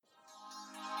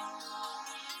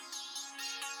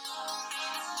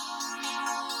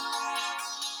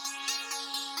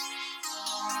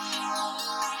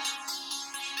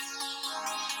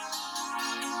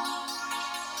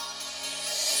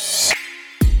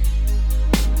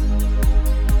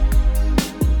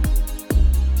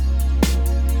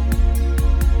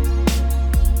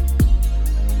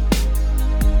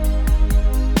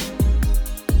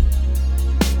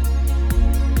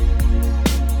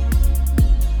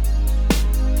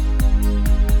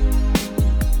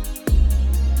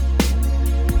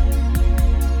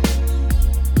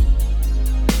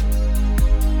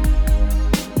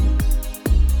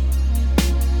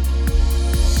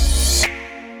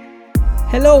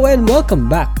Hello and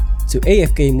welcome back to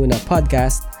AFK Muna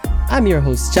Podcast. I'm your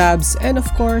host Chabs, and of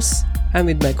course, I'm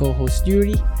with my co-host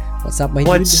Yuri. What's up, my dude?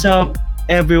 What's up,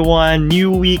 everyone? New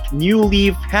week, new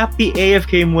leaf. Happy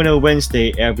AFK Muna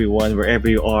Wednesday, everyone, wherever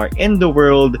you are in the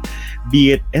world,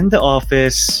 be it in the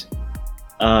office,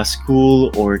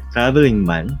 school, or traveling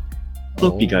man.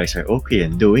 Hope you guys are okay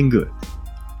and doing good.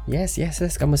 Yes.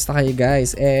 Kamusta kayo,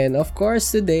 guys? And of course,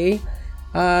 today,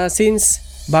 since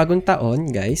bagong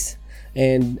taon, guys,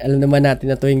 and alam naman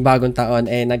natin na tuwing bagong taon,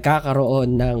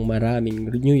 nagkakaroon ng maraming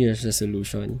New Year's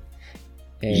resolution.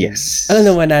 And yes.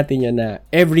 Alam naman natin yun na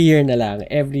every year na lang,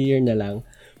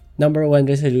 number one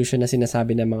resolution na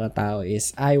sinasabi ng mga tao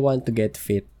is, I want to get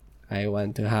fit. I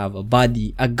want to have a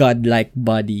body, a godlike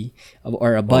body,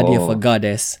 or a body of a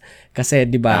goddess. Kasi,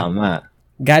 di ba,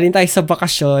 galing tayo sa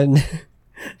bakasyon.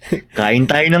 Kain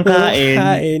tayo ng kain.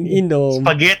 Kain, inom.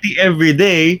 Spaghetti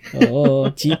everyday. Oo,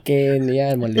 chicken,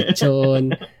 yan,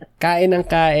 malechon. Kain ng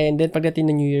kain. Then pagdating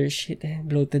ng New Year,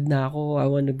 bloated na ako. I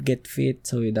want to get fit.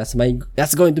 So that's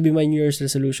going to be my New Year's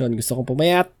resolution. Gusto kong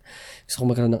pumayat. Gusto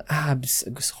kong magkaroon ng abs.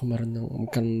 Gusto kong magkaroon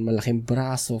ng malaking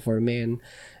braso for men.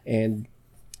 And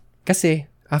kasi,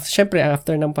 syempre,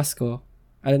 after ng Pasko,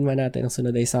 alam naman natin, ang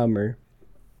sunod ay summer.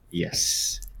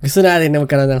 Yes. Gusto natin na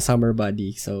magkaroon ng summer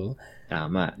body. So,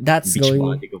 tama. That's beach going...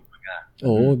 body.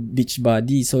 Beach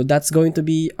body. So, that's going to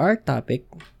be our topic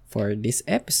for this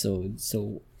episode.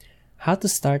 So, how to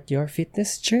start your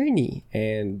fitness journey.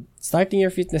 And starting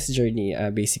your fitness journey,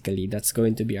 basically, that's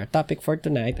going to be our topic for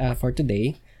for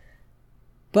today.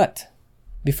 But,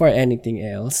 before anything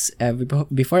else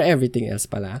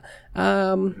pala,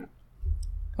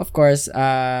 of course,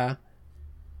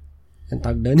 ang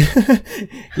tag doon.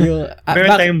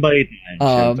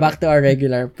 Back to our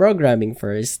regular programming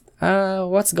first.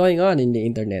 What's going on in the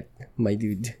internet, my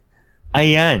dude?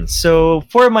 Ayan. So,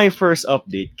 for my first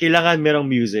update, kailangan merong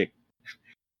music.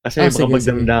 Kasi baka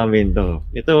magdamdamin to.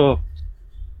 Ito,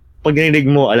 pag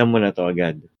narinig mo, alam mo na to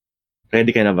agad.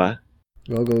 Ready ka na ba?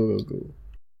 Go.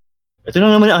 Ito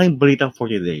na naman ang aking balita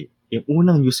for today. Yung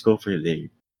unang news ko for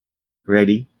today.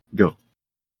 Ready? Go.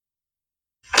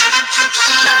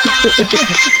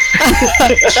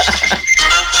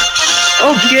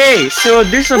 Okay, so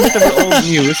there's a bit of old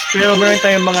news, pero meron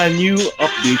tayong mga new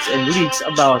updates and leaks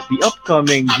about the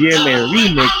upcoming GMA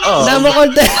remake of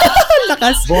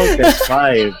Voltes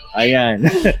 5. Ayan.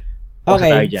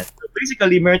 Okay. So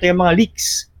basically, meron tayong mga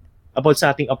leaks about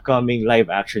sa ating upcoming live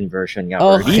action version nga,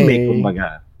 or remake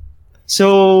kumbaga.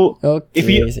 So,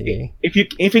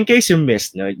 if in case you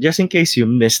missed, no, just in case you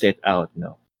missed it out,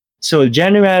 no. So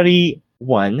January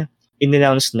 1,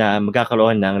 in-announce na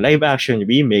magkakaroon ng live action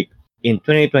remake in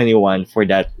 2021 for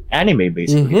that anime,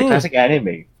 basically, the classic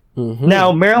anime.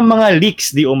 Now, merong mga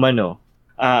leaks di umano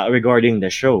regarding the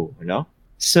show, no?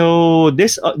 So,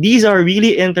 these are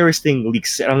really interesting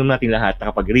leaks. Alam natin lahat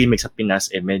na kapag remake sa Pinas,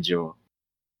 medyo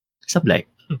sablay.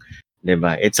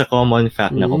 Diba? It's a common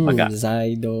fact na kumbaga.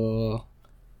 Zaido.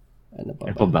 Ano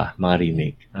pa ba? Mga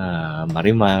remake.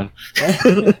 Marimar.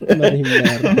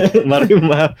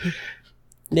 Marimar.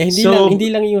 Hindi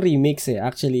lang yung remix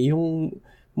Actually, yung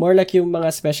more like yung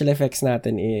mga special effects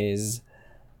natin is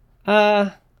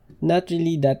not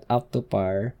really that up to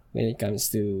par when it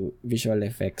comes to visual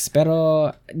effects.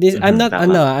 Pero this I'm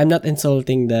not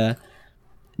insulting the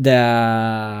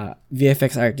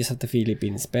VFX artists of the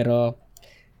Philippines, pero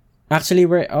actually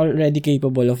we're already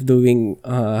capable of doing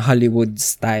Hollywood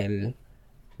style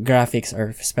graphics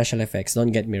or special effects,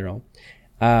 don't get me wrong.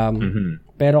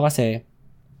 Pero kasi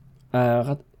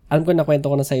alam ko na kwento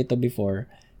ko na sa ito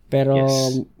before, pero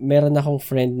meron akong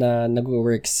friend na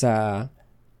nag-work sa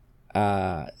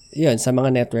sa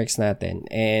mga networks natin,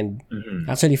 and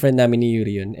actually friend namin ni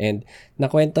Yuri yun, and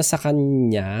nakwento sa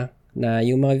kanya na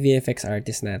yung mga VFX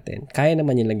artists natin, kaya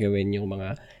naman nila gawin yung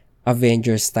mga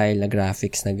Avengers style na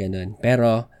graphics na ganun,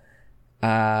 pero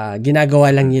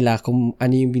ginagawa lang nila kung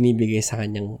ano yung binibigay sa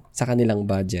kanilang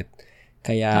budget.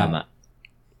 Kaya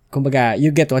kumbaga,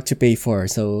 you get what you pay for.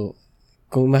 So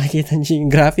kung makikita niyo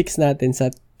yung graphics natin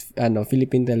sa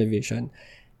Philippine television,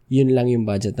 yun lang yung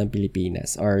budget ng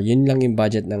Pilipinas, or yun lang yung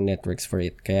budget ng networks for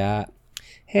it. Kaya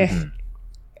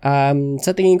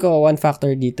sa tingin ko, one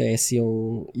factor dito is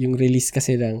yung release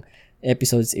kasi ng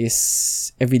episodes is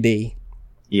everyday.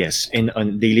 Yes, and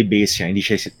on daily basis siya.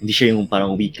 Hindi siya yung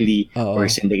parang weekly or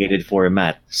syndicated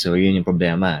format. So yun yung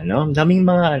problema, no? Daming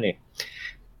mga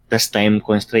tas time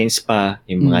constraints pa,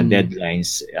 yung mga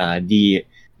deadlines, di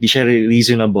siya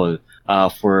reasonable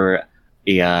for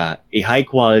a high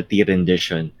quality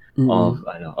rendition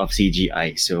of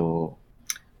CGI. So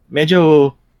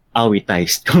medyo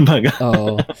awitized kumbaga.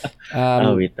 Oo.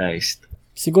 Awitized.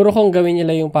 siguro kung gawin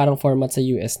nila yung parang format sa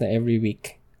US na every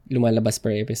week lumalabas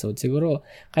per episode, siguro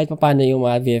kahit paano yung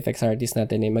mga VFX artists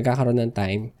natin magkakaroon ng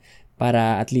time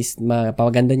para at least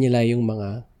mapaganda nila yung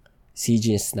mga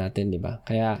CGs natin, di ba?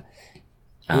 Kaya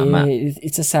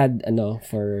it's a sad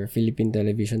for Philippine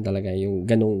television talaga yung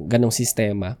ganong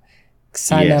sistema.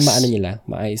 Sana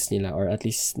maayos nila or at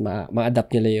least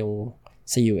ma-adapt nila yung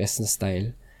sa US na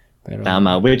style. Pero,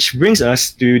 tama, which brings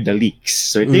us to the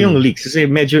leaks. So ito yung leaks kasi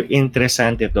medyo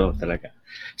interesante ito talaga.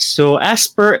 So as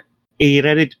per a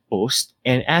Reddit post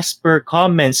and as per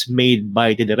comments made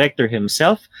by the director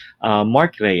himself,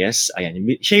 Mark Reyes, ayan,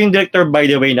 siya yung director by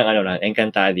the way ng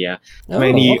Encantadia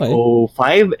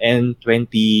 2005 and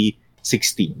 2016.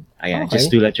 Ayan, just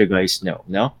to let you guys know,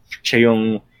 no? Siya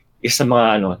yung isa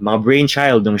mga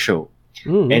brainchild ng show.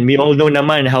 And we all know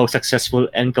naman how successful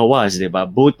Enka was, 'di ba?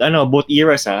 Both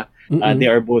eras they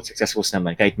are both successful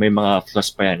naman kahit may mga flaws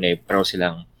pa yan pero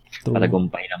silang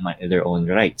patagumpay naman in their own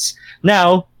rights.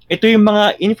 Now, ito yung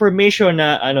mga information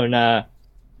na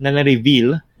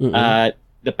na-reveal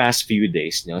the past few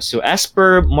days, no? So as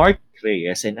per Mark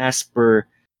Reyes and as per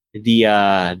the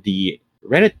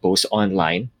Reddit post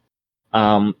online,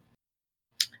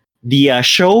 the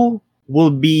show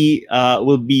will be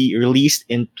released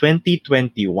in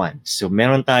 2021. So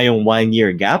meron tayong 1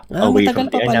 year gap away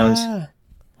from the announced.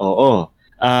 Oo.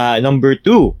 Number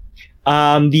 2,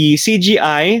 the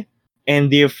CGI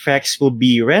and the effects will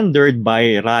be rendered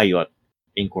by Riot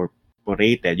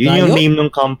Incorporated. Yun Riot? Yung name ng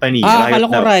company. Akala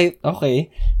ko Riot. Okay.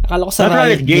 Akala ko sa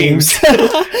Riot Games.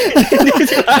 Hindi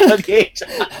sa Riot Games.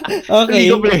 Okay.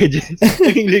 League of Legends.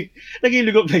 Naging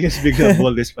League of Legends bigla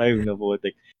Boldest 5 na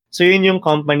botek. So yun yung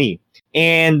company.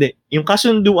 And yung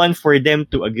kasunduan for them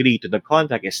to agree to the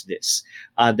contract is this.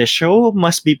 The show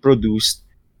must be produced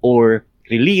or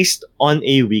released on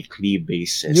a weekly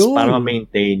basis para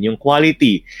ma-maintain yung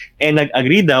quality. And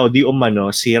nag-agree daw di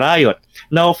umano si Riot.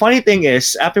 Now, funny thing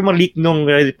is, after ma-leak nung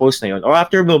Reddit post na yun, or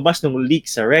after lumabas nung leak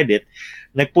sa Reddit,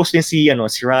 nag-post din si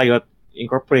Riot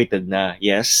Incorporated na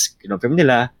yes, kinonfirm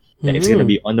nila na it's gonna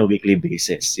be on a weekly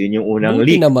basis. Yun yung unang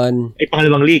leak. Naman.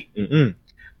 Pangalawang leak.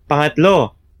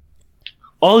 Pangatlo,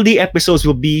 all the episodes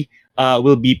will be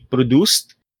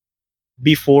produced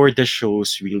before the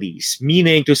show's release.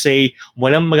 Meaning to say,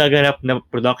 walang magaganap na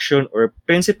production or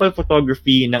principal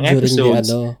photography ng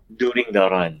episodes during the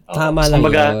run. Tama lang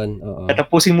yun.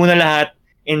 Tatapusin muna lahat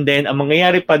and then ang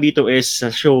mangyayari pa dito is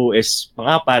sa show is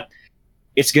pang-apat,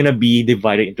 it's gonna be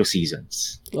divided into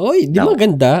seasons. Oy, di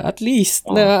maganda. At least,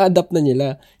 na-adapt na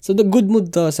nila. So, the good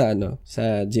mood to sa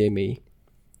GMA.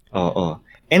 Oo.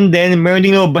 And then, meron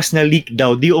din bas na leak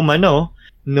daw, di umano,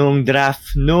 nung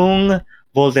draft nung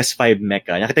Voltes 5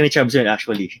 mecha. Nakita ni Chubbs yun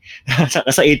actually.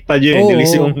 Nasa 8 pa yun.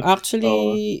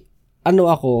 Actually,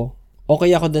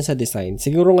 okay ako dun sa design.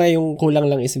 Siguro nga yung kulang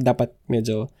lang is dapat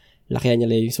medyo lakihan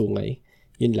nila yung sungay.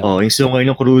 Yun lang. Yung sungay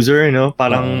ng cruiser, no?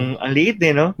 Parang ang liit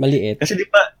din, no? Maliit. Kasi di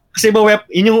ba,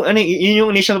 yun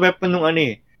yung initial weapon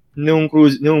nung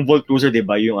Volt Cruiser, di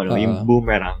ba? Yung yung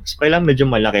boomerang. So, kailangan medyo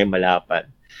malaki,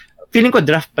 malapad. Feeling ko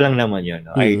draft pa lang naman yun,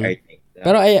 no? I think.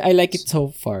 Pero I like it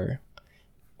so far.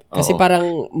 Kasi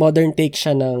parang modern take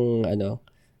siya ng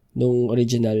nung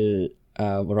original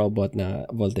robot na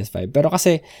Voltes 5. Pero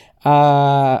kasi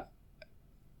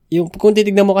yung kung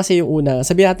titignan mo kasi yung unang,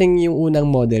 sabihin natin yung unang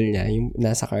model niya, yung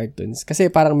nasa cartoons.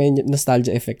 Kasi parang may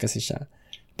nostalgia effect kasi siya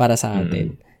para sa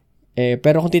atin.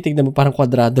 Pero kung titignan mo parang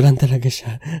kwadrado lang talaga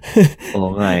siya.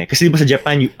 Oo nga eh. Kasi diba sa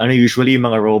Japan, usually yung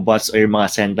mga robots or yung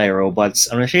mga Sentai robots,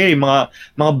 yung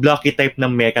mga blocky type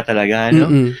ng mecha talaga,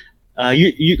 no?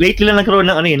 Lately lang nagkaroon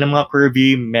ng mga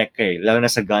curvy mecha lalo na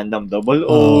sa Gundam 00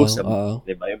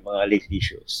 diba yung mga late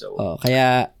issues. So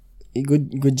kaya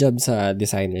good job sa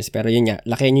designers, pero yun nga,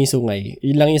 lakihan yung sungay.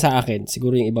 Yun lang yung sa akin,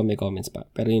 siguro yung iba may comments pa,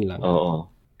 pero yun lang.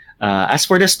 As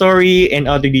for the story and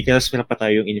other details, wala pa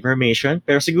tayong information.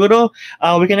 Pero siguro,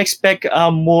 we can expect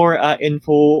more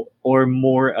info or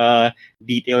more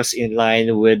details in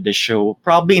line with the show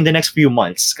probably in the next few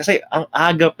months. Kasi ang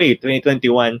aga pa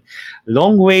 2021.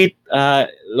 Long wait,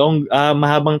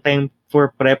 mahabang time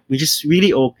for prep, which is really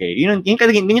okay. Yun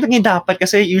yung dapat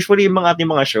kasi usually yung mga ating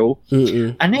mga show,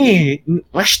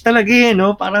 rush talaga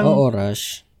no? Parang,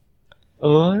 rush.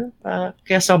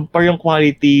 Kaya subpar yung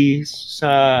quality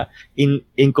sa in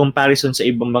comparison sa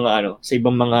ibang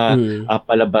mga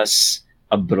palabas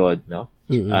abroad, no?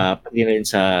 Pati rin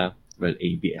sa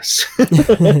ABS.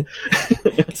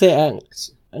 Kasi ang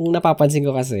napapansin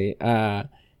ko kasi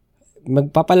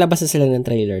magpapalabas na sila ng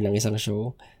trailer ng isang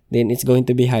show, then it's going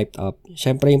to be hyped up.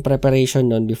 Syempre yung preparation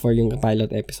nun before yung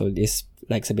pilot episode is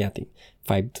like sabi natin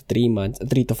 3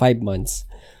 to 5 months.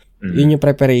 Yun yung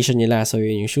preparation nila. So,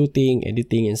 yun yung shooting,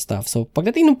 editing, and stuff. So,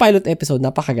 pagdating ng pilot episode,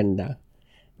 napakaganda.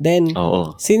 Then,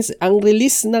 since ang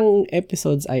release ng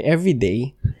episodes ay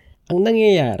everyday, ang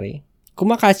nangyayari,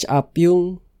 kumakatch up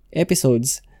yung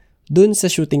episodes dun sa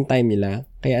shooting time nila.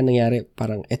 Kaya ang nangyayari,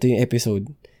 parang ito yung episode.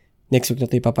 Next week na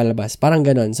ito ipapalabas. Parang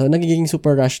ganon. So, nagiging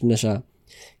super rush na siya.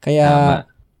 Kaya,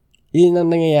 yun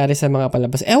ang nangyayari sa mga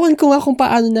palabas. Ewan ko nga kung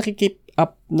paano nakikip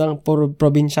up ng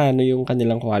probinsyano yung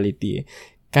kanilang quality.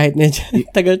 Kahit medyo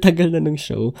tagal-tagal na ng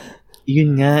show.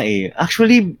 Yun nga eh.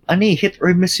 Actually, hit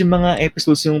or miss yung mga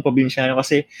episodes yung probinsyano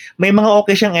kasi may mga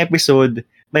okay siyang episode,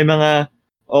 may mga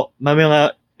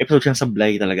episode siyang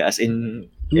sablay talaga. As in,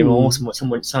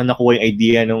 sa nakuha yung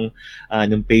idea nung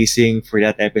pacing for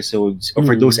that episodes, or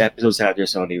for those episodes rather,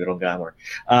 sorry, wrong grammar.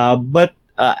 But,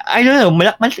 I don't know,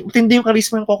 matindi yung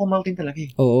charisma ng Coco Martin talaga eh.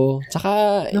 Oo.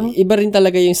 Tsaka, iba rin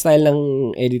talaga yung style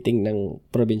ng editing ng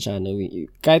probinsyano.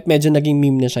 Kahit medyo naging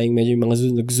meme na siya, yung medyo yung mga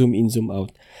zoom in, zoom out.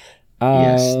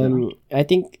 I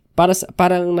think,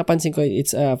 parang napansin ko,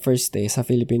 it's a first day sa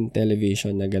Philippine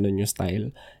television na ganun yung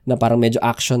style. Na parang medyo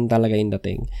action talaga yung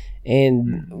dating.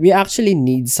 And we actually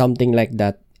need something like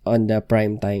that on the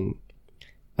primetime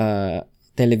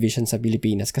television sa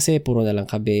Pilipinas kasi puro na lang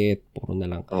kabit, puro na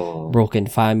lang broken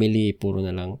family, puro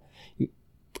na lang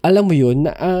alam mo yun,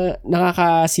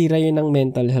 nakakasira yun ng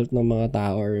mental health ng mga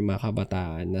tao or mga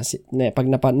kabataan na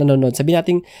pag nanonood, sabi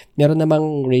natin meron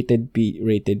namang rated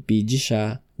PG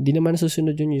siya, hindi naman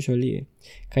susunod yun usually eh.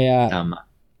 Kaya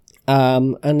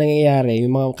ang nangyayari,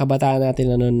 yung mga kabataan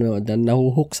natin nanonood na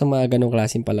nahuhook sa mga ganong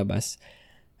klaseng palabas,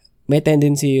 may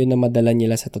tendency yun na madala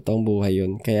nila sa totoong buhay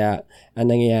yun. Kaya, ang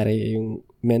nangyayari, yung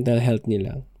mental health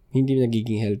nila, hindi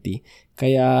nagiging healthy.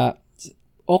 Kaya,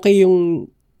 okay yung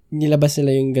nilabas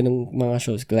nila yung ganong mga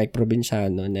shows like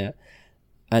Probinsyano na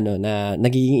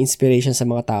nagiging inspiration sa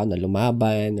mga tao na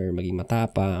lumaban or maging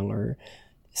matapang or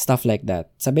stuff like that.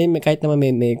 Sabihin, kahit naman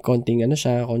may konting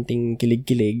konting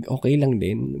kilig-kilig, okay lang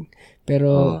din.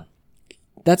 Pero,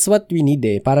 that's what we need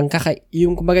eh. Parang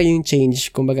kumbaga yung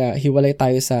change, kumbaga hiwalay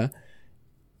tayo sa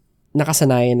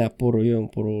nakasanayan na puro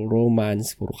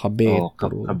romance, puro kabit.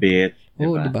 Kabit.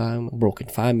 Diba? Broken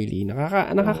family.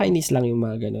 Nakakainis lang yung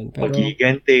mga ganun. Pero,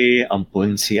 pagigante,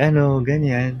 ampon si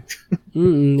ganyan.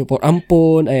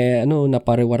 ampon,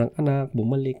 napariwarang anak,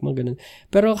 bumalik, mga ganun.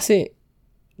 Pero kasi,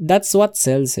 that's what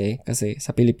sells eh. Kasi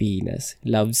sa Pilipinas,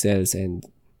 love sells and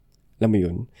alam mo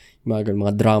yun,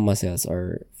 mga drama sells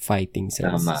or fighting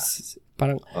sells.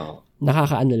 Parang,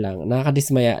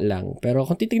 nakakadismaya lang. Pero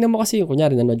kung titignan mo kasi yung,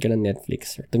 kunyari, nanood ka ng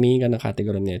Netflix or tumingin ka ng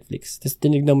category ng Netflix, tapos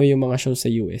tinignan mo yung mga shows sa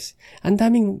US, ang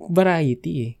daming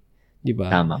variety eh. Diba?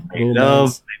 Tama. May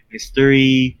love, may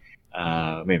mystery,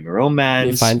 may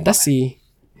romance, may fantasy.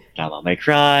 Tama, may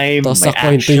crime, may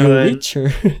action. Into You Richer.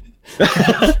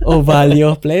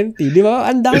 Value of Plenty. Di ba?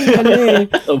 Ang daming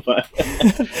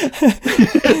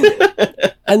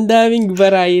ang daming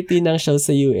variety ng show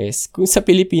sa US. Kung sa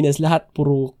Pilipinas, lahat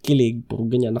puro kilig, puro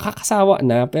ganyan. Nakakasawa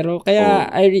na. Pero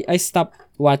kaya I stopped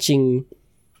watching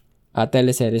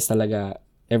teleseries talaga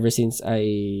ever since I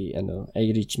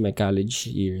reached my college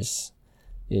years.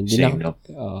 Yun,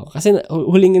 kasi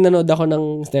huling nanood ako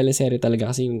ng teleserye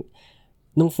talaga kasi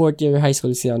nung 4th year high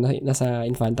school siya, nasa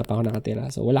Infanta pa ako nakatira.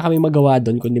 So, wala kami magawa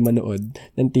doon kundi manood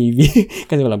ng TV.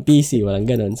 Kasi walang PC, walang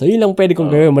ganun. So, yun lang pwede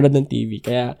kong gawin, manood ng TV.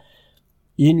 Kaya,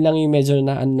 yun lang yung medyo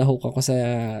nahook ako sa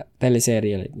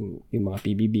teleserye. Like, yung mga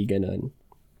PBB, ganun.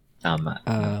 Tama.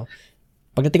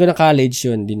 Pagdating ko ng college,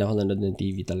 yun, di na ako nanood ng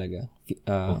TV talaga.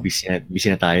 Busy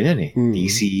na tayo nun eh.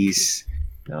 Thesis,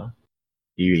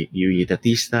 Yui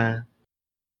Tatista.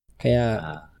 Kaya,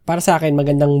 para sa akin,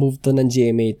 magandang move to ng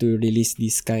GMA to release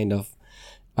this kind of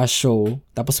a show,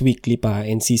 tapos weekly pa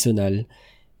and seasonal.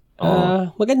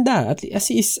 Maganda. At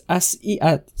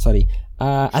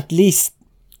least,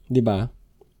 di ba?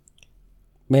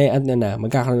 May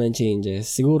magkakaroon ng changes.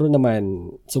 Siguro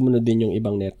naman, sumunod din yung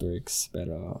ibang networks.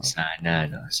 Pero sana.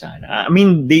 I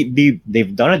mean,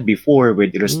 they've done it before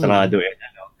with Ilustrado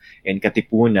and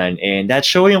Katipunan. And that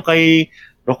show yung kay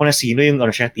Rocco Nasino, yung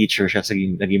teacher siya,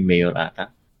 naging mayor ata.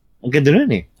 Ang ganda nun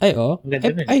eh. Ay, oo.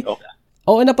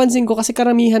 Napansin ko kasi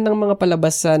karamihan ng mga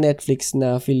palabas sa Netflix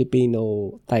na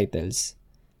Filipino titles,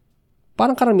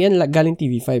 parang karamihan galing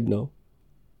TV5, no?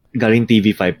 Galing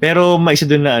TV5. Pero may isa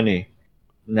dun na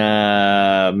na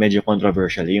medyo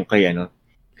controversial. Yung kay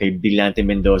Brillante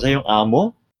Mendoza, yung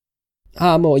Amo.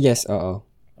 Amo, yes, oo.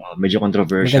 Medyo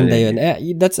controversial. Maganda yun.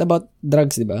 That's about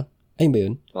drugs, di ba? Ayun ba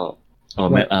yun? Oo.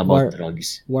 About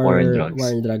drugs. War and drugs.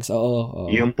 War and drugs,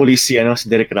 oo. Yung police si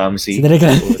Derek Ramsey. Si Derek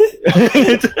Ramsey.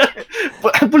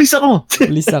 Police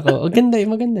ako!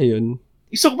 Maganda yun.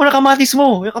 Isok mo na kamatis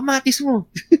mo. Yung kamatis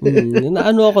mo.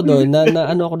 Naano ako doon.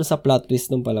 Naano ako doon sa plot twist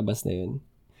ng palabas na yun.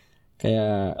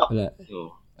 Kaya, wala.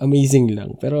 Amazing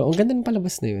lang. Pero, ang ganda ng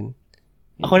palabas na yun.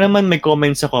 Ako naman, may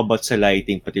comments ako about sa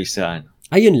lighting, pati sa,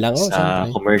 ayun lang. Sa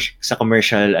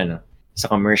commercial, sa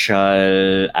commercial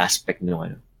aspect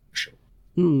ng, show.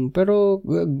 Pero,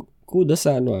 kudos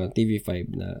sa, TV5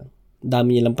 na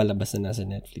dami nilang palabas na nasa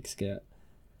Netflix. Kaya,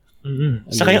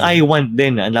 saka yung I Want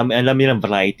din. Alam nilang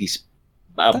varieties.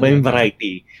 May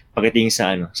variety pagdating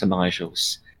sa mga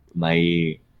shows.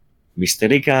 May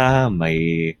mystery ka,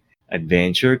 may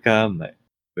adventure ka,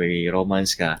 may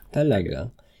romance ka.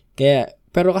 Talaga. Kaya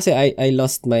pero kasi I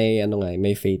lost my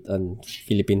my faith on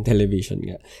Philippine television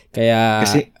nga. Kaya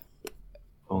kasi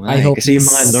I hope kasi yung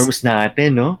mga norms natin,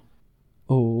 no?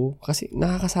 Oo, kasi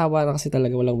nakakasawa na kasi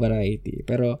talaga walang variety.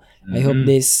 Pero I hope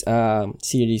this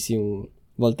series yung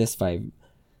Voltes 5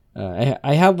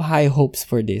 I have high hopes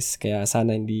for this. Kaya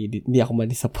sana hindi ako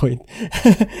ma-disappoint.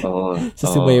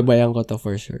 Susubaybayan ko to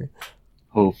for sure.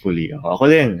 Hopefully. Ako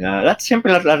din.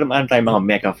 Siyempre, lahat naman tayo mga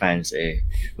mecha fans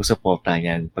susuportahan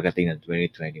yan pagdating ng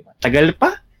 2021. Tagal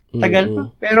pa.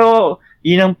 Pero,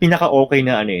 yun ang pinaka-okay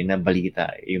na na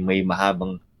balita. Yung may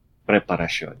mahabang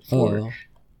preparasyon for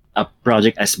a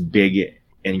project as big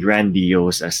and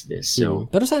grandiose as this.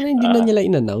 So, pero sana hindi na nila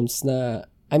in-announce na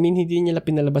hindi nila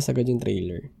pinalabas agad yung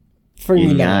trailer. For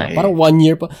me lang. Parang 1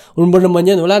 year pa. Ano ba naman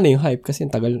yan? Wala na yung hype kasi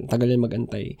tagal yan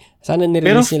mag-antay. Sana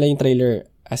nirelease nila yung trailer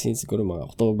as in siguro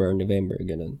mga October or November,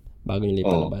 ganun. Bago nila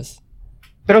ipalabas.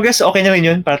 Pero guess okay na rin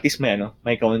yun. Para at least may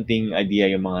counting idea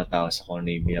yung mga tao sa kung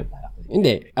ano yung binabalak.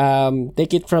 Hindi.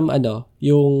 Take it from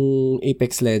yung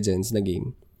Apex Legends na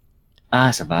game.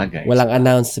 Sa bagay. Walang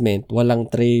announcement, walang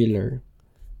trailer.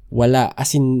 Wala,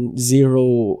 as in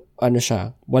zero,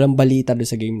 walang balita doon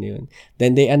sa game na yun.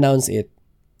 Then they announce it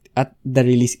at the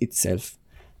release itself.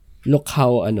 Look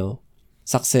how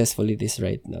successful it is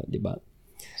right now, di ba?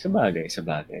 Sa bagay.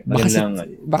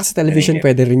 Baka sa television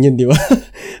pwede rin yun, di ba?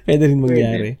 Pwede rin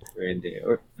mangyari. Pwede.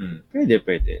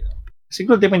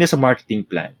 Siguro depende sa marketing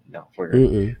plan for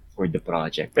the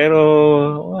project. Pero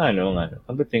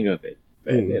come to think of it.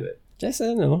 Pwede. Just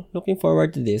looking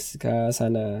forward to this.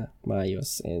 Sana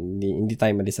maayos and hindi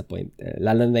tayo ma-disappoint.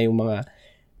 Lalo na yung mga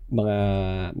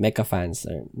mecha fans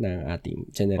ng ating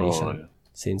generation.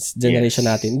 Since generation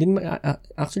natin,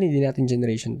 actually hindi natin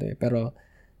generation to pero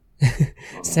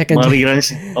second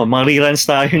mga reruns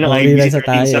tayo ng IBC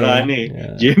sa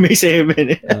GMA7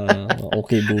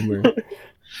 okay boomer.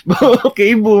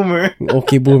 Okay boomer.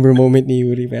 Okay boomer moment ni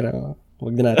Yuri pero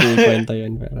wag na natin ikwento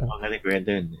yun. Pero wag na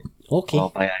ikwento yun. Okay.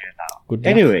 Good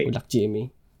luck GMA.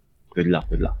 Good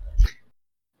luck.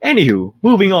 Anywho,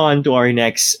 moving on to our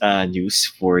next news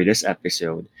for this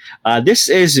episode. This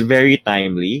is very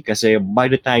timely kasi by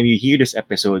the time you hear this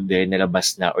episode,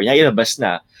 nailabas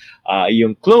na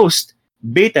yung closed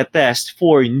beta test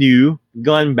for new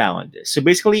Gunbound. So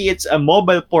basically, it's a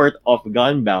mobile port of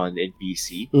Gunbound in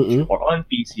PC, or on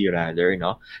PC rather,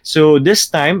 no? So this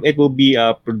time, it will be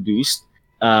produced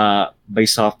by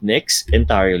Softnix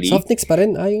entirely. Softnix pa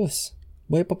rin? Ayos.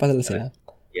 Buhay pa pala sila.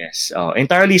 Yes,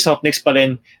 entirely Softnix pa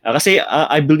rin. Kasi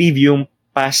I believe yung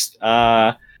past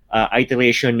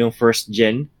iteration ng first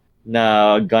gen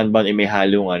na Gunbound ay may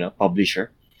halong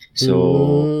publisher.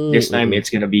 So this time it's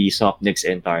gonna be Softnix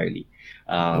entirely.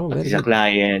 Pati sa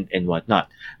client and whatnot.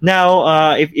 Now,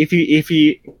 if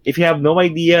you have no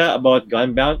idea about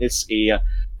Gunbound, it's a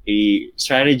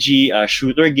strategy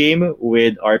shooter game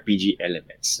with RPG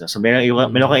elements. So meron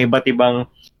kang iba't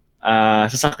ibang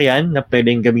sasakyan na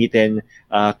pwedeng gamitin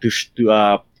to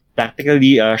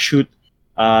tactically shoot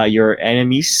your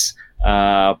enemies.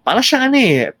 Para siyang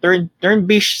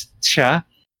turn-based siya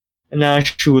na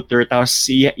shooter. Tapos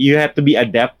you have to be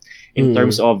adept in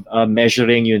terms of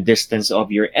measuring yung distance of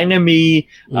your enemy,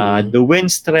 the wind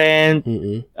strength,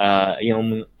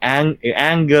 yung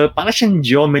angle. Para siyang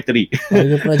geometry.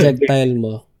 Yung projectile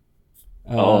mo.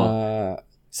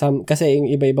 Kasi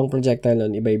yung iba-ibang projectile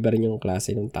nun, iba-iba rin yung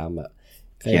klase ng tama.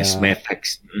 Kaya, yes, may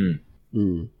effects.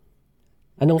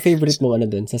 Anong favorite mo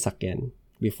dun sa sakyan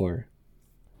before?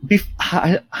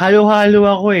 Halo-halo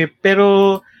ako pero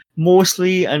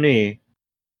mostly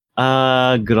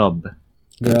Grub.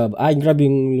 Grub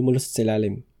yung lumulusot sa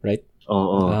ilalim, right?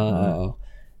 Oo.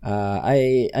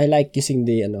 I like using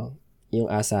the yung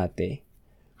asate.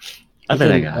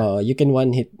 Talaga? You can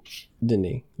one hit dun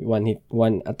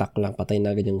one attack lang, patay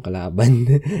na agad yung kalaban.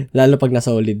 Lalo pag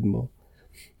nasolid mo.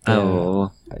 Oo.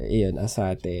 Yun,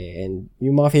 asate. And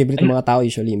yung mga favorite ng mga tao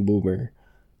usually yung boomer.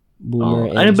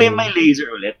 Ano ba yung may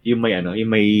laser ulit? Yung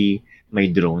may may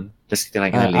drone? Tapos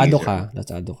titirahin ka na laser.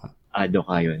 That's Adoka. Ado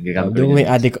ka yun. Doon may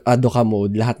ado ka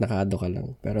mode, lahat naka-ado ka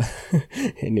lang. Pero,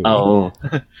 anyway. Oo.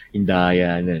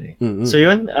 Hindaya nun eh. Mm-hmm. So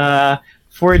yun,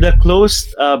 for the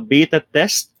closed beta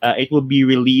test, it will be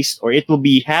released or it will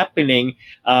be happening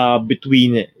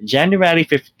between January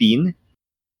 15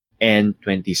 and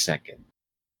 22nd.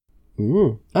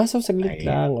 So saglit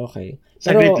lang. Okay.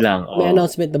 Saglit lang. May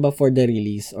announcement na ba for the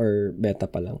release or beta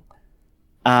pa lang?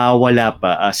 Wala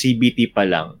pa. CBT pa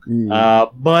lang.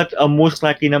 But most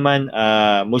likely naman,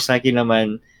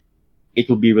 it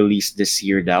will be released this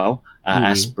year daw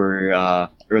as per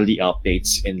early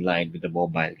updates in line with the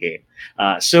mobile game.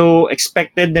 So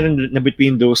expected na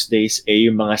between those days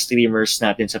yung mga streamers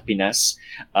natin sa Pinas,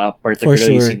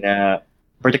 particularly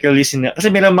sina kasi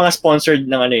mayroong mga sponsored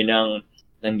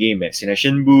ng game sina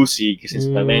Shinbu, si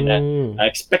Tamena.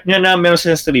 Expect nyo na meron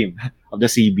silang stream of the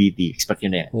CBT. Expect nyo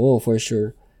na yan. Oh, for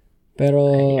sure.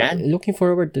 Pero looking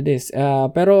forward to this.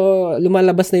 Pero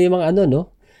lumalabas na yung mga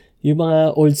yung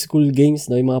mga old school games,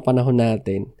 yung mga panahon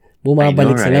natin.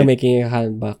 Bumabalik sila, making a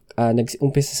comeback.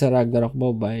 Nag-umpisa sa Ragnarok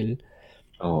Mobile.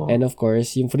 And of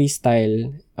course, yung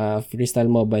Freestyle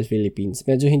Mobile Philippines.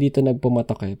 Medyo hindi to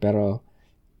nagpumatok pero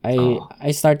I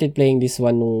started playing this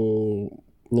one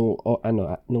nung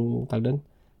tawag doon?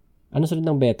 Ano sunod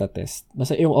ng beta test?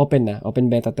 Basta yung open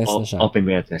beta test na siya. Open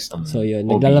beta test. So yun,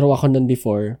 naglalaro ako nun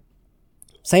before.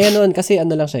 Saya nun kasi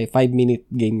lang siya, 5-minute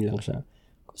game lang siya.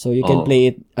 So you can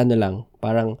play it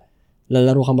parang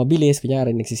lalaro ka mabilis,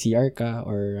 kunyari nagsi-CR ka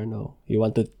or you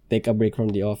want to take a break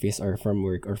from the office or from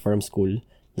work or from school.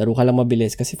 Laro ka lang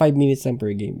mabilis kasi 5 minutes lang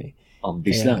per game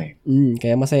Obvious lang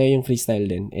kaya masaya yung freestyle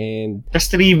din. And tas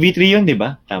 3v3 yun, di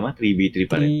ba? Tama? 3v3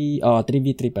 pa rin.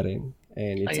 3v3 pa rin.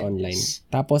 And it's online.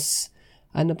 Tapos,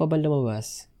 ano pa ba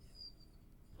lumabas?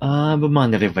 Mga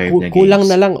na-revive na games. Kulang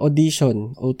na lang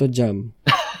Audition, Auto Jam.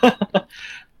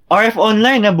 RF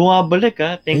Online na bumabalik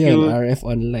Thank you. RF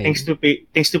Online.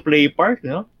 Thanks to Play Park,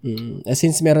 no?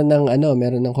 Since meron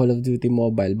ng Call of Duty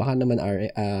Mobile, baka naman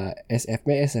SF,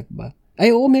 may SF ba? Ay,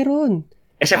 oo, meron.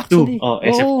 SF2.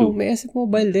 SF2. May SF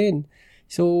Mobile din.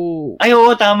 So,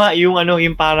 oo, tama. Yung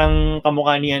parang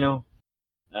kamukha ni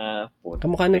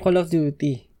kamukha ng Call of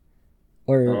Duty.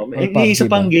 Or PUBG isa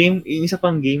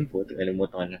pang game po.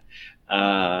 Kalimutan ko na.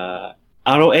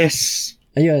 ROS.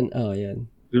 Ayun, yan.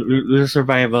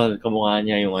 Survival, kamukha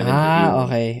niya yung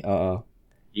okay. Oo.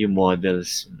 Yung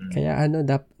models. Kaya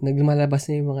nagmalabas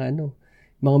na yung mga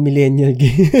millennial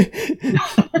games.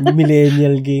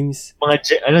 Millennial games.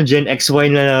 Mga Gen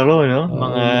XY na laro, no?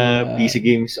 Mga PC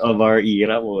games of our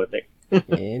era po.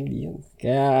 And yun.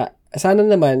 Kaya sana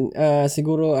naman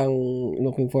siguro ang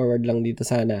looking forward lang dito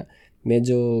sana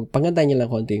medyo pangandahin niya lang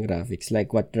konti yung graphics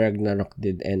like what Ragnarok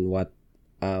did and what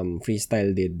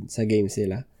Freestyle did sa games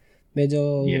nila.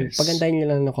 Medyo pagandahin niya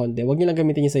lang ng konti. Huwag niyo lang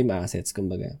gamitin yung same assets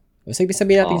kumbaga. O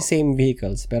sabihin natin same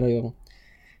vehicles pero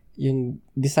yung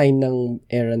design ng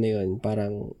era na yun,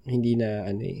 parang hindi na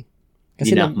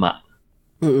Kasi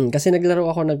kasi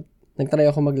nagtry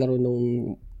ako maglaro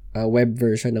nung web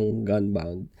version ng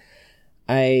Gunbound.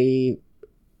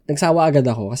 Nagsawa agad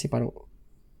ako kasi parang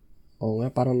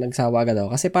nagsawa agad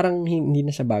ako kasi parang hindi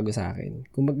na siya bago sa akin.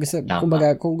 Kung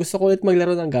gusto ko ulit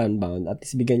maglaro ng Gunbound, at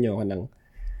least bigyan niyo ako ng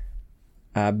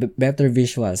better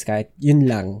visuals, kahit yun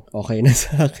lang, okay na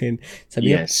sa akin.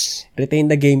 Retain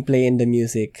the gameplay and the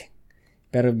music,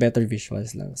 pero better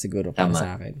visuals lang, siguro, para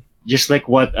sa akin. Just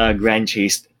like what Grand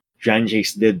Chase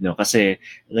did, no? Kasi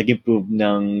nag-improve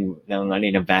ng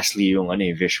vastly yung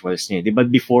visuals niya. Di ba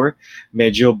before,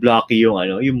 medyo blocky yung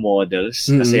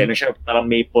models. Kasi siya, parang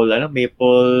Maple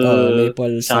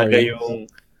Saga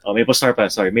yung Maple Star pa,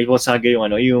 sorry. Maple Saga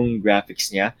yung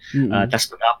graphics niya. Tapos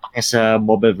pag-apak niya sa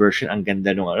mobile version, ang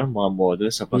ganda ng mga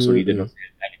models sa pasulido ng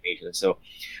animation. So,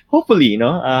 hopefully,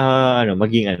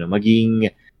 maging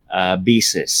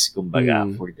basis, kumbaga,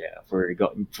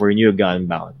 for new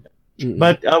Gunbound.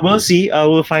 But we'll see.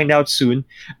 We'll find out soon.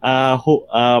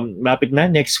 Lapit na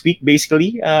next week,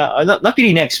 basically. Not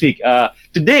really next week.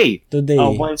 Today.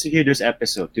 Once you hear this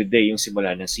episode, today yung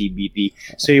simula ng CBT.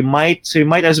 So you might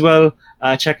as well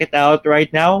check it out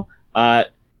right now.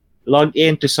 Log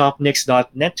in to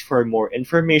softnix.net for more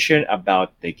information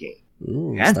about the game.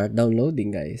 Start downloading,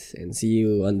 guys, and see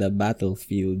you on the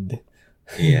battlefield.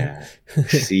 Yeah.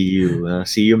 See you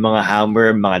mga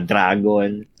hammer, mga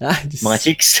dragon, mga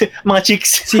chicks.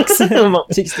 Chicks.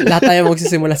 Lahat tayo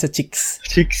magsisimula sa chicks.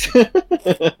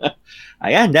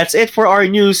 Ayan, that's it for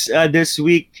our news this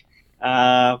week.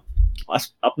 Up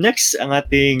next, ang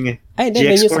ating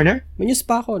GX Corner. May news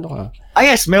pa ako, ano ka?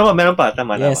 Yes, meron pa.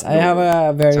 Tama. I have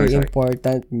a very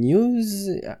important news.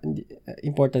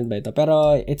 Important ba ito?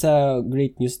 Pero it's a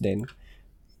great news din.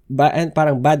 and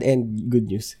parang bad and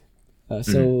good news.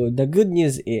 So the good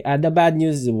news, the bad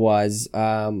news was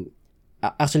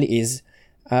actually is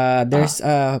there's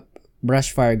a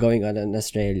brush fire going on in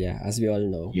Australia, as we all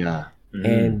know. Yeah.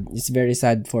 And it's very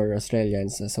sad for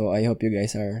Australians. So I hope you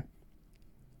guys are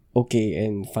okay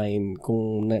and fine.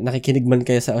 Kung nakikinig man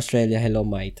kayo sa Australia, hello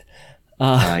mate.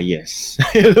 Yes.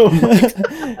 Hello mate.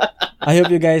 I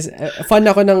hope you guys, fan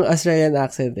ako ng Australian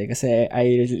accent kasi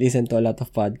I listen to a lot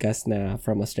of podcasts na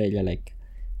from Australia like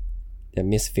the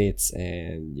Misfits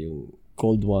and yung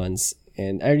Cold Ones,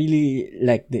 and I really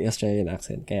like the Australian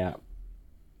accent, kaya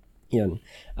yun.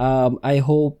 I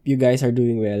hope you guys are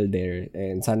doing well there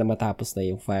and sana matapos na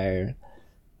yung fire.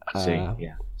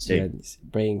 Same.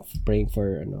 Praying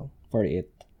for it.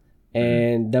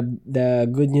 And the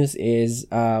good news is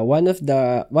one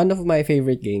of my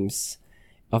favorite games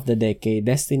of the decade,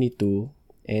 Destiny 2,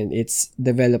 and its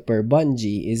developer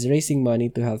Bungie is raising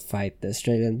money to help fight the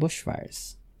Australian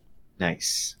bushfires.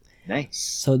 Nice.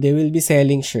 So they will be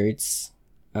selling shirts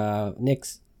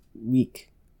next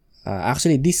week.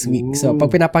 Actually this week. So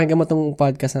pag pinapakinggan mo tong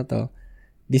podcast na to,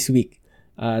 this week,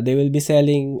 they will be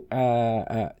selling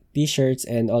t-shirts,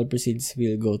 and all proceeds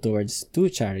will go towards 2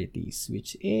 charities,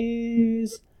 which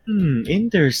is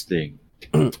interesting.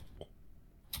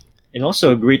 And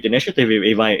also a great initiative,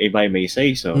 if I may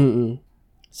say so.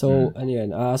 So ano yan?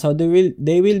 So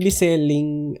they will be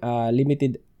selling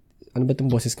limited. Ano ba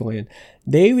itong boses ko ngayon?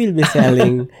 They will be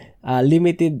selling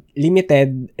limited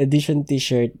edition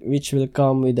t-shirt, which will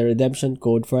come with a redemption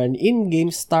code for an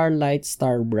in-game Starlight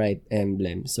Starbright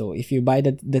emblem. So if you buy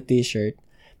the t-shirt,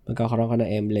 magkakaroon ka ng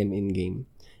emblem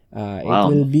in-game. Wow. It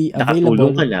will be available.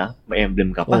 Nakatulong ka na, may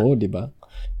emblem ka pa. Oo, di ba?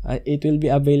 It will be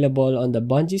available on the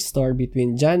Bungie store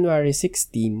between January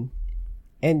 16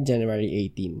 and January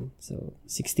 18. So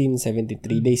 16,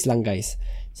 73 days lang, guys.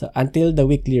 So until the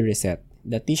weekly reset.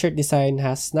 The t-shirt design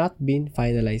has not been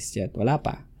finalized yet. Wala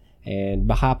pa. And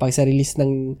baka pag sa release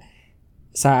ng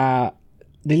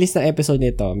episode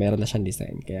nito, meron na siyang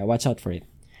design. Kaya watch out for it.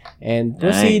 And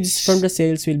proceeds from the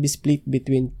sales will be split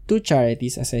between 2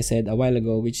 charities, as I said a while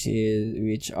ago, which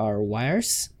are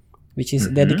WIRES, which is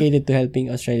dedicated to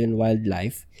helping Australian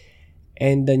wildlife,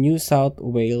 and the New South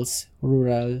Wales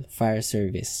Rural Fire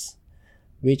Service,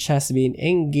 which has been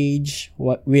engaged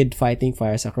with fighting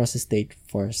fires across the state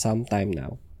for some time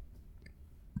now.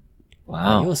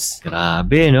 Wow. Ayos.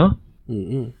 Grabe, no?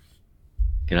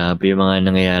 Grabe yung mga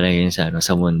nangyayari ngayon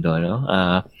sa mundo, no?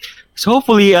 So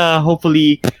hopefully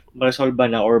ma-resolve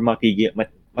na or matigil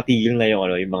na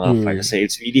yung mga fires. So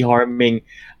it's really harming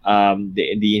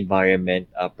the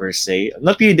environment per se.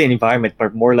 Not really the environment,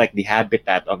 but more like the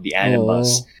habitat of the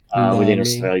animals within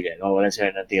Australia. No? Wala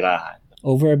sila ng tirahan.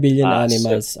 Over 1 billion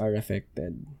animals are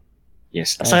affected.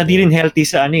 Yes. Saka di rin healthy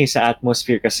sa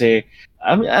atmosphere kasi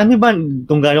ano ba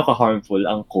kung gaano ka harmful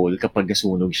ang coal kapag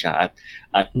nasunog siya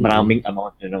at maraming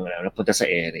amount nung napunta sa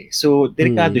ere. So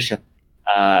delikado siya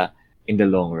in the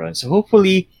long run. So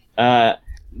hopefully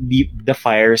the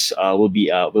fires will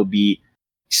be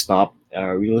stopped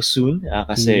real soon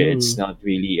kasi it's not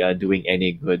really doing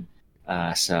any good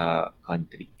sa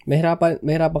country. Mahirapan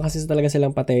kasi talaga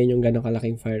silang patayin yung ganong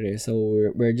kalaking fire. So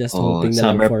we're just hoping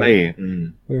na lang for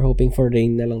we're hoping for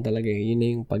rain na lang talaga. Yun na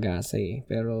yung pag-asa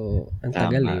Pero ang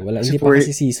tagal wala, hindi pa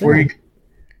kasi season.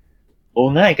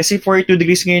 Oo nga kasi 42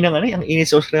 degrees ngayon ang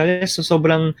init sa Australia. So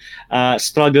sobrang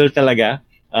struggle talaga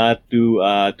to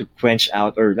quench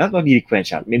out, or not really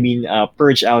quench out, I mean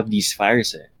purge out these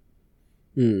fires.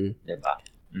 Diba?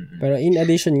 Pero in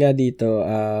addition nga dito,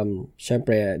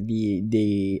 syempre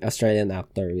the Australian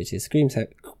actor, which is Chris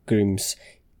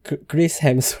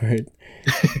Hemsworth.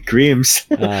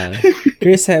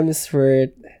 Chris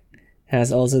Hemsworth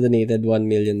has also donated $1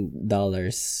 million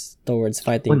towards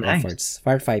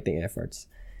firefighting efforts.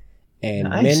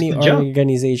 And many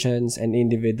organizations and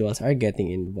individuals are getting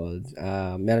involved.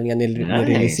 Meron nga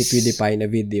nirelease si PewDiePie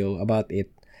na video about it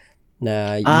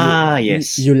na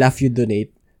you laugh, you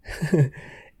donate.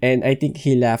 And I think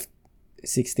he laughed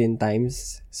 16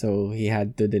 times, so he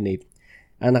had to donate.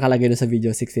 Ang nakalagay doon sa video,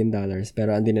 $16,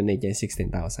 pero ang dinonate niya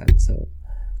 16,000. So,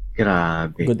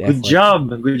 grabe. Good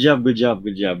job,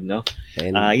 no?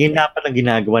 And, yun dapat ang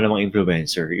ginagawa ng mga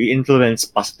influencer. I-influence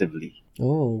positively.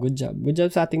 Oh, good job. Good job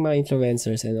sa ating mga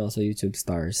influencers and also YouTube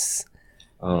stars.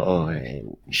 Oo.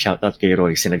 Shout out kay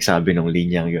Roy, sinagsabi ng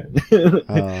linyang yun.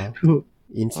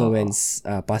 Influence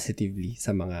positively sa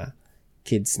mga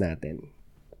kids natin.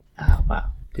 Wow.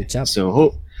 Good job.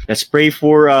 So let's pray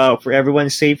for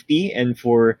everyone's safety and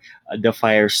for the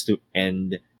fires to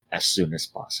end as soon as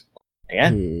possible.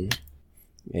 Ayan.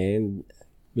 And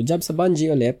good job sa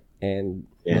Bungie ulit, and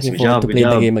yes, looking forward to play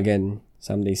the game again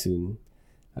someday soon.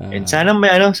 And sana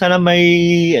may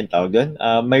ang tawag doon,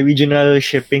 may regional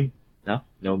shipping, no?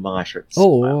 No mga shirts.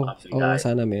 Oo,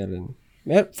 sana meron.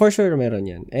 For sure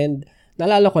meron yan. And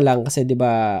naalala ko lang kasi 'di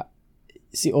ba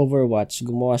si Overwatch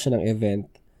gumawa siya ng event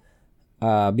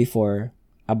before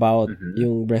about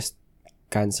yung breast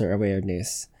cancer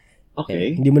awareness.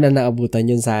 Okay. Hindi mo na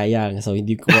naabutan yun, sayang. So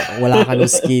wala ka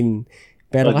ng skin.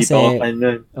 Pero kasi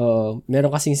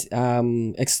meron kasing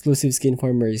exclusive skin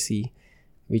for Mercy.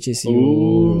 Which is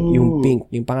yung pink.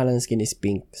 Yung pangalan ng skin is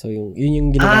pink. So, yun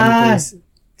yung ginagamit ko yung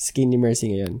skin ni Mercy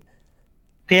ngayon.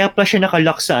 Kaya pa siya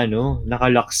nakalock sa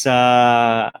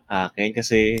akin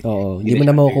kasi... Oo, hindi mo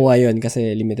na makukuha yun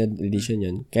kasi limited edition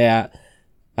yun. Kaya,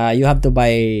 you have to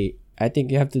buy, I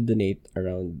think you have to donate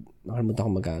around, nakalimutan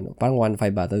ko magkano. Parang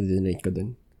 1.5 bata donate ko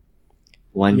dun.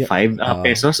 1.5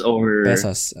 pesos or...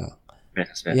 Pesos.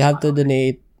 Pesos. You have to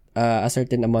donate a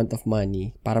certain amount of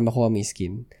money para makuha mo yung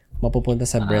skin. Mapupunta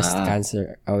sa breast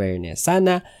cancer awareness.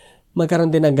 Sana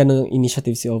magkaroon din ng ganung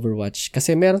initiative si Overwatch.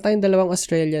 Kasi meron tayong dalawang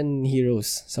Australian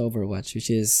heroes sa Overwatch, which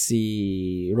is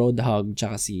si Roadhog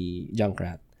tsaka si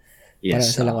Junkrat. Yes. Para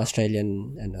silang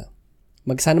Australian,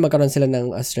 sana magkaroon sila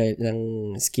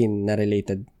ng skin na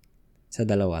related sa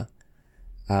dalawa.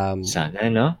 Sana,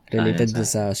 no? Related din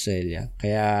sa Australia.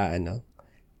 Kaya,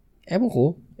 ewan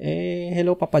ko,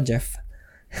 hello Papa Jeff.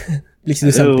 Please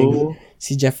do something.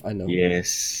 Si Jeff,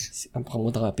 Yes. Ang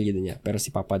pakamuta ka apelido niya. Pero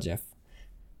si Papa Jeff.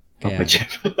 Papa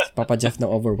Jeff. Si Papa Jeff ng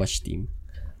Overwatch team.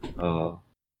 Oh.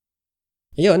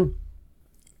 Ayun.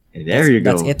 There you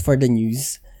go. That's it for the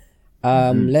news.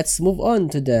 Let's move on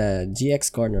to the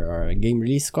GX Corner or Game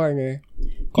Release Corner.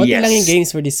 Konti lang yung games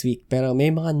for this week. Pero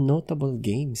may mga notable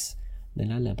games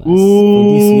na lalabas for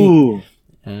this week.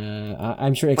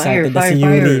 I'm sure excited na si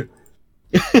Yuri.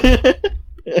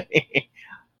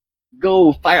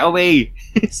 Go, fire away.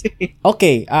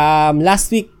 Okay, last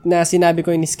week na sinabi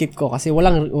ko skip ko kasi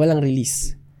walang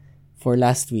release for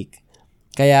last week.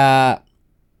 Kaya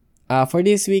for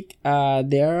this week,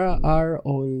 there are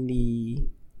only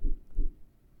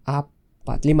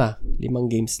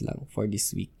limang games lang for this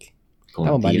week.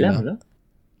 Tama ba? Lang, no?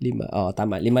 5.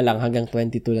 Tama. 5 lang hanggang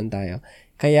 22 lang tayo.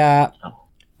 Kaya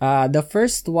the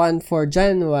first one for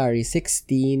January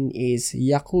 16 is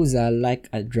Yakuza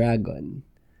Like a Dragon.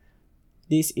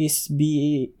 This is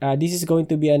going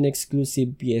to be an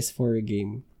exclusive PS4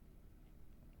 game.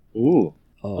 Ooh.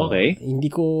 Okay. Hindi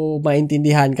ko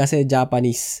maintindihan kasi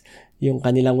Japanese yung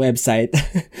kanilang website.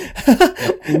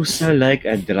 Yakuza Like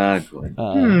a Dragon.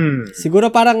 Siguro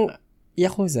parang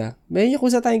Yakuza. May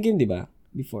Yakuza tayong game, di ba?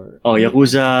 Before.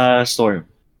 Yakuza Storm.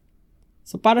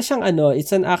 So para siyang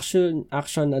it's an action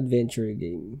adventure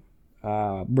game.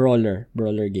 Brawler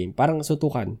game. Parang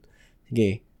sutukan.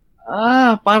 Sige.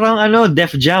 Parang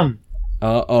Def Jam.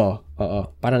 Oo.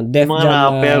 Parang Def Jam. Mga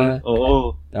rapper.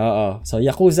 Oo. So,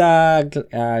 Yakuza,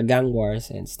 Gang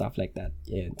Wars, and stuff like that.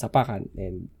 Yan, sapakan,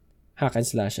 and hack and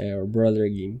slash or brawler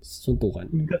games, suntukan.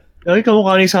 Ay,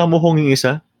 kamukha ni Samuhong yung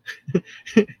isa.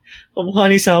 Kamukha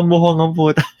ni Samuhong ang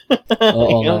puta.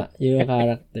 Oo nga, yung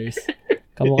characters.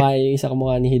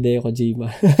 Kamukha ni Hideo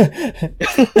Kojima.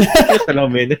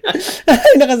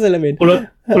 Nakasalamin. Pulot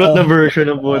na version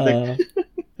ng puta.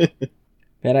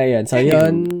 Pero yun. So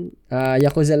yun,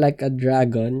 Yakuza Like a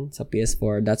Dragon sa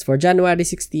PS4. That's for January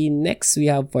 16. Next,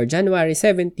 we have for January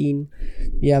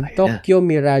 17, we have Tokyo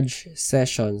Mirage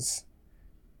Sessions.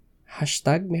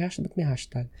 Hashtag? Ba't may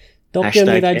hashtag? Tokyo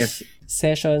Mirage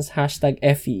Sessions,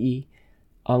 #FEE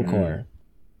Encore.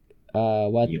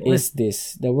 What is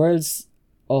this? The Worlds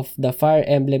of the Fire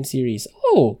Emblem series.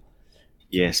 Oh!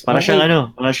 Yes, para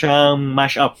siyang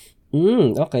mash-up.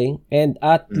 Okay. And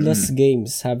Atlus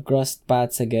Games have crossed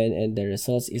paths again, and the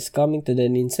results is coming to the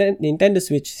Nintendo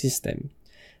Switch system.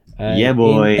 Yeah,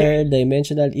 boy.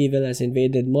 Interdimensional evil has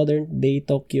invaded modern-day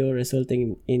Tokyo,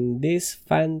 resulting in this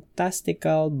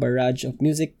fantastical barrage of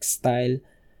music, style,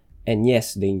 and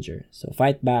yes, danger. So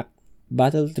fight back,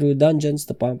 battle through dungeons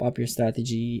to pump up your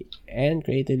strategy, and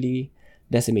creatively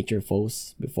decimate your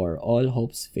foes before all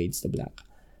hopes fades to black.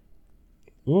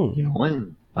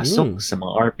 Yun. Pasok sa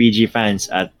mga RPG fans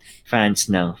at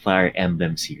fans ng Fire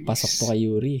Emblem series. Pasok to kay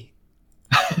Yuri.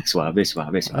 Suabe.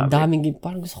 Ang daming game.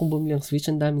 Parang gusto kong bumili ng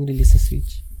Switch. Ang daming release sa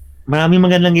Switch. Maraming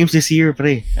magandang games this year,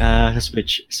 pre, sa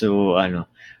Switch. So,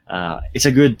 it's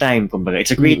a good time, kumbaga.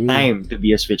 It's a great time to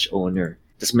be a Switch owner.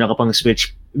 Tapos meron ka pang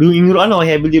Switch. Yung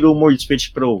heavily rumored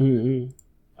Switch Pro.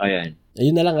 Ayan.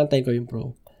 Ayun na lang, antayin ko yung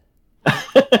Pro.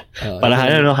 Para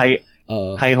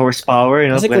high horsepower,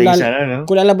 kasi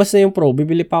kung lalabas na yung Pro,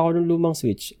 bibili pa ako ng lumang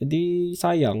Switch. Di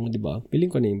sayang, di ba? Bilhin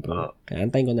ko na yung Pro. Kaya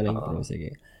antayin ko na lang yung Pro.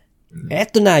 Sige.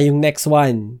 Eto na, yung next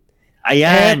one.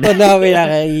 Ayan! Eto na,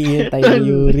 pinakahihintay ni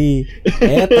Yuri.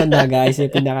 Eto na, guys,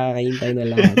 yung pinakakahintay na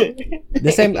lahat.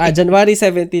 January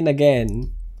 17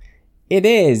 again. It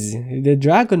is the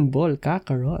Dragon Ball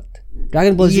Kakarot.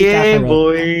 Dragon Ball Z Kakarot.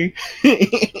 Boy!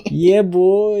 Yeah,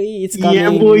 boy! It's coming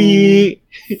yeah, boy!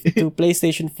 to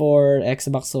PlayStation 4,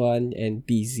 Xbox One, and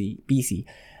PC.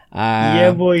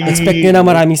 Yeah, boy! Expect nyo na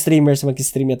maraming streamers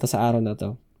mag-stream na to sa araw na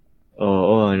to.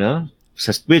 Oo, no?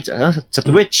 Sa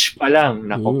Twitch pa lang,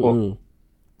 nako po.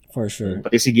 For sure.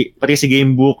 Pati si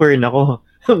Game Booker, nako.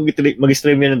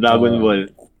 Mag-stream yan ng Dragon Ball.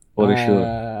 For sure.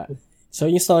 So,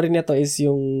 yung story nito is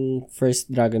yung first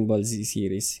Dragon Ball Z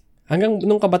series. Hanggang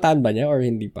nung kabataan ba niya or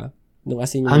hindi pa? Nung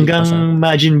hanggang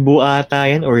Majin Buu ata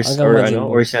yan or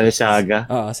Cell Saga?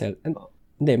 Oo, Cell.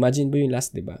 Hindi, Majin Buu yung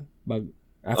last, di ba?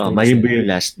 Majin Buu yung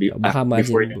last. Baka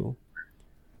Majin Buu.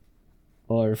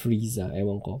 Or Frieza,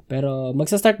 ewan ko. Pero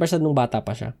magsa-start pa siya nung bata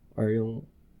pa siya? Or yung...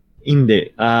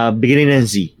 Hindi. Beginning ng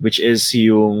Z, which is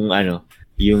yung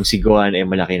si Gohan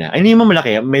malaki na. Ay, hindi mo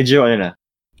malaki. Medyo na.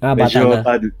 Medyo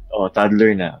bata na.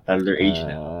 Toddler na. Toddler age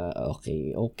na.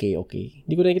 Okay.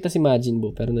 Hindi ko nakikita si Majin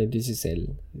Buu, pero nandito si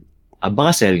Cell.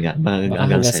 Baka Cell nga. Baka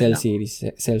hanggang Cell series.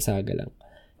 Cell Saga lang.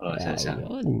 Cell Saga.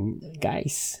 Yun,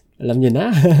 guys. Alam nyo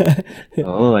na.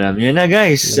 Alam nyo na,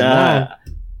 guys.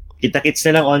 Kita-kits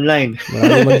na lang online.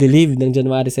 Marami mag-delive ng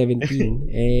January 17.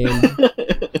 And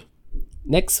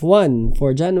next one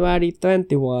for January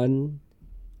 21.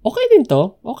 Okay din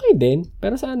to. Okay din.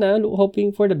 Pero sana,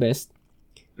 hoping for the best.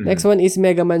 Next one is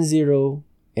Mega Man Zero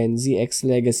and ZX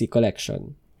Legacy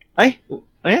Collection. Ay?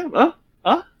 Ayan?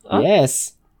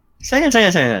 Yes. Saan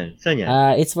yan?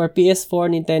 It's for PS4,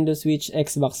 Nintendo Switch,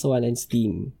 Xbox One, and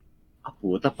Steam.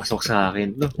 Puta, pasok sa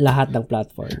akin. No? Lahat ng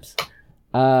platforms.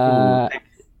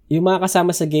 Yung mga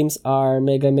kasama sa games are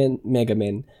Mega Man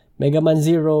 0, Mega Man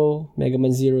 02, Mega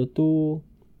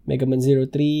Man 03,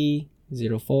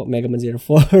 04, Mega Man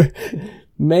 04,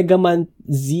 Mega Man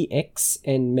ZX,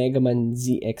 and Mega Man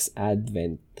ZX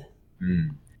Advent.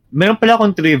 Meron pala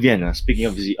akong trivia, no? Speaking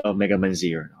of Mega Man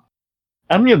 0. No?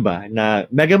 Alam niyo ba na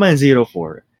Mega Man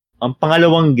 04, ang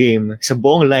pangalawang game sa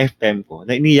buong lifetime ko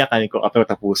na iniyakan ko after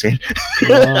tapusin.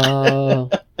 Wow.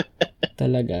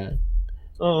 Talaga.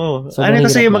 Oo. So,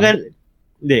 kasi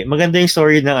maganda yung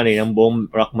story ng buong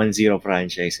Rockman Zero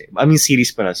franchise. I mean,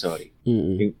 series pala, sorry.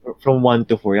 From 1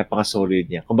 to 4, napaka-solid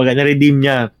niya. Kumbaga, na-redeem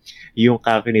niya yung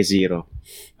character ni Zero.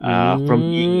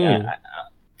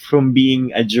 From being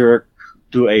a jerk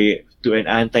to an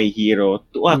anti-hero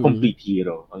to a complete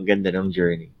hero. Ang ganda ng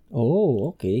journey.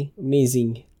 Oh, okay.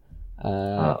 Amazing.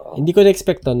 Hindi ko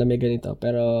na-expect to na may ganito,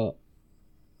 pero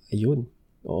ayun.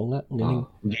 Oo nga, galing.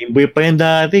 Game Boy pa yan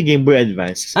dati, Game Boy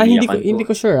Advance. Hindi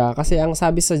ko sure kasi ang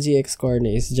sabi sa GX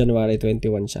Corner is January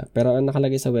 21 siya. Pero ang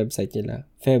nakalagay sa website nila,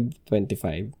 Feb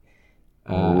 25.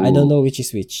 I don't know which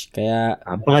is which. Kaya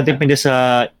baka depende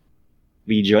sa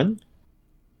region?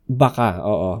 Baka,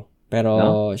 oo.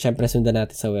 Pero syempre sundan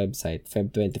natin sa website,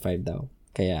 Feb 25 daw.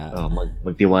 Kaya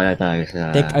magtiwala tayo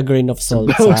sa take a grain of salt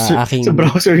sa aking sa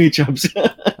browser ni Chubbs.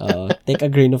 Take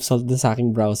a grain of salt dun sa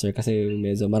aking browser kasi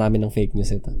medyo marami ng fake news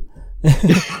ito.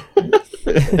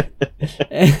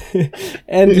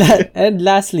 and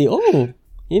lastly,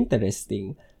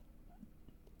 interesting.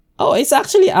 It's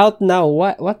actually out now.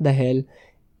 What the hell?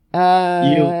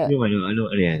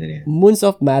 Ano yan? Moons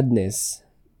of Madness,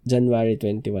 January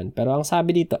 21. Pero ang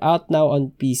sabi dito, out now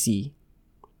on PC.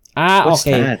 What's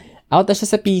okay. That? Out na siya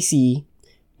sa PC,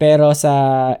 pero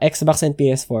sa Xbox and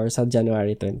PS4 sa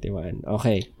January 21.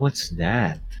 Okay. What's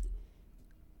that?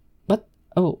 But,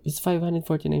 it's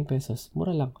 549 pesos.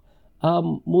 Mura lang.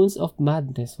 Moons of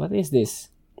Madness. What is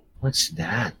this? What's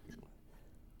that?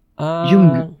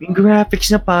 Yung graphics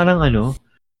na parang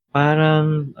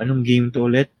anong game to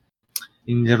ulit?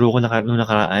 Yung laro ko nung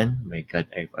nakaraan. My God,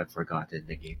 I've forgotten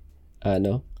the game.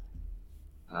 No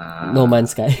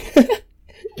Man's Sky.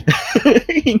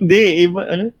 Hindi, iba,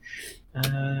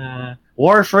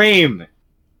 Warframe!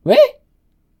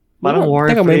 Parang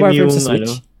Warframe. Teka, may Warframe sa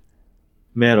Switch?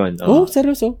 Meron.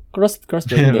 Seryoso?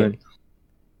 Cross-platform.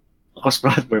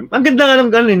 Cross-platform. Ang ganda nga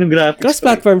ng graphics.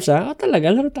 Cross-platform siya? Talaga,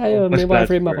 laro tayo. May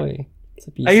Warframe ako sa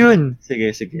PC. Ayun.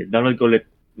 Sige. Download ko ulit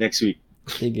next week.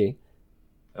 Sige.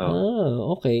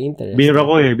 Okay. Interesting.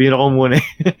 Binura ko muna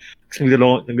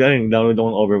nag-download ako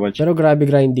ng Overwatch. Pero grabe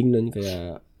grinding nun,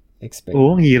 kaya expect.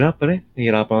 Ang hirap pare.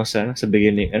 Nahirapan ako sa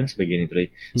beginning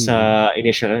trade. Sa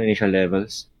initial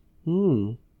levels.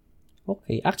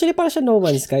 Okay. Actually, parang siya No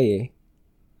Man's Sky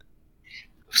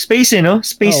Space, no?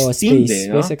 Space theme Space,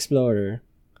 no? Space Explorer.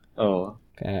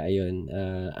 Kaya, ayun.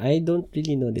 I don't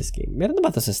really know this game. Meron na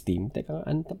ba ito sa Steam? Teka,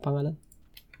 ano pangalan?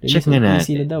 Check na natin.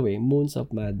 PC na daw Moons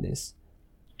of Madness.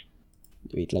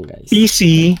 Wait lang, guys.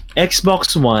 PC,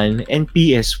 Xbox One, and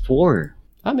PS4.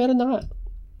 Meron na nga.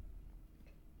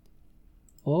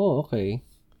 Oh, okay.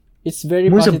 It's very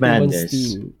Moons of positive on Madness.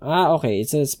 Steam. Okay.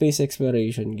 It's a space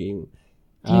exploration game.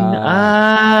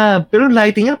 Pero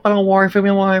lighting nga, parang Warframe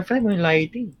yung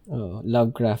lighting.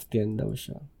 Lovecraftian daw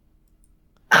siya.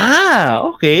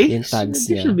 Okay. Yung tags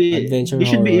This niya. Adventure horror.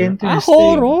 Should be interesting.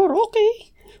 Horror? Okay.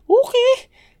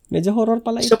 Medyo horror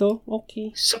pala ito.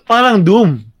 Okay. So, parang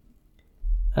Doom.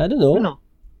 I don't know. Ano?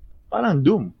 Parang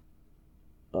Doom.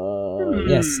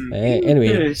 Yes.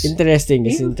 Anyway, interesting.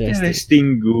 It's interesting.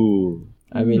 Interesting go.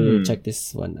 I will check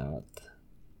this one out.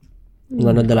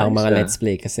 Nanonood na lang mga Let's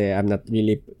Play kasi I'm not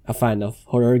really a fan of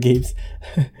horror games.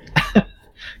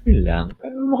 Yun lang.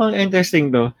 Pero mukhang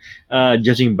interesting to,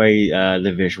 judging by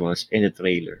the visuals in the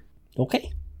trailer.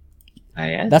 Okay.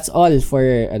 Ayan. That's all for,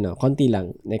 konti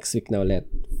lang. Next week na ulit.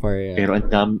 Pero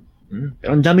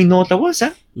ang daming notables,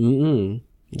 ha?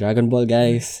 Dragon Ball,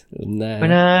 guys.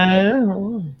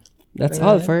 That's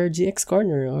all for GX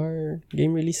Corner or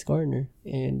Game Release Corner.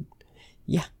 And,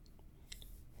 yeah.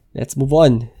 Let's move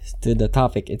on to the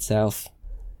topic itself.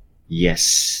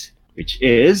 Yes. Which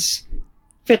is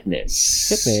fitness.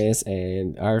 Fitness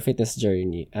and our fitness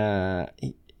journey.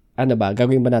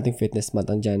 Gagawin ba nating fitness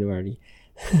month on January?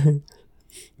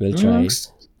 We'll try.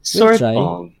 Sort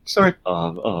of.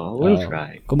 We'll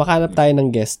try. Kumakanap tayo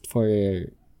ng guest for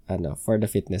the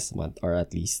fitness month, or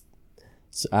at least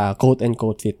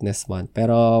quote-unquote fitness month.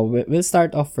 Pero we'll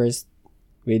start off first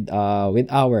with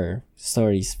our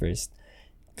stories first.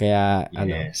 Kaya,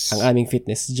 yes. Ang aming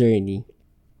fitness journey.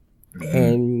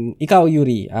 And, ikaw,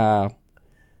 Yuri,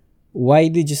 why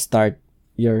did you start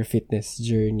your fitness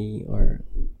journey? Or,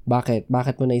 bakit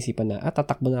mo naisipan na,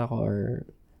 tatakbo na ako, or,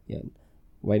 yan.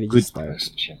 Why did you start?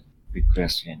 Good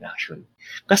question, actually.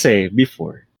 Kasi,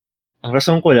 before, ang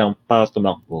rason ko lang para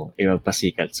tumakbo ay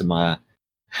magpasikat sa mga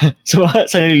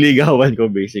sa nililigawan ko,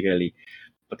 basically.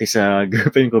 Pati sa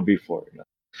girlfriend ko before.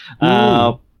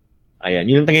 Ayan,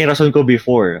 yun ang tanging rason ko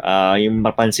before. Yung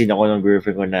mapansin ako ng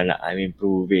girlfriend ko na I'm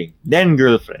improving. Then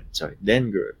girl.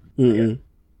 Mm-hmm.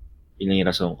 Yun ang yung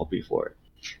rason ko before.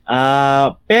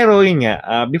 Pero yun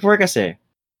nga, before kasi,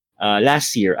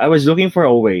 last year, I was looking for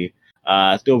a way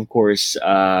to, of course,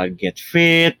 get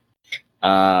fit,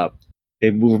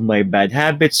 remove my bad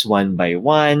habits one by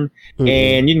one. Mm-hmm.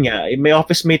 And yun nga, may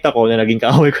office mate ako na naging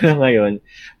kaaway ko na ngayon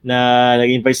na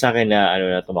nag-invite sa akin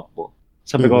na tumakbo.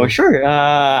 Sabi ko, sure,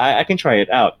 I can try it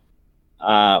out.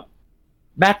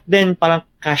 Back then, parang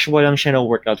casual lang siya na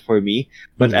workout for me.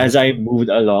 But as I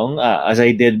moved along, as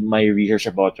I did my research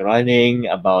about running,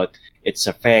 about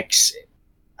its effects,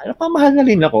 pamahal na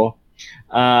rin ako.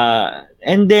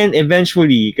 And then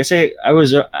eventually, kasi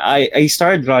I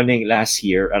started running last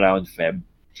year around Feb.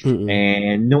 Mm-hmm.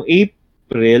 And nung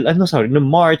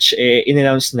March,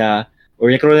 in-announce na,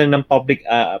 or nagkaroon na ng public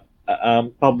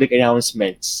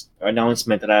announcement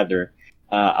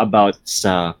about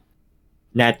sa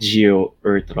Nat Geo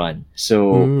Earth Run.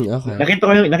 So, okay. nakita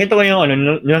ko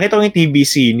yung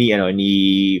TBC ni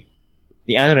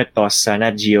Retos sa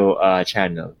Nat Geo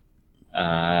channel.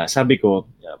 Sabi ko,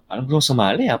 parang gusto kong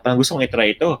sumali, parang gusto kong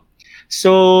i-try ito.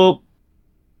 So,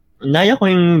 naya ko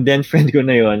yung then friend ko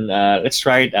na yun, let's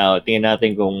try it out. Tingnan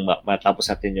natin kung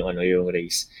matapos natin yung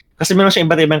race. Kasi meron siya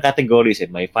iba't ibang categories.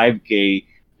 May 5K,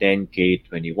 10K,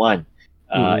 21.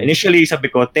 Initially, sabi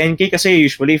ko, 10K kasi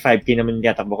usually 5K naman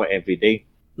tatakbo ko everyday.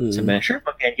 Sabi na, sure,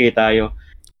 mag 10K tayo.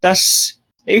 Tapos,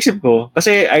 naisip ko,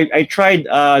 kasi I tried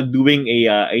doing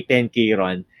a 10K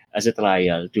run as a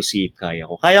trial to see if kaya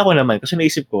ko. Kaya ko naman, kasi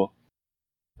naisip ko,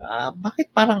 bakit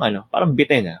parang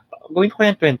bitin gawin ko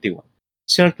kaya 21.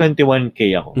 So,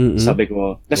 21K ako. Sabi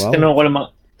ko, tapos tinanong ko lang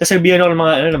tapos sabihan ako ng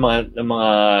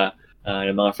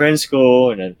mga friends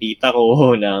ko, ng tita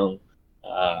ko, ng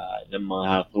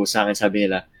mga ko sa akin, sabi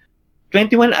nila,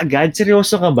 21 agad?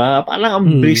 Seryoso ka ba? Parang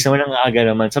ang bilis naman ang aga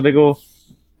naman. Sabi ko,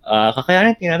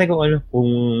 kakayanin, tingnan natin kung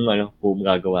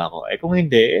gagawa ko. Kung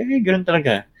hindi, ganun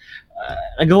talaga.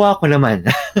 Nagawa ko naman.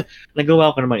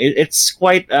 It's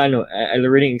quite a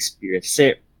learning experience.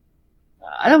 Kasi,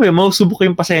 alam mo yun, mausubok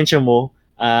yung pasensya mo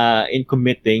in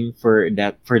committing for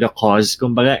the cause.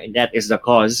 Kumbaga, that is the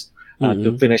cause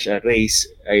to finish a race,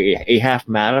 a half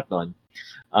marathon.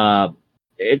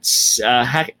 It is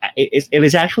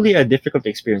actually a difficult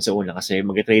experience sa una kasi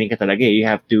mag-training ka talaga. You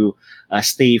have to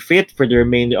stay fit for the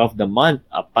remainder of the month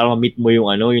para ma-meet mo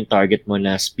yung target mo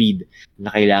na speed na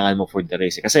kailangan mo for the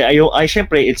race. Kasi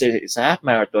syempre, it's a half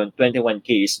marathon,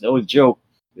 21K is no joke.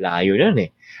 Layo nun eh.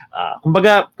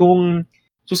 Kumbaga, kung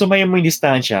susamayan mo yung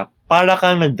distansya, para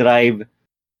kang nag-drive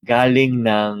galing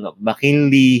ng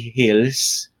McKinley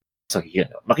Hills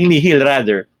McKinley Hill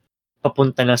rather,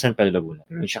 papunta ng San Pedro Laguna.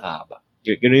 Ganun siya kahaba.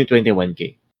 Ganun yung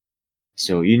 21K.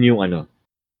 So, yun yung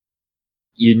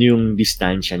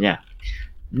distansya niya.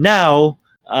 Now,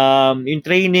 in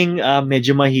training,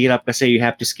 medyo mahirap kasi you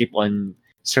have to skip on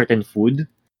certain food.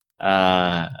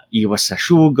 Iwas sa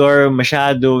sugar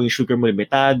masyado, yung sugar mo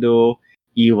limitado,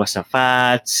 iwas sa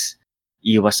fats,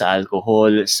 iwas sa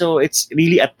alcohol. So, it's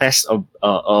really a test of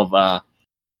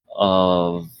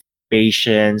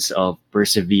patience, of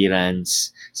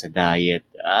perseverance sa diet.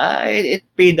 It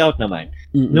paid out naman.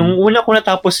 Mm-mm. Nung una ko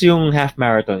natapos yung half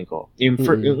marathon ko, yung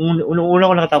una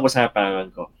ko nakatapos sa half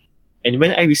marathon ko, and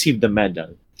when I received the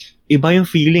medal, iba yung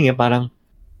feeling parang,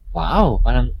 wow,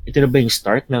 parang ito na ba yung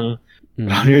start ng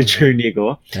runner journey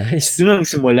ko? Nice. Doon lang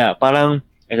simula. Parang,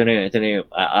 ito na yun,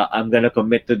 I'm gonna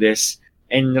commit to this.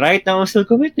 And right now, I'm still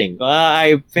committing.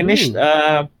 I finished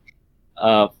 4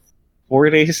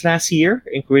 races last year,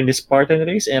 including the Spartan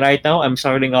race. And right now, I'm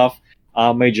starting off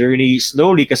my journey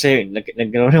slowly kasi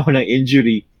nagkaroon ako ng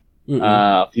injury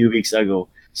a few weeks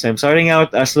ago. So I'm starting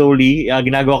out slowly.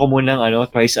 Ginagawa ko muna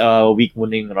twice a week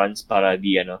muna yung runs para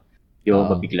di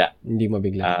mabigla. Hindi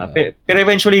mabigla. Pero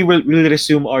eventually we'll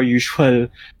resume our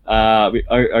usual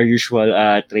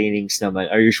trainings naman.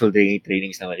 Our usual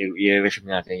trainings naman. I-resume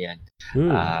natin 'yan.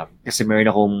 Kasi meron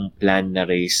akong plan na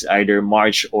race either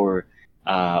March or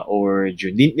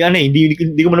June. Hindi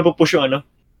ko muna pa-push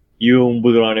yung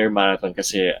Bull Runner Marathon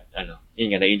kasi yun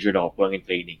nga, na-injured ako pang in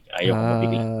training. Ayaw ko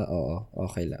mabigla. Oo,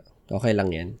 okay lang. Okay lang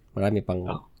yan. Marami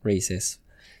pang races.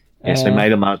 Yes, may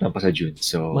Mile Marathon pa sa June.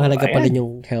 So, mahalaga pa din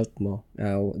yung health mo.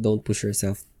 Don't push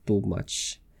yourself too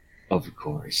much. Of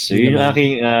course. So, yun yung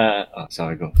aking...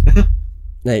 sorry, go.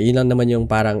 Yun lang naman yung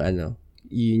parang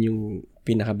yun yung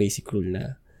pinaka-basic rule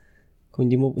na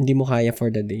kung hindi mo kaya for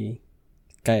the day,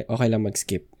 okay lang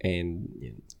mag-skip and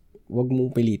wag mong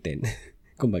pilitin.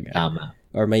 Kumbaga. Tama.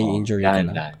 Or may injury ka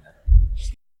lang.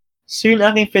 So yung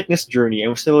aking fitness journey,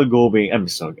 I'm still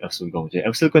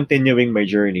continuing my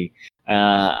journey.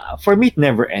 For me, it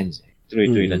never ends.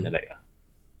 Tuloy-tuloy lang talaga.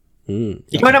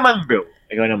 Ikaw naman, bro.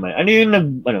 Ano yung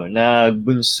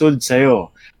nagbunsod sa'yo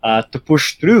to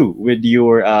push through with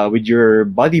your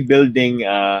bodybuilding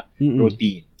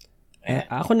routine?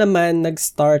 Ako naman,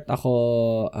 nag-start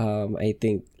ako, I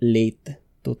think, late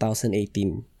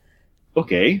 2018.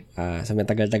 Okay. So may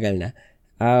tagal-tagal na.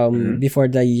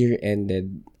 Before the year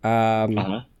ended.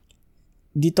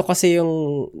 Dito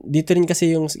rin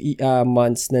kasi yung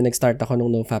months na nag-start ako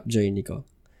nung NoFap journey ko.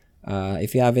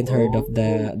 If you haven't heard of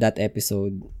that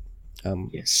episode,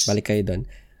 yes. Balik kayo doon.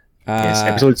 Yes,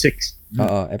 episode 6.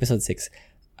 Oo, episode 6.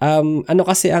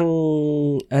 Kasi ang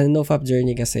NoFap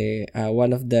journey kasi,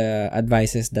 one of the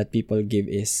advices that people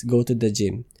give is go to the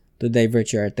gym to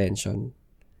divert your attention.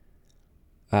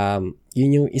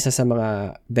 Yun yung isa sa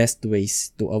mga best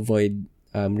ways to avoid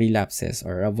relapses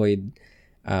or avoid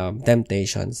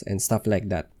temptations and stuff like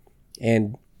that.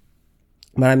 And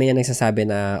marami nga nagsasabi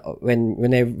na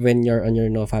when you're on your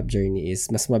NoFap journey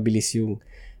is mas mabilis yung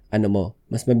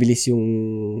mas mabilis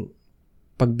yung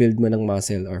pag-build mo ng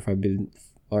muscle or for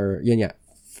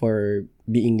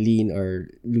being lean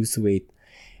or lose weight.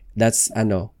 That's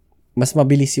mas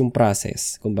mabilis yung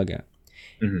process, kumbaga.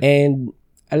 And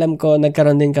alam ko,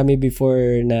 nagkaroon din kami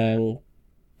before ng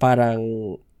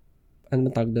parang,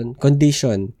 tawag doon?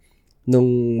 Condition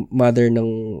nung mother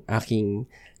ng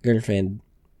aking girlfriend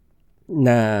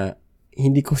na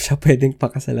hindi ko siya pwedeng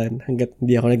pakasalan hanggat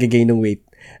hindi ako nag-gain ng weight.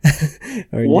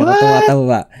 Or hindi ako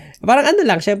tumataba. Parang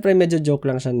lang, syempre medyo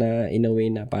joke lang siya na in a way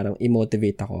na parang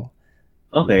i-motivate ako.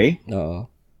 Okay.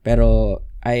 Oo. Pero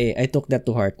I took that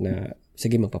to heart na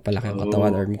sige, magpapalaki ang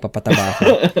katawan or magpapataba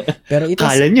ako. Pero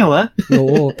kala nyo, ha?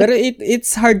 Oo. Pero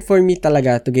it's hard for me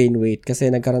talaga to gain weight kasi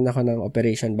nagkaroon ako ng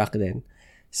operation back then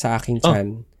sa aking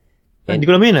tiyan. Hindi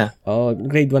ko naman yun,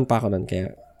 grade 1 pa ako nun.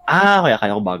 Kaya,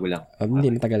 kaya ko bago lang.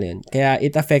 Hindi, matagal yan. Kaya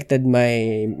it affected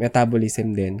my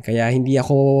metabolism din. Kaya hindi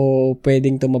ako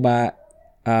pwedeng tumaba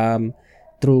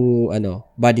through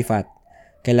body fat.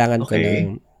 Kailangan ko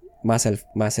ng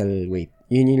muscle weight.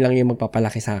 Yun lang yung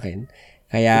magpapalaki sa akin.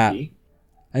 Kaya,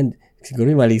 and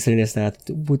siguro yung mga listeners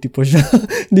natin, buti po siya.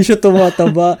 Hindi siya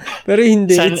tumataba. Pero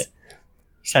hindi.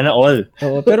 Sana all.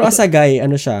 Oo, pero as a guy,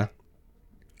 siya,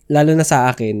 lalo na sa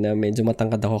akin, na medyo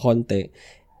matangkad ako konti,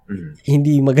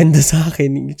 hindi maganda sa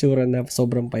akin yung itsura na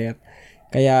sobrang payat.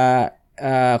 Kaya,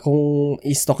 kung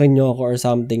i-stalkin nyo ako or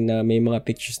something na may mga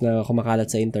pictures na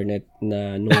kumakalat sa internet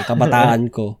na nung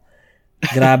kabataan ko,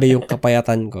 grabe yung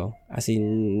kapayatan ko. As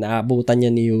in, naabutan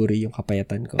niya ni Yuri yung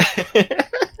kapayatan ko.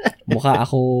 Mukha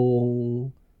akong...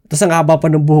 Tapos ang haba pa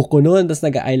ng buhok ko noon. Tapos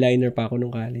nag-eyeliner pa ako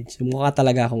nung college. Mukha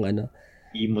talaga akong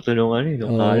imo to nung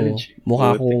college.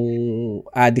 Mukha kong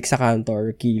addict sa kanto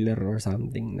or killer or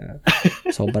something na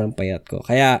sobrang payat ko.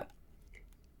 Kaya,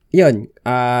 yun,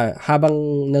 habang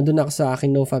nandun ako sa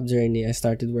aking NoFap journey, I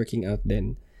started working out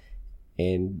then.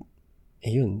 And,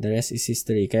 ayun, the rest is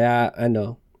history. Kaya,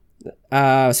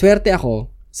 swerte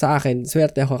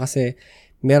ako kasi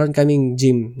meron kaming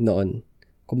gym noon.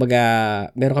 Kumbaga,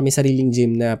 meron kaming sariling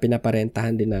gym na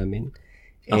pinaparentahan din namin.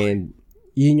 And,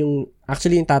 yun yung,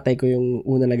 actually yung tatay ko yung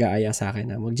una nag-aaya sa akin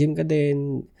na mag-gym ka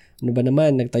din. Ano ba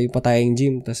naman, nagtayo pa tayong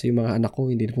gym, tapos yung mga anak ko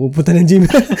hindi na pupunta ng gym.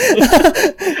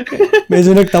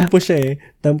 Medyo nagtampo siya eh.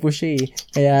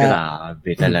 Kaya,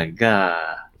 grabe talaga.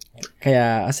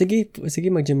 Kaya, sige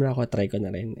mag-gym na ako, try ko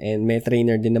na rin. And may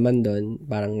trainer din naman doon,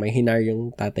 parang may hinar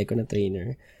yung tatay ko na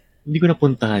trainer. Hindi ko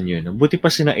napuntahan yun. Buti pa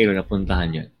si Nairo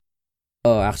napuntahan yun.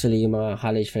 Actually, yung mga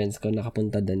college friends ko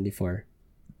nakapunta doon before.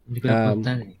 Hindi ko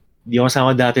napuntahan eh. Hindi ako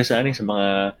kasama dati sa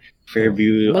mga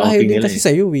Fairview outing nila. Malayo din kasi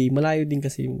sa iyo Malayo din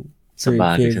kasi yung sa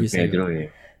bagay, San Pedro eh.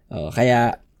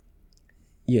 Kaya,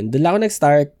 yun. Doon lang ako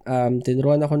nag-start.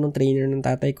 Tinuruan ako ng trainer ng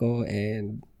tatay ko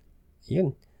and,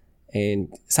 yun. And,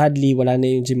 sadly, wala na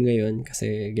yung gym ngayon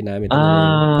kasi ginamit na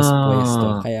yung pwesto.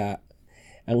 Kaya,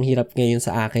 ang hirap ngayon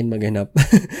sa akin maghanap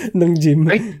ng gym.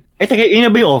 Taga, yun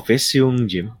na ba yung office, yung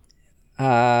gym?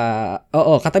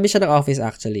 Oo, katabi siya ng office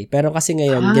actually. Pero kasi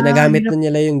ngayon, ginagamit na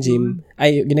nila yung gym.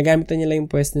 Ginagamit na nila yung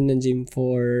pwesto ng gym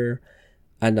for,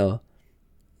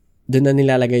 doon na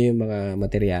nilalagay yung mga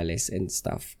materyales and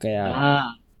stuff. Kaya,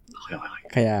 okay.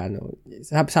 Kaya,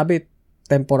 sabi,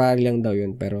 temporary lang daw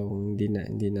yun, pero hindi na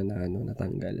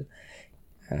natanggal.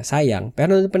 Sayang.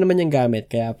 Pero ano pa naman yung gamit,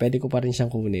 kaya pwede ko pa rin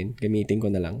siyang kunin. Gamitin ko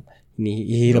na lang.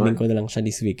 Hihiramin ko na lang siya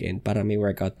this weekend para may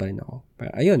workout pa rin ako.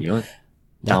 Pero, ayun.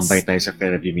 Tambay tayo sa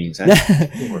Fairview minsan.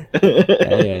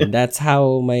 Ayun. That's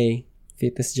how my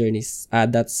fitness journeys,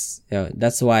 that's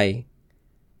why.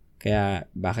 Kaya,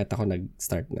 bakit ako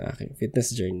nag-start na aking fitness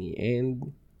journey.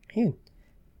 And, ayun.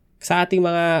 Sa ating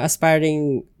mga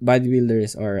aspiring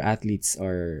bodybuilders or athletes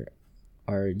or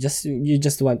you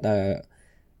just want a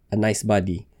nice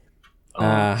body.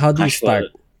 How do you start?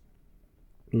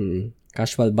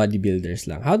 Casual bodybuilders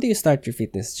lang. How do you start your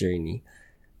fitness journey?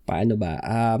 Paano ba?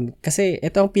 Kasi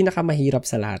ito ang pinakamahirap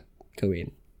sa lahat gawin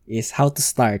is how to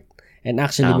start and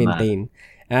actually maintain.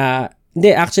 Hindi,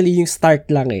 actually yung start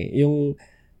lang eh.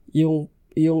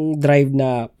 Yung drive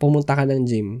na pumunta ka ng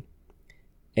gym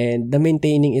and the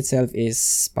maintaining itself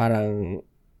is parang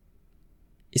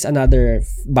is another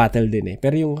battle din eh.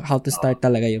 Pero yung how to start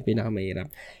talaga yung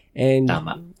pinakamahirap. And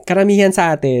karamihan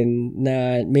sa atin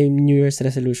na may New Year's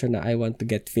resolution na I want to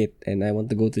get fit and I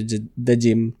want to go to the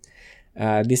gym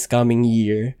this coming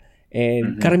year.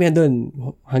 And karamihan doon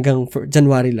hanggang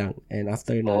January lang. And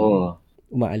after na,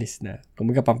 umaalis na.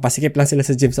 Kung pampasikip lang sila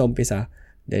sa gym sa umpisa,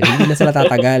 dahil hindi na sila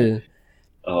tatagal.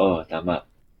 Oo, tama.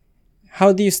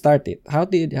 How do you start it? How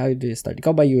do you start?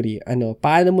 Ikaw ba, Yuri?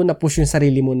 Paano mo na-push yung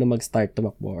sarili mo na mag-start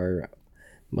tumakbo or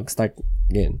mag-start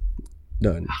ganyan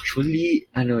doon? Actually,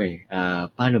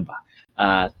 paano ba?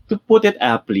 To put it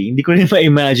aptly, hindi ko rin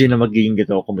ma-imagine na magiging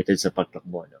gito committed sa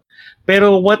pagtakbo. No?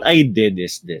 Pero what I did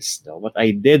is this. No? What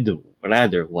I did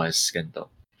rather was ganito.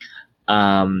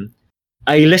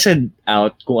 I listened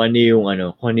out kung ano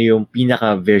yung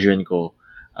pinaka-vision ko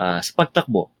sa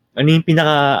pagtakbo. Ano yung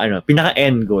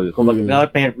pinaka-end goal. Kung meron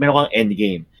kang end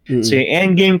game. So yung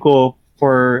end game ko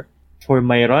for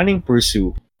my running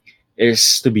pursuit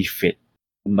is to be fit.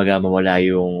 Kumbaga mawala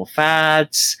yung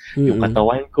fats, yung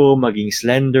katawan ko, maging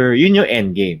slender. Yun yung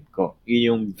end game ko. Yun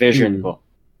yung vision ko.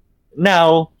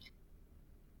 Now,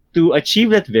 to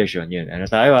achieve that vision, yun,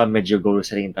 medyo goal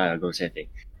setting tayo, goal setting.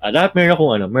 Dapat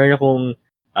meron akong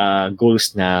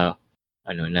goals na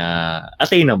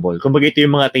attainable. Kumbaga ito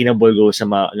yung mga attainable goals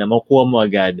na makukuha mo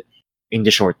agad in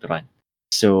the short run.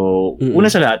 So, una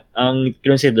sa lahat, ang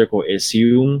consider ko is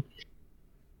yung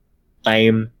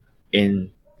time and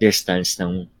distance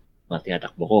ng mga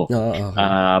tinatakbo ko.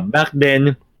 Back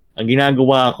then, ang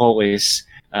ginagawa ko is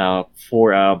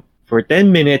for 10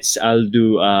 minutes, I'll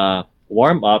do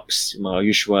warm-ups, mga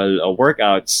usual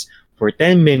workouts. For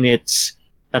 10 minutes,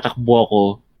 tatakbo ako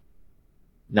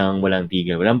ng walang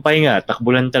tigil. Walang pahinga, takbo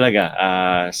lang talaga.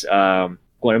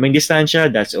 Kung ano may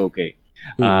distansya, that's okay.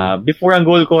 Before ang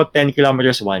goal ko, 10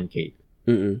 kilometers, 1K.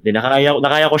 Then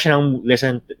nakaya ko siya ng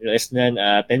less than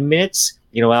 10 minutes.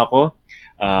 Ginawa ko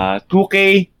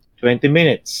 2K, 20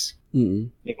 minutes.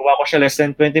 Ginawa ko siya less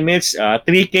than 20 minutes,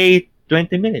 3K,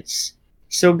 20 minutes.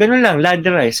 So, ganun lang,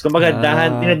 ladder-rise. Kumbaga,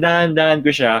 dinadahan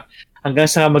ko siya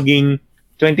hanggang sa maging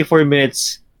 24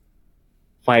 minutes,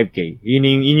 5K.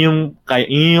 Yun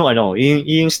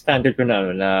yung standard ko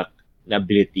na na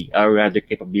ability, or rather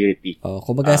capability.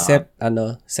 Kumbaga set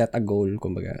a goal,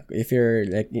 kumbaga. If you're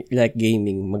like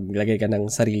gaming, maglagay ka ng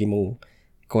sarili mong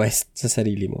quest sa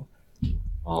sarili mo.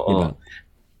 Oo. Diba?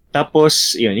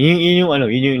 Tapos, yun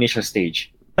yung initial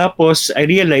stage. Tapos, I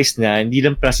realized na hindi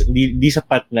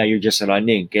sapat na you're just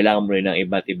running. Kailangan mo rin ng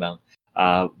iba't ibang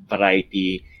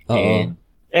variety and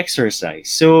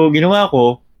exercise. So, ginawa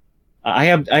ko,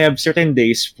 I have certain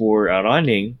days for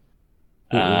running,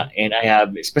 and I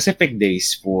have specific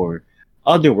days for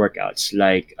other workouts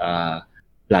like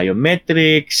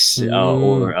plyometrics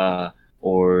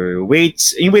or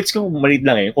weights. Yung weights ko maliit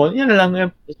lang eh. Kung yan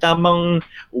lang, tamang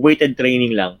weighted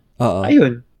training lang.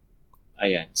 Ayun.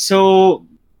 Ayan. So,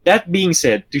 that being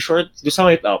said, to sum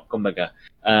it up, kumbaga,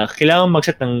 kailangan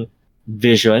mag-set ng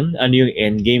vision, ano yung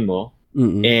end game mo,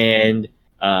 and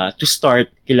to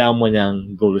start, kailangan mo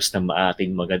ng goals na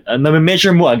ma-attain mo agad.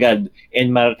 Ma-measure mo agad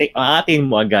and ma-attain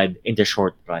mo agad in the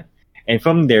short run. And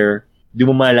from there, di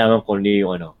mo malaman kung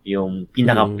yung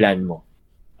pinaka-plan mo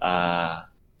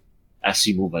as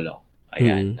you move along.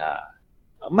 Ayan.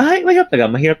 Mahirap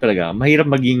talaga. Mahirap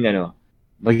maging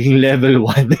level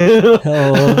 1.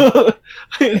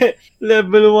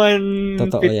 Level 1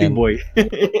 50 boy.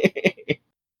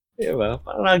 Diba?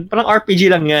 Parang RPG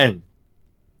lang yan.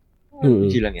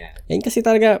 RPG lang yan. Yan kasi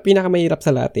talaga pinakamahirap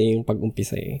sa lahat yung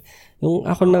pag-umpisa eh.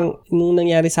 Nung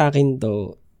nangyari sa akin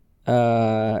to,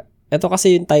 ito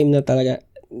kasi yung time na talaga,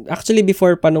 actually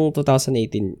before pa nung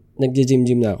 2018, nagje-gym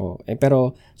na ako.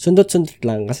 Pero sundot-sundot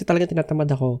lang kasi talaga tinatamad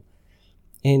ako.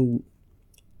 And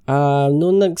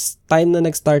nung time na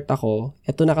nag-start ako,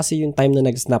 ito na kasi yung time na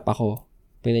nag-snap ako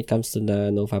when it comes to the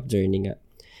NoFap journey nga.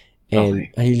 And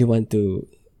I really want to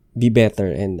be better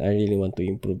and I really want to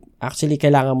improve. Actually,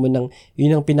 kailangan mo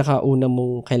yun ang pinakauna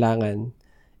mong kailangan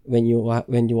when you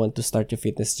want to start your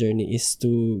fitness journey is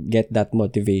to get that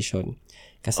motivation.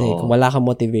 Kasi kung wala kang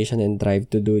motivation and drive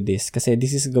to do this, kasi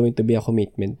this is going to be a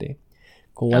commitment eh.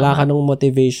 Kung wala ka ng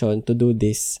motivation to do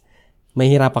this,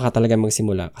 mahirapan ka talaga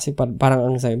magsimula. Kasi parang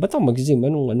ang sabi, ba't ako mag-gym?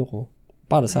 Anong ko?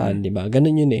 Para saan, di ba?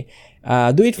 Ganun yun eh.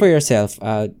 Do it for yourself.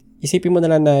 Isipin mo na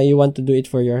lang na you want to do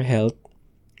it for your health,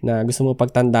 na gusto mo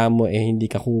pagtanda mo hindi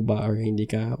ka kuba or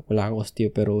wala kang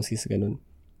osteoporosis, ganun.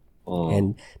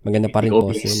 And maganda pa rin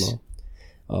posture mo.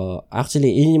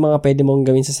 Actually, yun yung mga pwede mong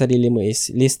gawin sa sarili mo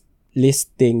is list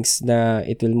things na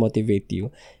it will motivate you.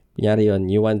 Kunyari yun,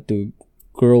 you want to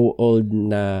grow old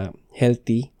na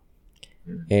healthy.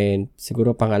 And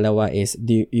siguro pangalawa is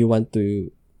you want to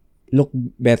look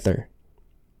better.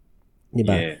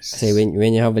 Diba? Yes. Kasi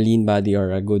when you have a lean body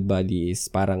or a good body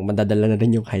is parang madadala na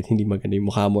rin yung kahit hindi maganda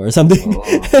yung mukha mo or something.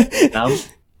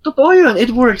 Totoo yun.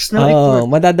 It works. No, it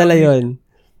works. Madadala yun.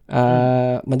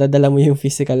 Madadala mo yung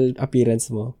physical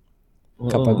appearance mo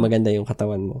kapag maganda yung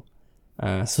katawan mo.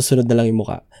 Susunod na lang yung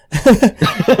mukha.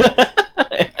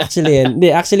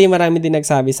 Actually, marami din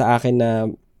nagsabi sa akin na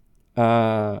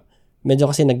medyo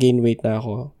kasi nag-gain weight na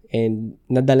ako. And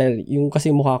nadala, yung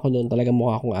kasi mukha ko noon, talaga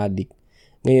mukha akong addict.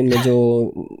 Ngayon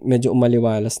medyo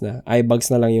umaliwalas na. Eye bags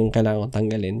na lang yung kailangan kong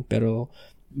tanggalin. Pero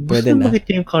pwede na.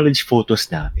 Bakit yung college photos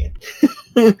namin?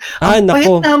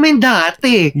 Nako. Pahit namin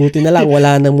dati. Buti na lang,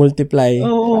 wala nang multiply.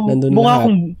 Nandun mukha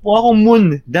akong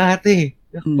moon dati.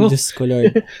 Diyos ko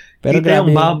Lord. Pero grabe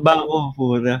yung baba ko,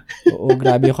 pura. Oo,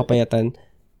 grabe yung kapayatan.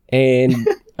 And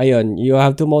ayun, you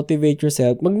have to motivate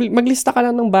yourself. Maglista ka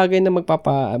lang ng bagay na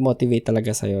magpapa-motivate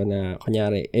talaga sa'yo na,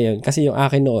 kunyari, ayun, kasi yung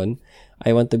akin noon,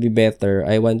 I want to be better.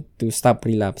 I want to stop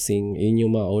relapsing. Yun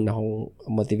yung mauna kong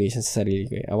motivation sa sarili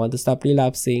ko. I want to stop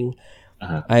relapsing.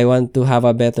 I want to have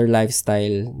a better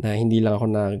lifestyle na hindi lang ako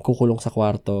na kukulong sa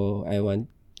kwarto.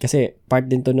 Kasi part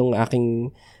din to nung aking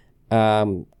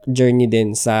journey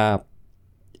din sa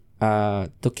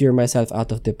to cure myself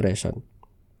out of depression.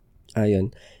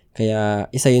 Ayun. Kaya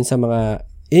isa yun sa mga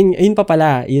yun pa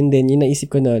pala, yun din, yung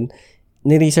naisip ko noon,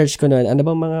 ni-research ko noon, ano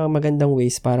bang mga magandang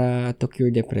ways para to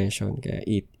cure depression? Kaya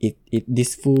eat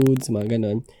these foods, mga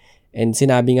ganon. And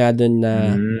sinabi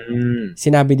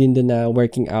din doon na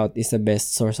working out is the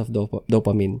best source of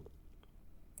dopamine.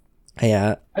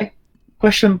 Kaya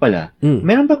question pala,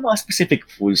 meron ba mga specific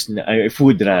foods na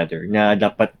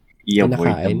dapat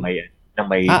i-avoid ng may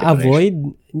depression? Avoid?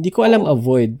 Hindi ko alam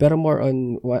avoid, pero more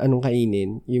on anong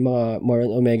kainin. Yung mga more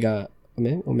on omega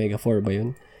 4 ba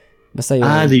yun? Basta yun.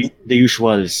 The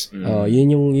usuals.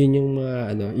 Yun yung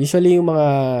mga usually yung mga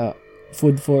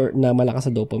food for na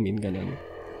malakas sa dopamine, ganun.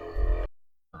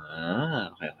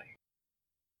 Okay.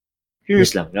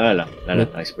 Curious lang.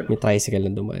 May tricycle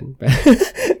lang dumaan.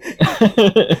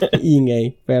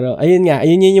 Ingay. Pero ayun nga,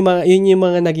 yun yung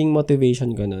mga naging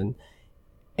motivation ko nun.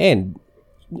 And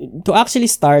to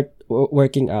actually start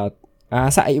working out,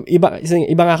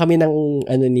 Iba nga kami ng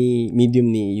ni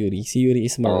medium ni Yuri. Si Yuri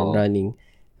is more on running.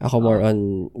 Ako more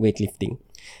on weightlifting.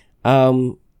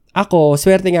 Ako,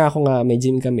 swerte nga ako nga may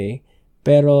gym kami.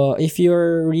 Pero if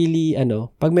you're really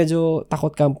pag medyo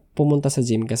takot kang pumunta sa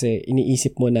gym kasi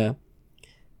iniisip mo na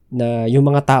yung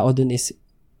mga tao dun is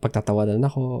pagtatawanan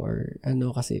ako or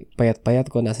kasi payat-payat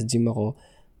ko nasa gym ako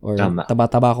or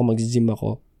taba-taba ako mag-gym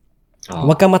ako.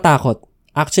 Huwag kang matakot.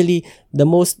 Actually, the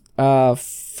most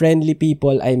friendly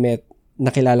people I met,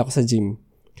 nakilala ko sa gym.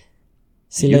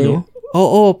 Sila yung...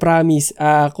 Oo, promise.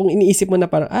 Kung iniisip mo na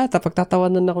parang,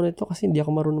 pagtatawanan ako nito kasi hindi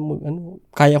ako marunong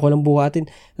kaya ko lang buhatin.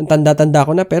 Ang tanda-tanda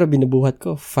ko na pero binubuhat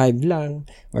ko. 5 lang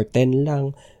or 10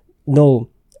 lang.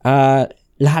 No.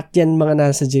 Lahat yan mga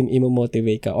nasa gym,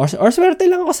 imo-motivate ka. Or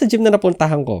swerte lang ako sa gym na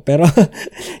napuntahan ko. Pero,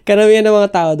 karamihan ng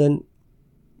mga tao doon,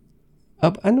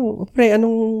 pre,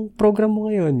 anong program mo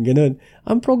ngayon? Ganun.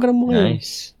 Ang program mo ngayon.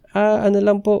 Nice.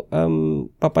 Lang po,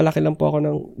 papalaki lang po ako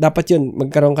ng, dapat yun,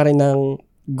 magkaroon ka rin ng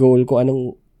goal ko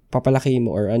anong papalaki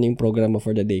mo or ano yung program mo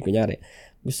for the day. Kunyari,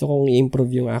 gusto kong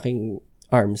i-improve yung aking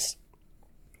arms.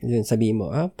 Yun, sabihin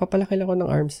mo, papalaki lang ako ng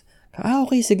arms.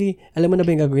 Okay, sige. Alam mo na ba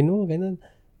yung gagawin mo? Ganun.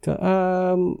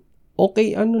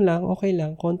 Okay, okay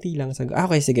lang, konti lang.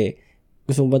 Okay, sige.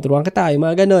 Gusto mo ba turuan kita? Yung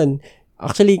mga ganun.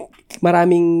 Actually,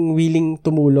 maraming willing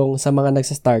tumulong sa mga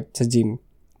nagsa-start sa gym.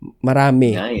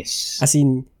 Marami. Nice. As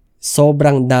in,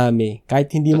 sobrang dami. Kahit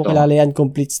hindi mo kilala yan,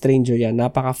 complete stranger yan.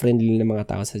 Napaka-friendly ng mga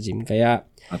tao sa gym. Kaya,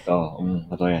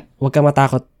 Ito yan. Huwag ka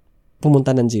matakot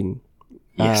pumunta ng gym.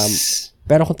 Yes.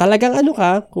 Pero kung talagang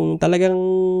kung talagang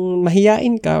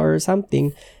mahiyain ka or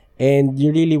something, and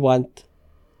you really want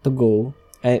to go,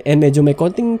 and medyo may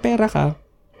konting pera ka,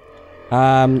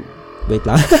 wait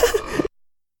lang.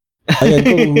 Ayun,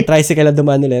 kung tricycle na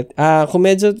dumaan ulit.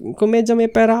 Kung medyo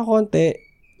may pera ka konti,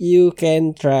 you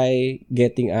can try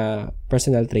getting a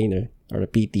personal trainer or a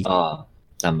PT.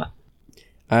 Tama.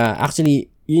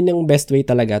 Actually, yun ang best way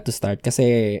talaga to start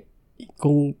kasi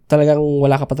kung talagang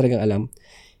wala ka pa talagang alam,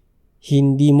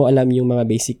 hindi mo alam yung mga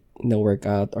basic na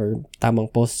workout or tamang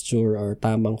posture or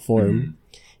tamang form.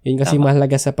 Yun kasi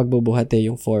mahalaga sa pagbubuhat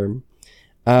yung form.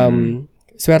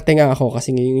 Swerte nga ako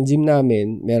kasi yung gym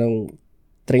namin, merong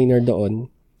trainer doon.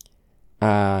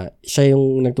 Siya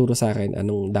yung nagturo sa akin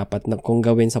anong dapat na kung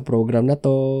gawin sa program na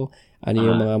to, ano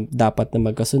yung mga dapat na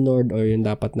magkasunod or yung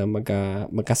dapat na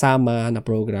magkasama na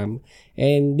program.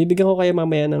 And bibigyan ko kayo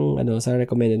mamaya ng sa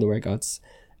recommended workouts.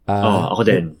 Ako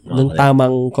din. Nung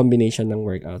tamang combination ng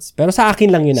workouts. Pero sa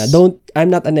akin lang yun I'm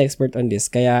not an expert on this.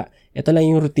 Kaya ito lang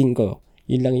yung routine ko.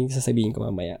 Yun lang yung sasabihin ko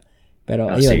mamaya. Pero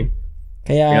ayun. Same.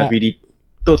 Kaya we're not really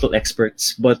total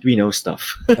experts, but we know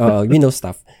stuff. We know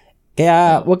stuff.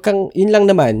 Kaya wag kang, yun lang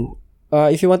naman,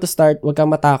 if you want to start, wag kang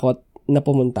matakot na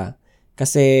pumunta.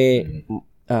 Kasi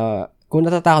kung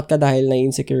natatakot ka dahil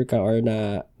na-insecure ka or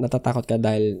natatakot ka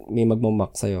dahil may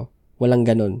magmamak sa'yo, walang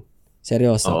ganun.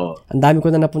 Seryoso. Ang dami ko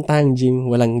na napuntahan gym,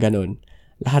 walang ganun.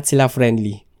 Lahat sila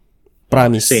friendly.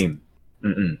 Promise. Same.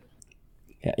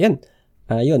 Kaya, yan.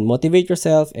 Yun, motivate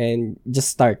yourself and just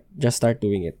start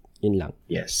doing it. Yun lang.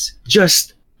 Yes.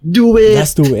 Just do it!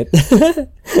 Just do it.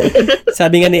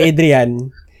 Sabi nga ni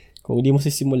Adrian, kung hindi mo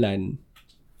sisimulan,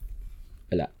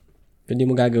 wala. Kung hindi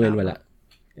mo gagawin, wala.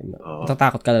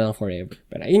 Matatakot ka na lang forever.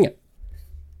 Pero ayun nga.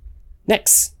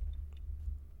 Next.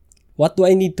 What do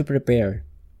I need to prepare?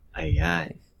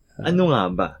 Ayan. Ano nga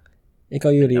ba? Ikaw,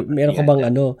 Yuri, meron ka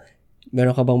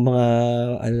bang mga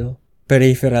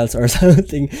peripherals or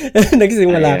something?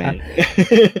 Nagsimula ka.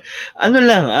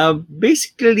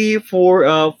 Basically for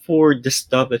the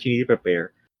stuff that you need to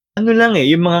prepare,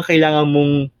 yung mga kailangan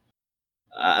mong,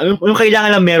 yung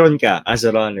kailangan lang meron ka as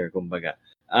a runner, kumbaga.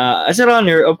 As a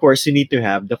runner, of course, you need to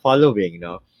have the following,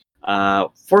 no?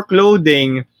 For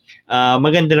clothing,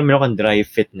 maganda na meron kang dry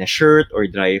fit na shirt or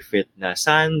dry fit na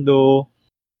sando,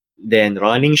 then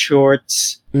running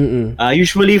shorts.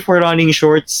 Usually for running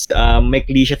shorts,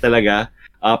 maikli siya talaga.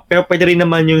 Pero pwede rin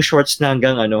naman yung shorts na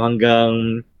hanggang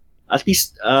at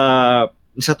least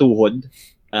sa tuhod.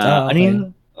 Okay. Ano yun?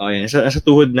 Yan, sa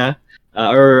tuhod na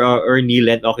or knee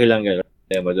length, okay lang gano'n.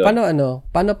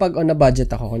 Paano pag on a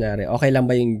budget ako, kunyari, okay lang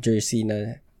ba yung jersey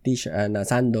na t-shirt, na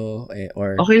sando,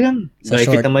 or okay lang. Dry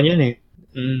fit naman yun eh.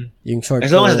 Yung short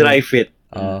as long as dry fit.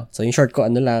 So yung short ko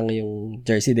lang, yung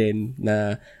jersey din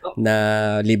na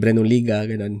libre nung liga,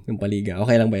 ganun, ng paliga.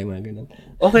 Okay lang ba yung mga ganun?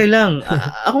 Okay lang.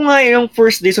 Ako nga yung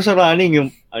first day sa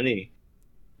running,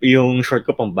 yung short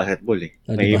ko pang basketball eh.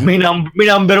 May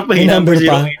number pa. May number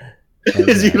pa.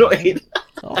 08.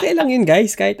 Okay lang yun,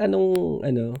 guys, kahit anong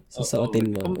susuotin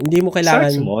mo. Hindi mo kailangan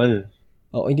start small.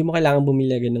 Hindi mo kailangan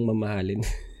bumili agad ng mamahalin.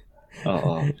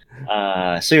 Oo.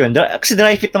 So yun, kasi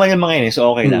dry fit naman yung mga yun,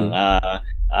 so okay lang.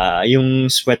 Yung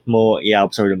sweat mo,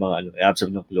 i-absorb ng mga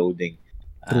i-absorb ng clothing.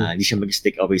 Hindi siya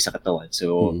mag-stick away sa katawan.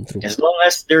 So, as long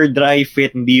as they're dry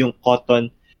fit, hindi yung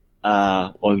cotton,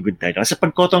 all good tayo. Kasi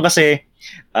pag cotton kasi,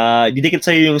 didikit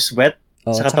sa'yo yung sweat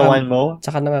sa katawan mo.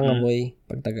 Tsaka nangangamoy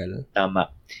pagtagal.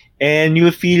 Tama. And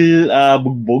you'll feel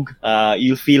bugbog.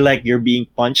 You'll feel like you're being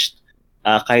punched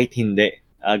kahit hindi.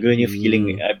 Ganun yung feeling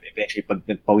eventually pag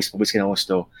nagpawis-pawis ka ng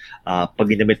gusto, pag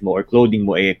ginamit mo or clothing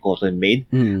mo ay cotton made.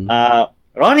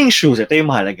 Running shoes, ito yung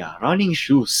mahalaga. Running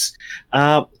shoes.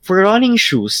 For running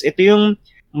shoes, ito yung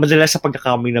madalas sa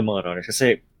pagkakamali ng mga runners.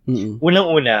 Kasi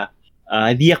unang-una,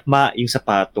 di akma yung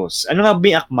sapatos. Ano nga ba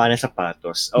yung akma ng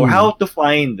sapatos? Or how to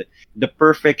find the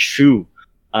perfect shoe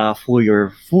for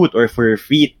your foot or for your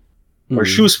feet. Or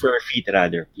shoes for your feet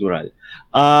rather, plural.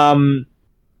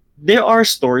 There are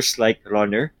stores like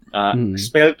Runner.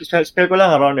 Spell ko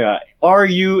lang Runner.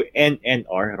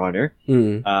 RUNNR, Runner.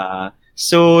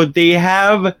 So they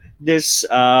have this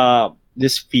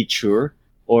feature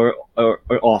or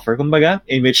offer, kumbaga,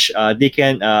 in which they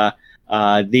can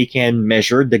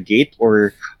measure the gait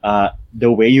or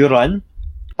the way you run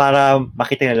para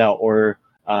makita nila or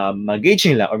mag-gauge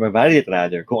nila or ma-validate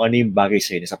rather kung ano yung bagay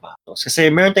sa'yo na sapatos. Kasi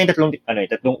meron tayong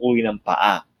tatlong uri ng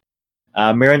paa.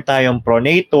 Meron tayong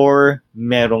pronator,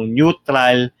 merong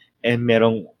neutral, and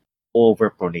merong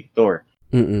overpronator.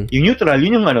 Yung neutral,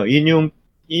 yun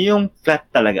yung flat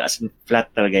talaga, as in flat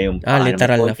talaga yung paa.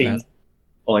 Literal na flat.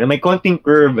 Na may konting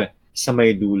curve sa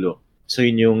may dulo. So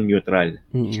yun yung neutral.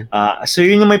 So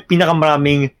yun yung may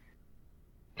pinakamaraming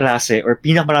klase or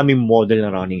pinakamaraming model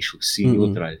ng running shoes, yung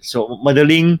neutral. So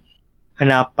madaling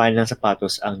hanapan ng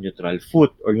sapatos ang neutral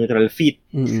foot or neutral feet.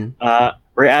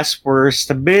 Whereas for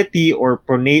stability or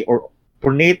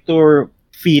pronator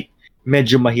feet,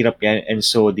 medyo mahirap yan, and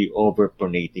so the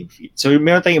overpronating feet. So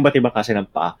meron tayong iba't ibang klase ng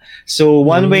paa. So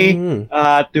one way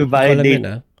to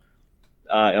validate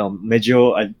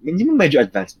hindi mo medyo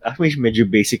advanced. Actually, medyo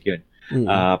basic yun.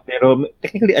 Pero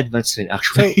technically advanced rin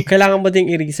actually. So, kailangan mo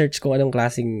ding i-research kung anong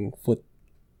klaseng foot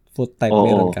type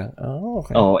meron ka.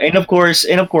 Okay. And of course,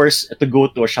 to go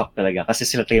to a shop talaga kasi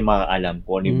sila tayo makakaalam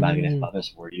kung ano yung bagay na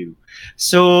sapatos for you.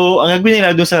 So, ang gagawin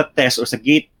nila doon sa test or sa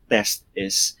gait test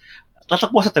is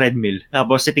tatakbo sa treadmill.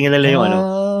 Tapos titingnan nila yung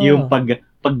yung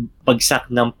pagsak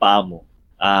ng paa mo.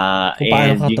 Kung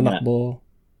paano ka tumakbo.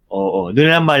 Oo, doon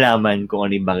na malaman kung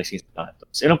ano yung bagay sa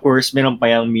sapatos. And of course, meron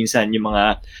pa yung minsan yung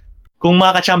mga kung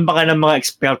makakachamba ka ng mga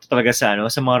eksperto talaga sa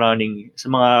mga running, sa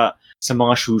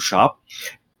mga shoe shop,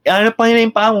 ano pa nila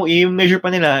yung paa mo, i-measure pa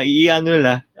nila,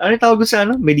 nila. Ano yung tawag ko sa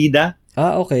medida?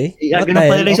 Okay. Ganun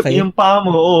pa nila yung paa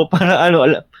mo, para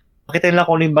makita nila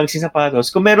kung ano yung bagay sa sapatos.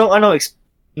 Kung merong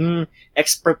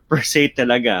expert per se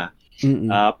talaga.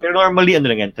 Pero normally,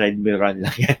 lang yan, treadmill run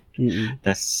lang yan.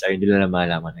 Tapos, ayun nila na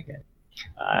malaman agad.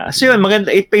 So yun, maganda,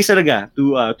 it pays talaga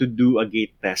to do a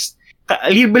gait test.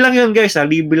 Libre lang yun, guys.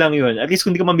 Libre lang yun. At least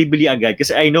kung di ka mabibili agad.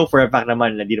 Kasi I know for a fact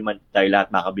naman na di naman tayo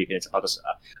lahat makabili ng sapatos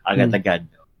agad-agad.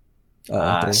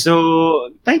 So,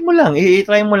 try mo lang.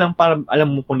 I-try mo lang para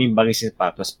alam mo kung yung bagay sa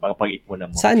sapatos para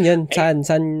pag-ipunan mo. Saan yun?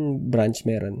 Saan branch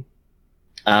meron?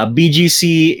 BGC,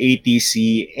 ATC,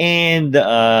 and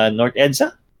North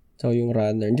EDSA. So, yung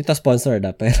runner. Hindi to sponsored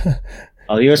pero...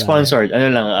 You're sponsored. Ano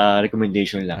lang,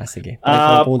 recommendation lang. Sige.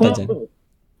 Pupunta dyan.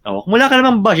 Kung wala ka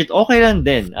namang budget, okay lang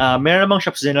din. Meron namang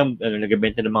shops din na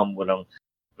nagbebenta ng mga murang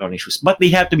running shoes. But they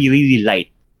have to be really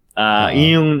light. Yun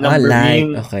yung number light.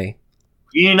 Okay.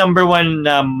 Yun yung number one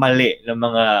na mali ng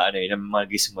mga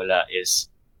gisimula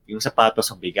is yung sapatos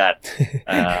ang bigat.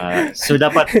 So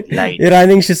dapat light. Yung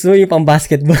running shoes mo, yung pang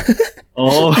basketball.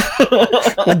 Oo.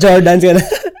 Jordan ka na.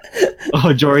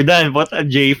 Jordan. What a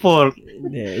J4.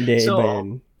 Hindi, so, iba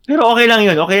yun. Pero okay lang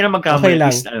yun. Okay lang magkamali. Okay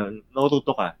lang.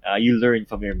 Natuto ka. You learn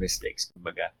from your mistakes.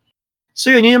 Kumbaga.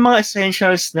 So yun yung mga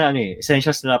essentials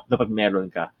na dapat meron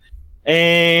ka.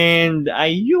 And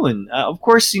ayun. Of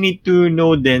course, you need to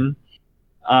know din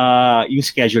yung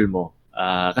schedule mo.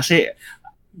 Kasi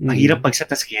mahirap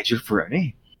pag-set na schedule for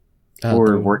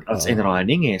for workouts and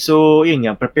running So yun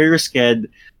nga, prepare your schedule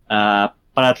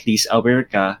para at least aware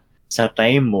ka sa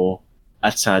time mo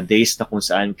at sa days na kung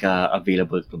saan ka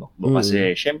available tumakbo.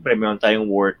 Kasi syempre meron tayong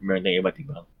work, meron tayong iba't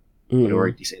ibang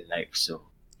priorities in life. So,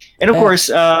 and of course,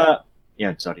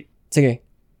 sorry. Sige.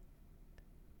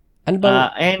 Ano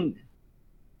bang...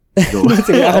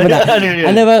 Sige, ako muna.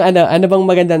 Ano bang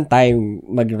magandang time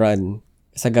mag-run?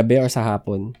 Sa gabi or sa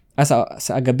hapon?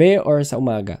 Sa gabi or sa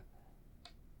umaga?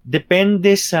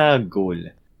 Depende sa goal.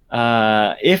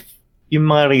 If yung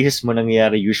mga races mo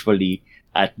nangyayari usually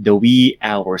at the wee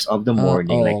hours of the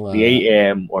morning, like 3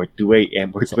 a.m. or 2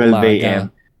 a.m. or 12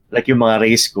 a.m. Like yung mga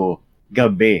race ko,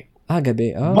 gabi.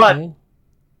 Gabi. Okay. But,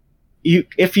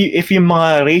 if yung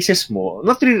mga races mo,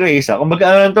 not really race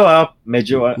kumbaga ano to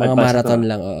medyo mga marathon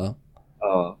lang,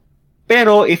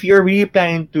 pero if you're really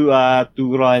planning to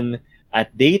run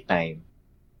at daytime,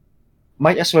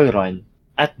 might as well run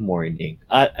at morning.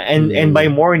 And by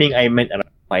morning, I meant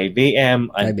around 5 a.m.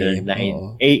 until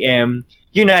 9 a.m.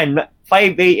 Yun na,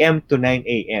 5 a.m. to 9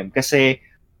 a.m. Kasi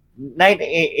 9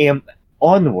 a.m.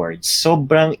 onwards,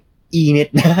 sobrang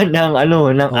init na ng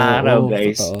araw,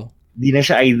 guys. Di na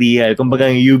siya ideal. Kumbaga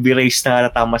yung UV rays na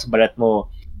natama sa balat mo,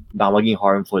 baka maging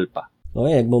harmful pa.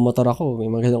 Nagmumotor ako.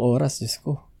 May mga ganong oras. Diyos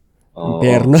ko.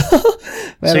 Imperno.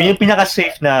 So, yung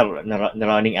pinaka-safe na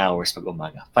running hours pag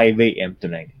umaga. 5 a.m. to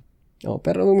 9.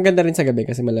 Pero maganda rin sa gabi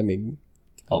kasi malamig.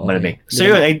 Malamig. So,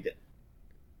 yun.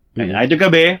 I do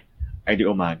gabi, I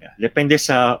do umaga. Depende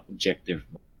sa objective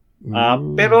mo.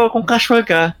 Pero kung casual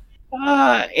ka,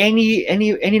 any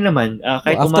naman.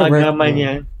 Kahit umaga man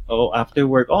yan. After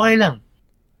work, okay lang.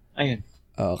 Ayun.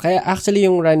 Kaya actually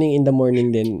yung running in the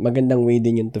morning din, magandang way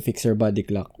din yun to fix your body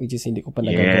clock, which is hindi ko pa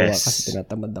nagagawa kasi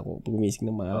tinatamad ako pag gumising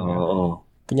ng maaga.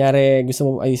 Kunyari, gusto mo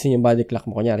ayusin yung body clock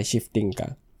mo, kunyari shifting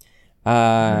ka.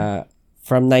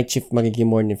 From night shift, magiging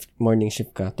morning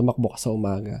shift ka, tumakbo ka sa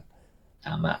umaga.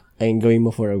 Tama. Ayun, gawin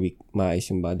mo for a week, maayos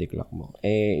yung body clock mo.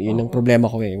 Yun ang problema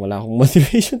ko Wala akong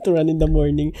motivation to run in the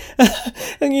morning.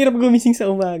 Ang hirap gumising sa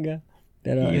umaga.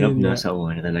 Pero hirap na sa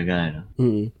una talaga, no?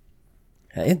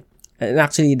 Ayun. And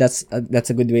actually, that's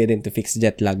a good way rin to fix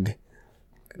jet lag.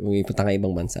 Kung ipunta ka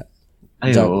ibang bansa.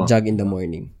 Jog in the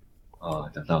morning.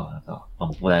 Totoo.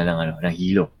 Pamupula ng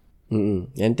hilo.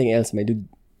 Anything else, my dude?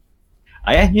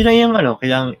 Ayan, yun na yung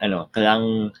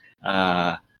kailangang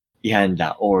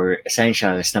ihanda or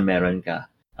essentials na meron ka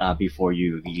before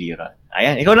you really run.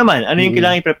 Ayan, ikaw naman, ano yung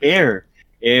kailangang i-prepare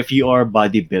if you are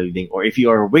bodybuilding or if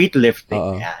you are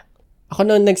weightlifting? Ayan. Ako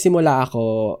noon nagsimula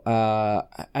ako,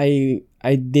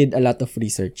 I did a lot of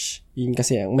research. Yun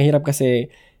kasi, mahirap kasi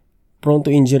prone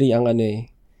to injury ang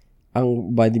ang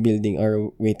bodybuilding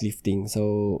or weightlifting.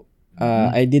 So,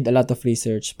 I did a lot of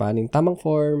research. Paano yung tamang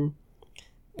form,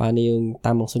 paano yung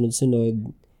tamang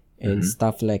sunod-sunod, and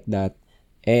stuff like that.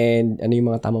 And ano yung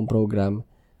mga tamang program.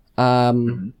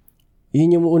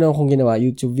 Yun yung unang kong ginawa,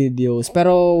 YouTube videos.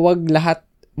 Pero wag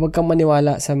kang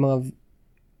maniwala sa mga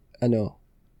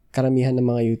karamihan ng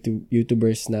mga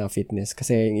YouTubers na fitness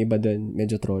kasi yung iba doon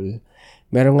medyo troll.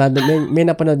 Meron nga may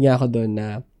napanood nga ako doon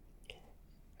na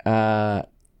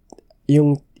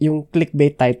yung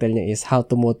clickbait title niya is How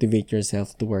to Motivate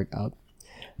Yourself to Work Out.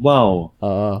 Wow.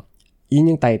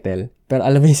 Yun yung title. Pero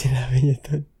alam mo yung sinabi niya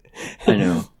doon.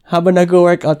 Habang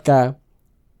nag-workout ka,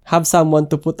 have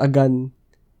someone to put a gun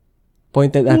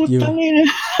pointed at you.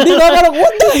 Di ba? Parang,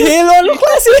 what the hell? Anong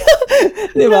klase?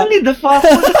 Di ba? The fuck?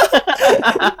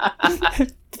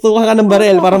 Tutukan ka ng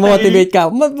baril para ma-motivate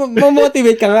ka.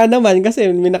 Ma-motivate ka nga naman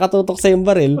kasi may nakatutok sa yung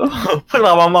baril.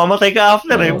 Para mamamatay ka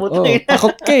after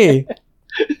takot ka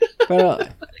Pero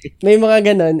may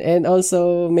mga ganun and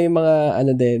also may mga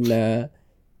din na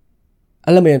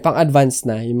alam mo yun, pang-advance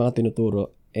na yung mga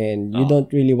tinuturo and you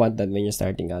don't really want that when you're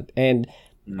starting out. And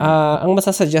ang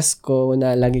masasuggest ko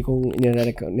na lagi kong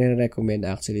nire-recommend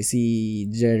actually si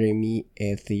Jeremy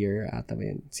Ethier ata ba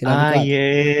yun? Sinabi ko,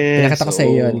 yes. Pinakita ko sa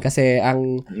iyo yun kasi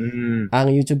ang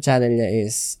YouTube channel niya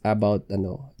is about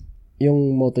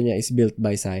yung motto niya is built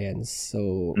by science.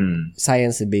 So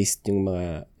science-based yung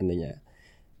mga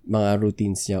mga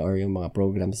routines niya or yung mga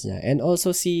programs niya. And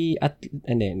also sino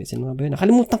ba yun?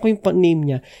 Nakalimutan ko yung name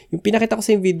niya. Yung pinakita ko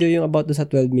sa yung video yung about sa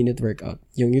 12-minute workout.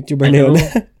 Yung YouTuber na yun.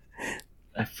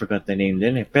 I forgot the name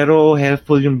din Pero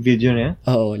helpful yung video niya.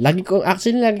 Oo. Lagi ko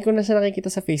na siya nakikita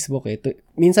sa Facebook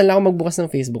Minsan lang ako magbukas ng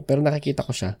Facebook pero nakikita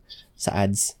ko siya sa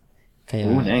ads. Kaya,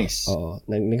 nice. Oo.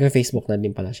 Nag-Facebook na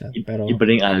din pala siya. Pero, iba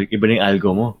rin algo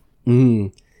mo.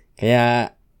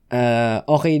 Kaya,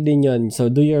 okay din yun.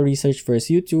 So, do your research first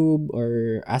YouTube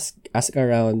or ask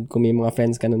around kung may mga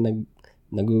friends ka na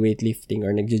nag-weightlifting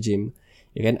or nag-gym.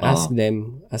 You can ask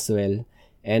them as well.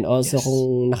 And also,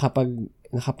 kung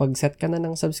nakapag-set ka na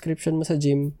ng subscription mo sa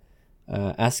gym,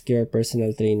 ask your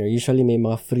personal trainer. Usually, may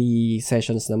mga free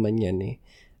sessions naman yan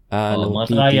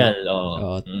mga trial.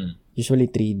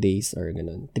 Usually, 3 days or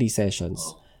ganun. 3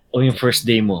 sessions. O yung first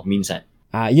day mo, minsan.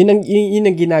 Yun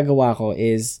ang ginagawa ko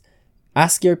is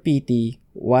ask your PT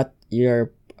what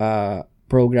your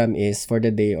program is for the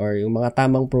day or yung mga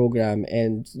tamang program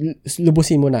and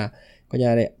lubusin mo na.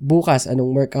 Kunyari, bukas,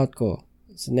 anong workout ko?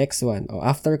 So, next one. O,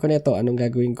 after ko nito, anong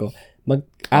gagawin ko?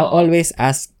 I'll always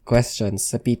ask questions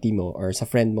sa PT mo or sa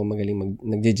friend mo magaling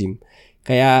nag-gym.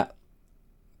 Kaya,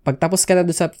 pagtapos ka na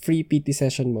doon sa free PT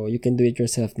session mo, you can do it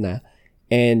yourself na.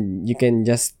 And you can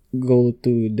just go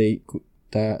to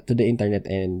the internet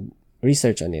and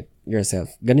research on it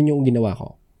yourself. Ganun yung ginawa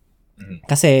ko.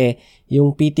 Kasi,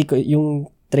 yung PT ko, yung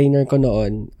trainer ko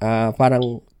noon,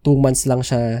 parang 2 months lang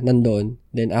siya nandoon.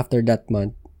 Then, after that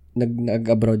month,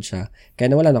 nag-abroad siya. Kaya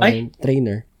nawala na ako yung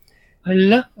trainer.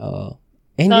 Hala? Oo.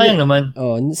 Sayang naman.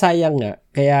 Sayang nga.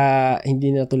 Kaya, hindi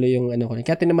natuloy yung ano ko.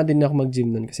 Kaya tinaman din ako mag-gym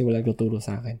nun kasi wala nagtuturo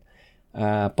sa akin.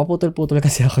 Paputol-putol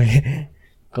kasi ako eh.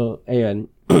 Ayun.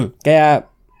 Kaya,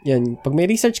 yun. Pag may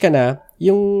research ka na,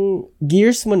 yung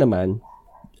gears mo naman,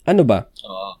 ano ba?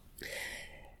 Oo.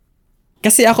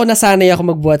 Kasi ako nasanay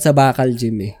ako magbuhat sa bakal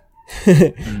gym eh.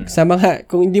 Sa mga,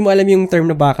 kung hindi mo alam yung term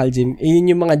na bakal gym, yun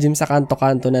yung mga gym sa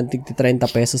kanto-kanto ng tig 30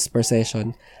 pesos per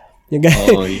session. Yung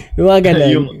mga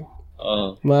ganun.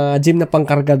 Mga gym na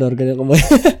pangkargador, ganun ko.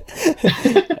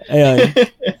 Ayun.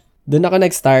 Doon ako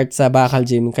nag-start sa bakal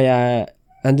gym, kaya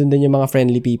andun din yung mga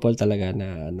friendly people talaga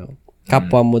na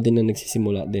kapwa mo din na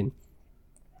nagsisimula din.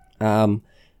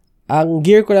 Ang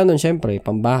gear ko lang nun, syempre,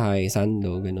 pambahay,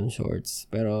 sando, ganun, shorts.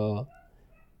 Pero,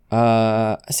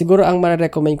 siguro ang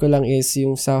ma-recommend ko lang is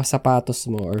yung sa sapatos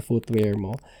mo or footwear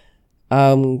mo.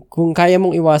 Kung kaya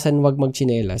mong iwasan, wag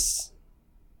magchinelas.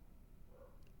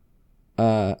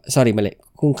 Mali.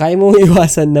 Kung kaya mong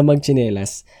iwasan na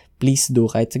magchinelas, please do.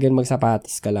 Kahit sige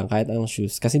magsapatos ka lang, kahit anong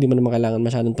shoes. Kasi di mo naman kailangan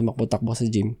masyadong tumakbo-takbo sa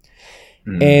gym.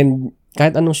 And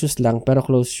kahit anong shoes lang, pero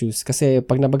close shoes. Kasi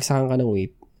pag nabagsakan ka ng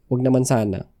weight, wag naman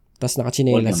sana. Tapos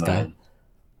nakachinelas ka.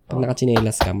 Pag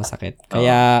nakachinelas ka, masakit.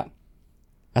 Kaya,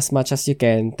 as much as you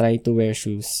can, try to wear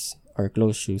shoes or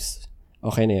close shoes.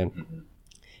 Okay na yun.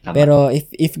 Pero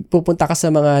if pupunta ka sa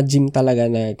mga gym talaga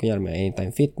na, kunyari, may Anytime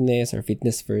Fitness or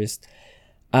Fitness First,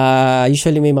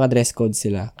 usually may mga dress code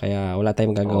sila. Kaya wala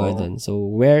tayong magagawa dun. So,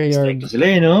 wear your...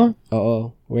 sila no?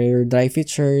 Oo. Wear your dry fit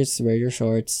shirts, wear your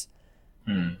shorts.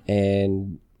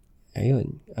 And,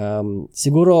 ayun.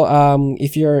 Siguro,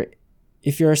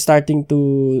 if you're starting to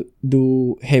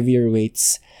do heavier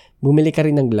weights, bumili ka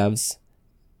rin ng gloves.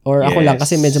 Or ako lang,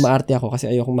 kasi medyo maarte ako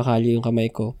kasi ayokong makali yung kamay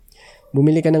ko.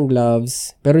 Bumili ka ng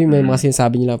gloves. Pero yung may mga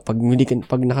sinasabi nila, pag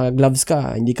naka-gloves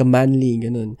ka, hindi ka manly,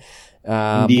 ganun.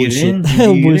 Bullshit.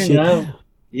 Bullshit.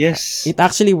 Yes. It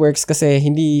actually works kasi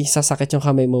hindi sasakit yung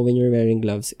kamay mo when you're wearing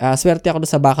gloves. Swerte ako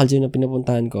doon sa bakal gym na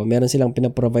pinupuntahan ko. Meron silang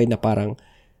pinaprovide na parang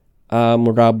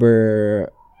rubber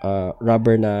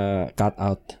na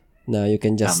cutout na you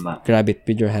can just grab it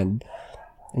with your hand.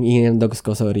 Ang ingay ng dogs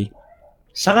ko, sorry.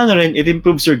 Saka na rin, it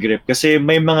improves your grip kasi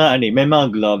may mga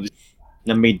gloves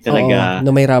na made talaga.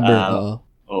 Na may rubber.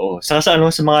 Oo. Saka sa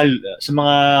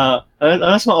mga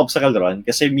obstacle ron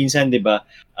kasi minsan 'di ba,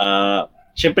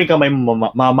 syempre kamay mo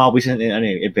mamawisan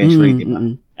eventually, 'di ba?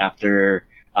 After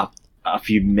a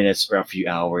few minutes or a few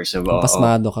hours of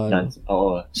pasmado ka.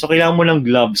 Oo. So kailangan mo ng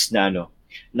gloves na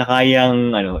na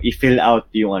kayang i-fill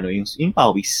out yung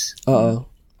pawis. Oo.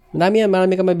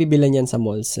 Marami ka mabibilan yan sa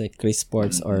malls like Chris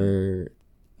Sports or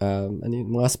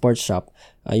mga sports shop.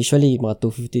 Usually mga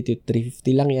 250 to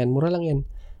 350 lang yan. Mura lang yan.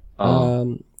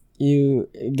 You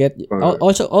get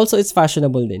also it's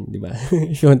fashionable din, di ba?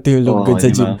 If you want to look good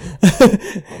sa gym.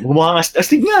 Mukha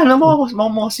astig nga,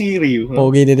 mga si Ryu.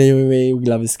 Pogi din na yung may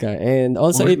gloves ka. And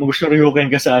also gusto Ryuken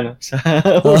ka sa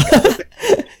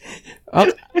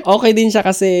okay din siya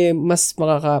kasi mas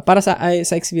para sa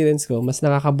experience ko, mas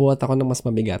nakakabuhat ako ng mas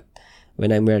mabigat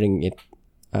when I'm wearing it.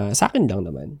 Sa akin lang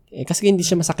naman. Kasi hindi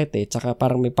siya masakit tsaka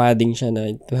parang may padding siya na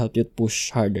to help you push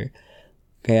harder.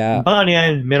 Kaya... Baka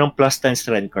yan, merong plus 10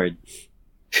 strength card.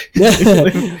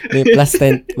 may plus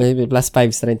 10, may plus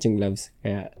 5 strength yung gloves.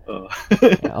 Kaya,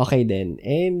 okay din.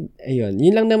 And, ayun.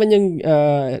 Yun lang naman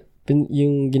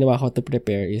yung ginawa ko to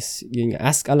prepare is, yung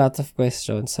ask a lot of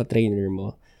questions sa trainer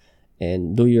mo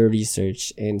and do your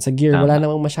research. And sa gear, wala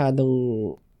namang masyadong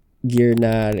gear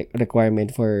na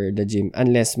requirement for the gym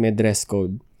unless may dress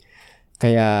code.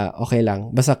 Kaya, okay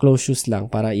lang. Basta close shoes lang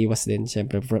para iwas din,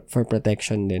 syempre, for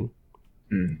protection din.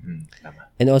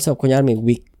 And also, kunyari may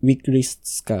weak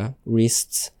wrists,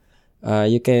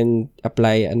 you can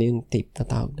apply, yung tape na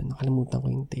tawag na. Nakalimutan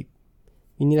ko yung tape.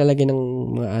 Yung nilalagay ng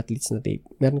mga athletes na tape.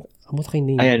 Meron, kamusta kayo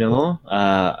name?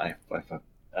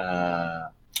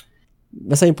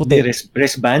 Basta yung puti.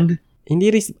 Wristband?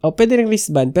 Hindi pwede rin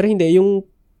wristband, pero hindi, yung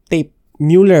tape.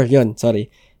 Mueller, yon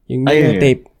sorry. Yung Mueller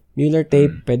tape. Mueller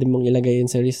tape, pwede mong ilagay yun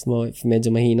sa wrist mo if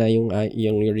medyo mahina yung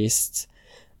wrists.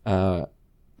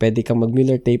 Pwede kang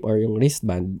mag-Mueller tape or yung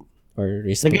wristband or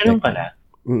wrist protector. Nagano'n pala?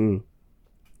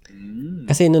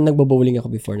 Kasi nung nagbo-bowling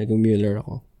ako before, nag-Mueller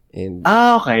ako. And,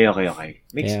 okay.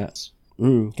 Makes sense.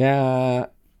 Kaya,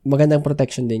 magandang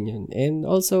protection din yun. And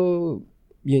also,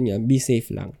 yun nga, be safe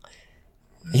lang.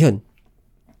 Ayun.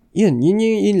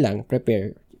 Yun lang.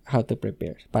 Prepare. How to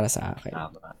prepare para sa akin.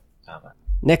 Tama.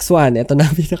 Next one. Ito na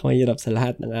pinakamahirap sa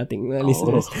lahat ng ating mga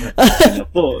listeners.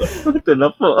 Ito na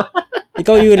po.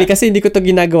 Ikaw, Yuri, kasi hindi ko to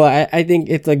ginagawa. I think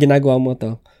ito, ginagawa mo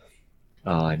to.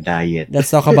 Diet.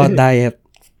 Let's talk about diet.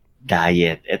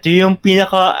 Diet. Ito yung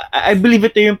I believe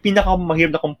ito yung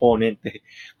mahirap na component eh.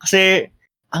 Kasi,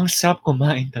 ang sarap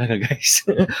kumain talaga, guys.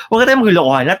 Huwag tayo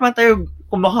maglokohan. Lahat man tayo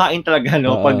kumakain talaga,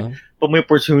 no? Pag may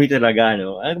opportunity talaga,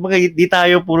 no? Di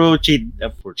tayo puro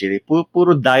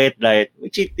puro diet. May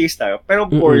cheat days tayo. Pero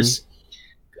of course,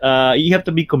 you have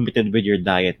to be committed with your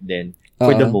diet then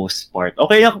for the most part.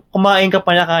 Okay na kumain ka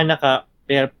panaka-naka,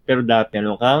 pero dapat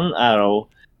meron kang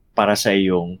araw para sa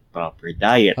iyong proper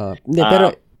diet. Hindi,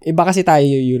 pero iba kasi tayo,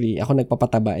 Yuri. Ako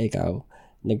nagpapataba, ikaw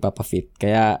nagpapafit.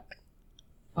 Kaya,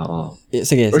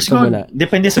 sige, siguro muna.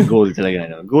 Depende sa goal talaga,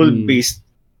 no? Goal-based.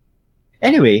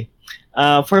 Anyway,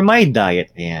 for my diet,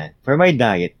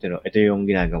 ito yung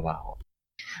ginagawa ko.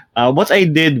 What I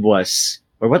did was,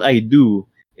 or what I do,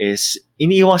 is,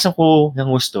 iniiwasan ko ng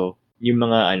gusto yung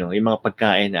mga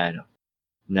pagkain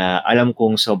na alam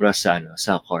kong sobra sa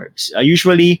carbs.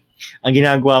 Usually, ang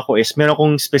ginagawa ko is meron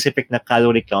kong specific na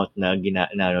calorie count na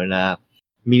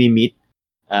mini-meat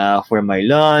for my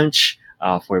lunch,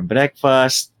 for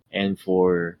breakfast, and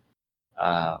for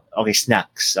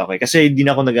snacks. Okay, kasi hindi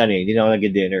na ako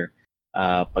nag-dinner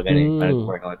pag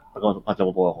workout, pag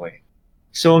po ako eh.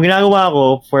 So, ang ginagawa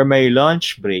ko for my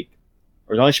lunch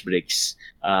breaks,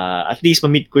 at least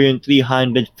ma-meet ko yung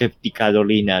 350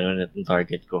 calorie na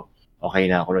target ko. Okay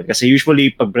na ako. Kasi usually,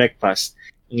 pag breakfast,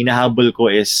 ang hinahabol ko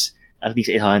is at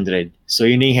least 800. So,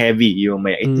 yun yung heavy. Yung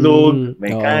may itlog,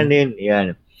 may kanin,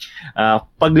 yan.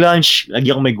 Pag lunch,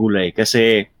 lagi ako may gulay.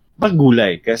 Kasi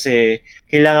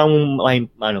kailangan mong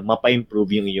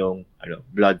mapa-improve yung iyong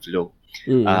blood flow.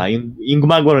 Yung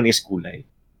gumagawa ron is gulay.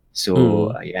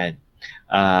 So, ayan.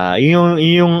 Yung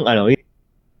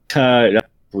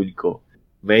food ko.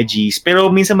 Veggies. Pero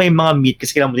minsan may mga meat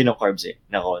kasi kailangan mo din ng carbs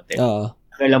na konti.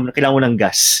 Kailangan mo ng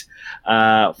gas.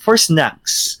 For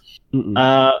snacks,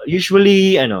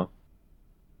 usually,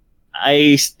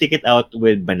 I stick it out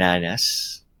with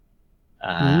bananas.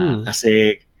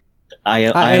 Kasi,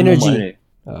 energy.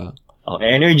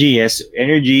 Energy, yes.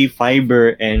 Energy,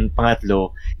 fiber, and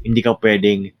pangatlo, hindi ka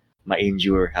pwedeng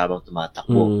ma-injure habang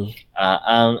tumatakbo.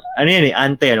 Ang,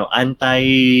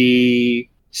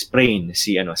 anti-sprain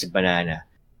si banana.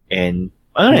 And,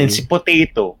 si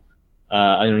potato,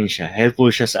 siya,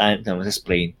 helpful siya sa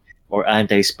sprain or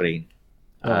anti-sprain.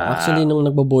 Actually, nung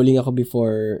nagbo-bowling ako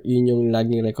before, yun yung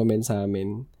laging recommend sa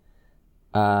amin,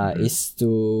 is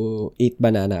to eat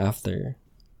banana after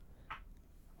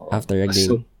a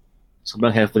game.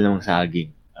 Sobrang helpful naman sa saging.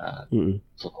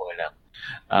 So, lang.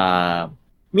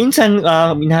 Minsan,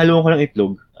 minahalo ko ng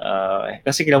itlog,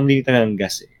 kasi kailangan din talaga ng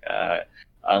gas eh.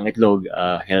 Ang itlog,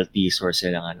 healthy source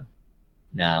ng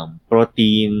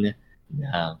protein,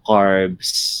 ng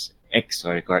carbs,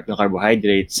 ng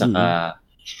carbohydrates, saka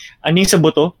yung sa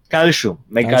buto? Calcium.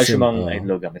 May calcium ang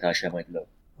itlog. May calcium ang itlog.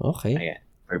 Okay. Ayan.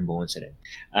 For bones rin.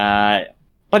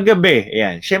 Paggabi,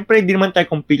 ayan. Siyempre, hindi naman tayo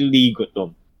completely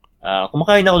gutom.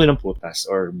 Kumakain ako doon ng prutas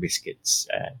or biscuits.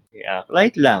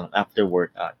 Light lang after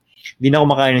workout. Hindi na ako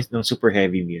makain ng super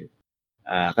heavy meal.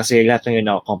 Kasi lahat ng yun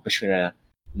na-accomplish ko na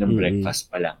ng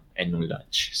breakfast pa lang and ng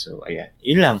lunch. So, ayan.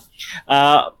 Yun lang.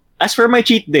 As for my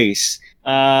cheat days,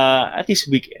 at least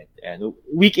weekend.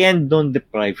 Weekend, don't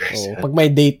deprive yourself. Pag may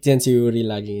date yan, si Yuri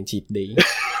laging cheat day.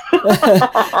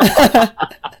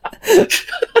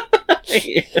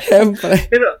 Siyempre.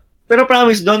 Pero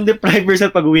promise, don't deprive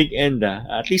yourself pag weekend.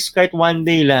 At least kahit one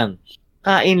day lang.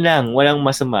 Kain lang, walang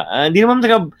masama.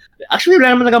 Actually,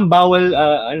 wala naman talagang bawal,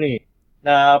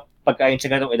 na pagkain sa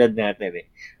ganong edad natin eh.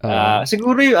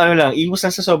 Siguro yung iwas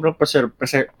lang sa sobrang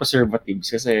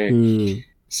preservatives kasi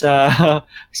sa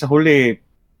huli,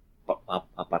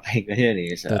 papatay ka yan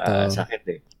eh. Sakit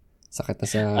eh. Sakit na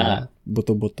sa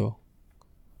buto-buto.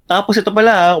 Tapos ito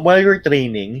pala, while you're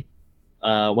training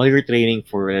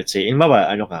for, let's say,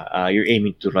 you're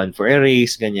aiming to run for a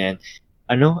race, ganyan,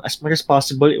 as much as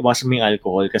possible, iwasan mo yung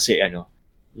alcohol kasi,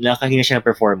 nakahina siya ng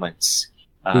performance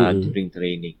during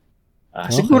training.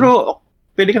 Siguro,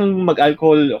 pwede kang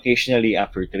mag-alcohol occasionally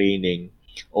after training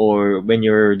or when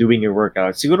you're doing your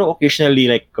workout. Siguro occasionally,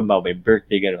 like, kumbaga,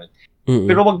 birthday, gano'n.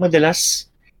 Pero wag madalas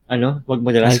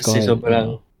alcohol, kasi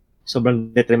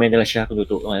sobrang detrimental siya kung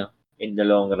in the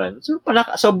long run. So,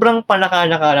 sobrang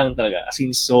panaka-naka lang talaga. As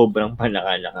in, sobrang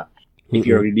panaka-naka. If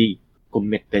you're really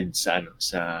committed sa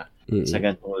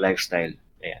ganitong lifestyle.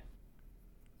 Ayan.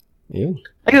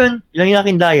 Ayun, lang yung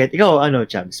aking diet. Ikaw,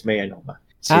 Chabs, may ba?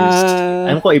 Since,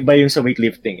 alam ko, iba yung sa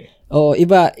weightlifting eh. Oo,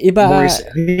 iba. More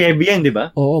heavy yan, di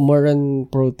ba? Oo, more on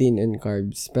protein and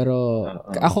carbs. Pero,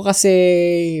 ako kasi,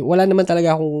 wala naman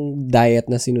talaga akong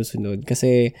diet na sinusunod.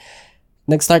 Kasi,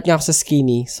 nag-start nga ako sa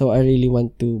skinny, so I really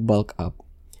want to bulk up.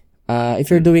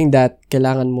 If you're doing that,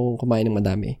 kailangan mong kumain ng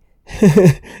madami.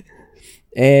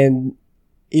 And,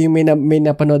 yung may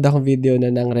napanood akong video na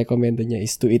nang recommended niya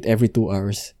is to eat every 2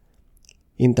 hours.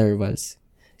 Intervals.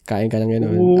 Kain ka lang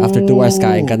gano'n. After 2 hours,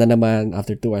 kain ka na naman.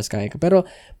 After 2 hours, kain ka. Pero,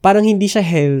 parang hindi siya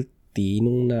healthy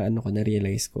nung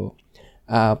na-realize ko.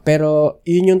 Pero,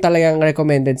 yun yung talagang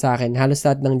recommended sa akin. Halos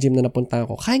lahat ng gym na napunta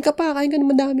ko, kain ka na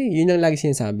madami. Yun ang lagi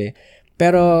sinasabi.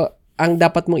 Pero, ang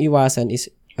dapat mong iwasan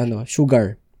is,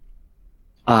 sugar.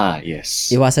 Yes.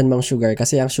 Iwasan mong sugar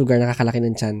kasi ang sugar nakakalaki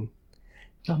ng tiyan.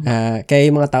 Kaya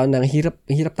yung mga tao na hirap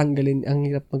tanggalin, ang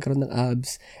hirap magkaroon ng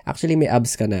abs. Actually, may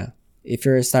abs ka na. If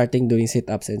you're starting doing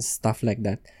sit-ups and stuff like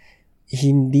that,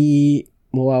 hindi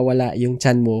mawawala yung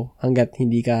tiyan mo hanggat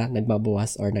hindi ka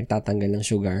nagbabawas or nagtatanggal ng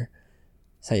sugar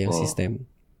sa iyong system.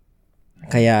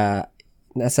 Kaya,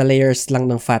 nasa layers lang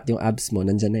ng fat yung abs mo,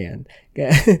 nandyan na yan.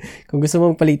 Kaya, kung gusto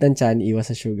mong palitan tiyan, iwas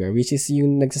sa sugar, which is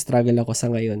yung nagsastruggle ako sa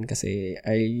ngayon kasi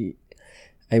I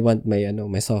want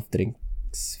my soft drink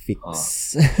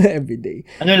fix every day.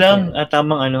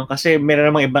 Tamang kasi meron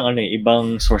namang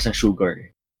ibang source ng sugar.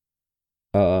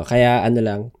 Oo, kaya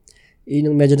yun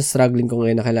yung medyo struggling ko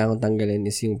ngayon na kailangan kong tanggalin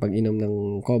is yung pag-inom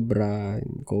ng Cobra,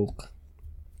 Coke.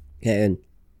 Kaya yun.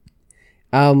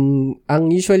 Ang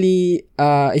usually,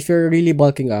 if you're really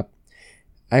bulking up,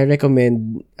 I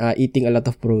recommend eating a lot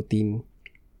of protein,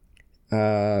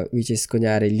 which is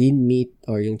kunyari lean meat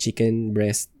or yung chicken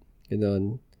breast,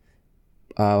 gano'n.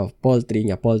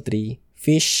 Poultry,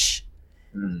 fish,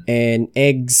 and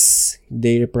eggs,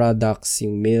 dairy products,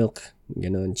 yung milk,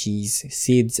 gano'n, cheese,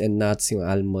 seeds and nuts, yung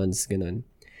almonds, gano'n.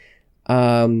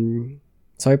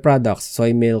 Soy products,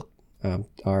 soy milk,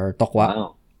 or tokwa.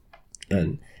 Wow.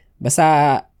 Basta,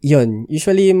 yun.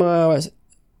 Usually, yung mga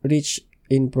rich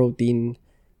in protein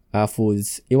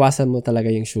foods, iwasan mo talaga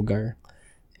yung sugar.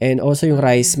 And also, yung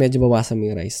rice, medyo bawasan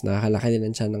mo yung rice. Nakakalaki din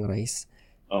ang tiyan ng rice.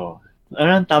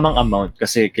 Ang tamang amount?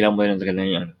 Kasi kailangan mo yung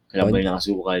kailangan mo yung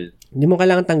asukal. Hindi mo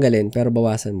kailangan tanggalin, pero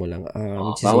bawasan mo lang.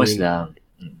 Bawas lang.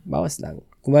 Bawas lang.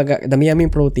 Kumaga, damihan mo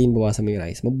yung protein, bawasan mo yung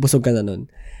rice. Mabusog ka na nun.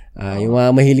 Yung mga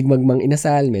mahilig magmang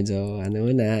inasal, medyo,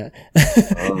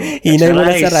 hinay mo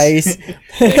na sa rice.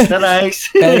 Extra rice.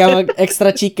 Kaya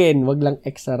extra chicken, wag lang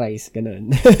extra rice.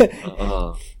 Ganun.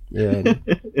 Yun.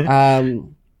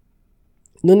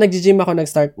 Nung nag-gym ako,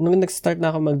 nung nag-start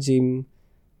na ako mag-gym,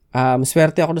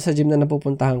 swerte ako doon sa gym na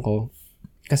napupuntahan ko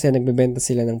kasi nagbebenta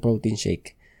sila ng protein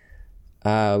shake.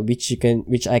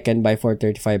 Which I can buy for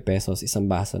 35 pesos,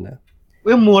 isang baso na.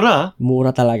 Mura.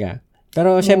 Mura talaga.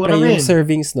 Pero syempre yung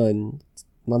servings nun,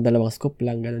 mga 2 scoop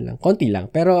lang, ganun lang. Konti lang.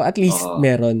 Pero at least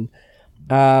meron.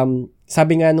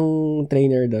 Sabi nga nung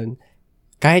trainer doon,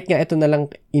 kahit nga ito na lang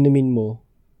inumin mo,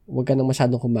 huwag ka nang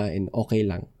masyadong kumain, okay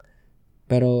lang.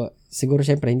 Pero siguro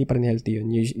syempre hindi pa rin healthy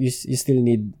yun. You still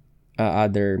need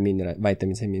other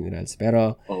vitamins and minerals.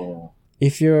 Pero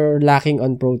if you're lacking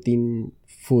on protein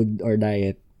food or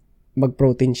diet,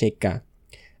 mag-protein shake ka.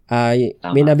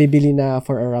 May nabibili na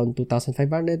for around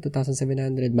 2,500,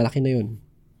 2,700. Malaki na yun.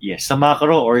 Yes, sa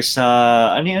Macro or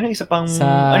sa isa pang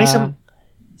sa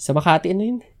Makati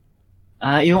yun?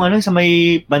 Yung sa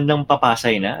may bandang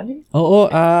Papasay na.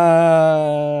 Oo,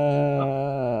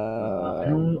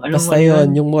 basta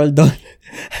yun, yung mall doon.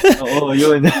 Oo,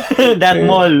 yun. That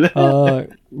mall.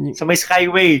 Sa may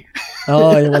Skyway.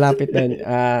 Oo, yung malapit doon.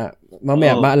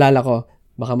 Mamaya, maalala ko.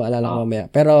 Baka maalala ko mamaya.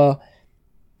 Pero,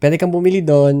 pwede kang bumili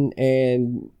doon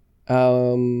and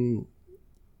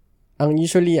ang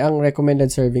recommended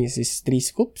servings is 3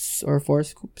 scoops or 4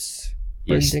 scoops.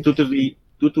 Yes, 2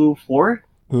 to 4.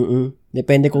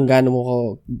 Depende kung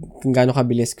gaano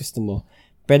kabilis gusto mo.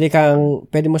 Pwede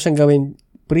mo siyang gawin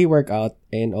pre-workout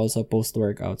and also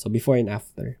post-workout. So, before and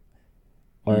after.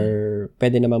 Or,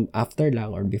 pwede naman after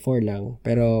lang or before lang.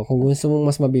 Pero, kung gusto mong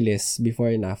mas mabilis,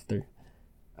 before and after.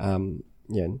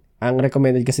 Yun. Ang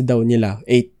recommended kasi daw nila,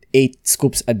 8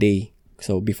 scoops a day.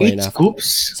 So, before and after. 8 scoops?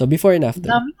 So, before and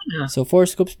after. So, 4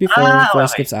 scoops before,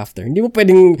 4 scoops after. Hindi mo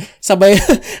pwedeng sabay,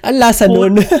 ang lasa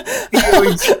nun.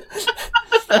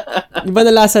 Iba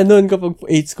na lasa nun kapag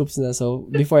 8 scoops na.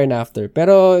 So, before and after.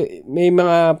 Pero, may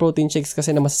mga protein shakes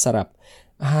kasi na masasarap.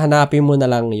 Hanapin mo na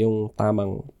lang yung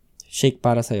tamang shake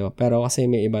para sa'yo. Pero kasi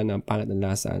may iba na pangit ng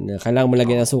lasa na kailangan mo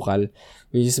lagyan ng sukal,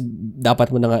 which is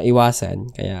dapat mo na nga iwasan.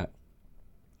 Kaya,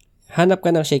 hanap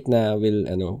ka ng shake na will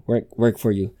work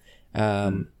for you.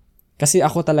 Kasi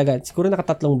ako talaga, siguro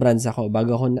nakatatlong brands ako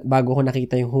bago ko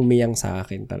nakita yung humiyang sa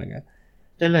akin talaga.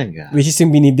 Talaga? Which is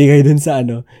yung binibigay dun sa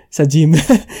sa gym.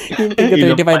 Yung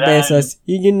tigko 35 pesos.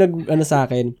 Yun yung sa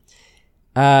akin.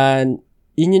 And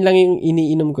yun lang yung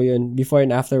iniinom ko yun before and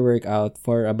after workout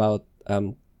for about 3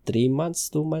 months,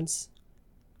 2 months.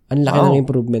 Ang laki ng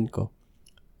improvement ko.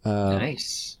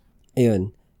 Nice. Ayun.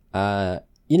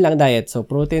 Yun lang diet. So,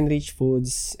 protein-rich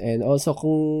foods. And also,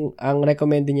 kung ang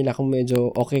recommended nila, kung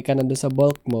medyo okay ka na doon sa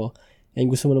bulk mo,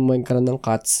 and gusto mo naman karoon ng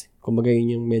cuts, kumbaga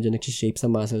yun yung medyo nagsishape sa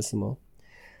muscles mo,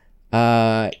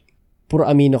 puro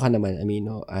amino ka naman,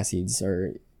 amino acids,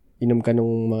 or inom ka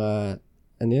nung mga,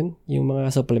 yung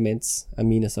mga supplements,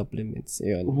 amino supplements.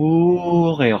 Ayun.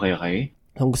 Ooh, okay.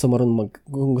 Kung gusto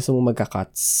mo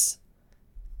magka-cuts.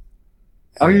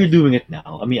 Are you doing it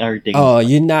now? I mean, are you taking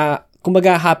yun na,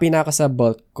 kumbaga happy na ako sa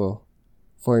bulk ko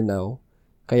for now.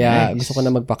 Kaya gusto ko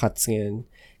na magpa-cuts ngayon.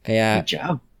 Kaya, good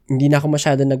job. Hindi na ako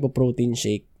masyado nagpo-protein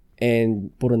shake and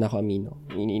puro na ako amino.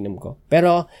 Iniinom ko.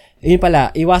 Pero, yun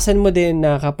pala, iwasan mo din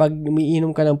na kapag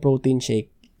umiinom ka ng protein shake,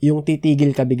 yung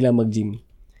titigil ka bigla mag-gym.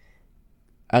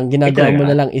 Ang ginagawa mo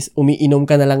na lang is umiinom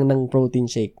ka na lang ng protein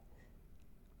shake.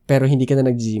 Pero hindi ka na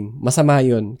nag-gym. Masama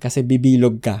yun kasi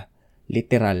bibilog ka.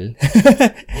 Literal.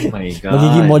 Oh my God.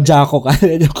 Magiging mojako ka.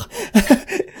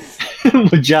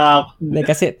 Mojako.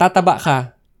 Kasi tataba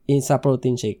ka sa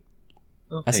protein shake.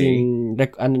 Okay. As in,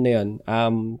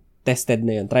 tested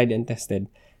na yun. Tried and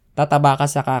tested. Tataba ka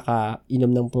sa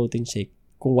kakainom ng protein shake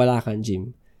kung wala kang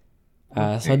gym.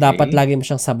 So, dapat lagi mo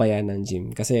siyang sabayan ng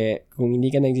gym. Kasi, kung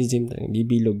hindi ka nag-gym,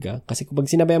 bibilog ka. Kasi, kung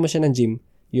sinabayan mo siya ng gym,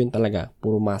 yun talaga.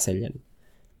 Puro muscle yan.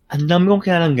 Ang dami kong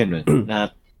kaya lang ganun,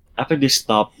 na after they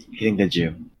stop hitting the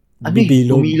gym,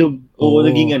 bibilog. Umilog. Oo,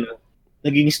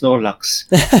 naging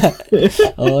Snorlax.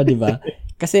 Oo, di ba?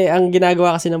 Kasi, ang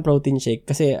ginagawa kasi ng protein shake,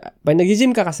 kasi, pag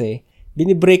nag-gym ka kasi,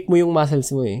 binibreak mo yung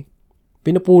muscles mo eh.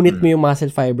 Pinupunit mo yung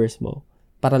muscle fibers mo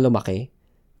para lumaki.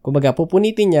 Kumbaga,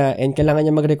 pupunitin niya and kailangan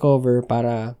niya mag-recover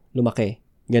para lumaki.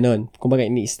 Ganon. Kumbaga,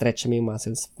 ini-stretch mo yung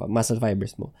muscle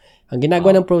fibers mo. Ang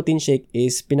ginagawa ng protein shake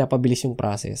is pinapabilis yung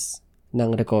process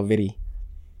ng recovery.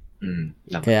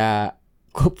 Kaya,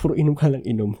 puro inom ka lang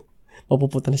inom.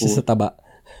 Mapupunta na siya sa taba.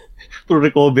 Puro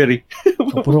recovery.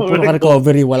 Puro ka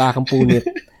recovery, wala kang punit.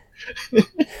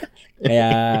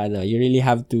 Kaya, you really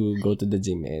have to go to the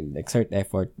gym and exert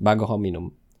effort bago ka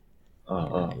uminom.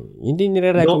 Hindi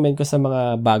nire-recommend ko sa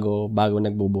mga bago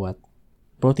nagbubuhat.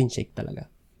 Protein shake talaga.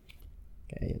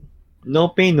 Kaya yun.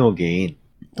 No pain, no gain.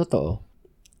 Totoo.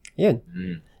 Yun.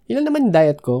 Yun lang naman yung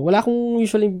diet ko. Wala akong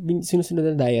usually sinusunod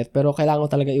na diet, pero kailangan ko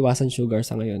talaga iwasan sugar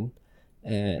sa ngayon.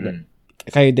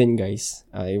 Kayo din, guys.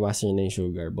 Iwasan nyo na yung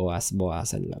sugar.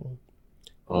 Bawasan lang.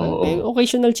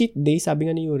 Occasional cheat day, sabi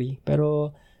nga ni Yuri.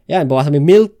 Pero, yan, bawasan mo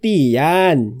milk tea.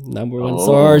 Yan. Number 1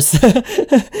 source.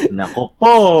 Nako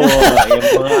po. Yung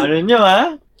mga nyo,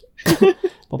 ha?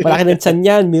 Papalaki ng tiyan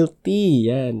yan. Milk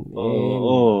tea. Yan.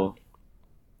 Oo.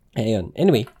 Ayun.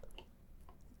 Anyway.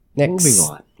 Next.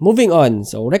 Moving on.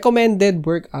 So, recommended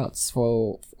workouts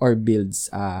or builds.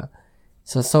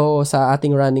 So, sa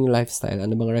ating running lifestyle,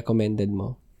 ano bang recommended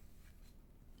mo?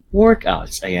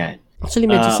 Workouts. Ayan.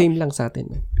 Actually, medyo same lang sa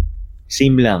atin.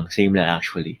 Same lang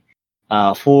actually.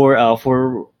 For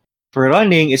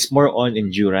running, it's more on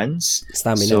endurance.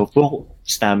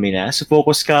 Stamina. So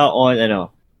focus ka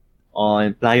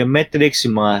on plyometrics,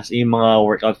 yung mga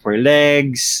workout for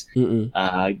legs.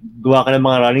 Gawa ka ng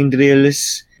mga running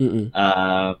drills.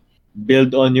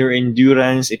 Build on your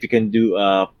endurance if you can do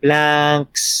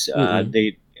planks,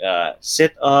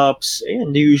 sit-ups,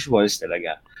 ayan, the usuals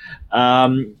talaga.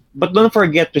 But don't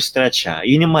forget to stretch ha.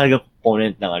 Yun yung mahalagang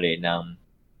component ng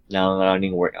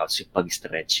running workouts, yung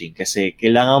pag-stretching. Kasi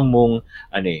kailangan mong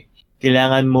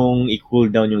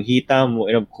i-cool down yung hita mo,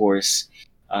 and of course,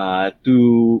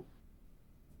 to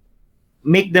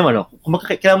make them,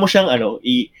 kailangan mo siyang,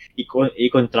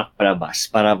 i-contract palabas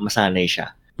para masanay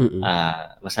siya.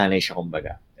 Masanay siya,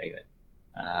 kumbaga. Ayun.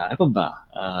 Ano ba?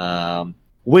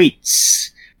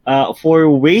 Weights. For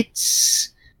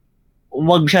weights,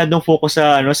 huwag masyadong focus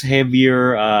sa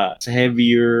heavier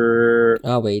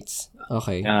weights.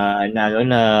 Okay.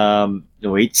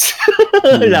 Weights.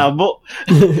 Labo.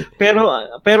 pero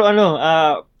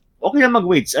okay lang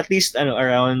mag-weights. At least,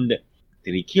 around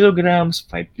 3 kilograms,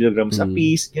 5 kilograms a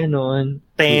piece, ganon.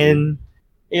 10.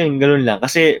 Ayun, ganon lang.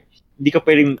 Kasi, hindi ka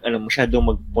pwedeng, masyadong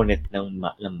mag-bonnet ng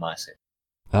muscle.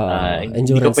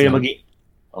 Hindi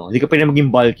ka pwedeng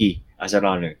maging bulky as a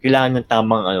runner. Kailangan ng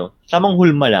tamang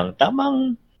hulma lang,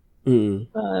 tamang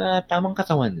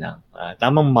katawan lang,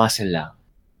 tamang muscle lang.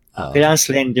 Kailangan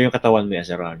slender yung katawan mo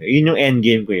as a runner. Yun yung end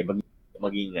game ko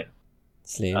maging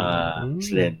slender.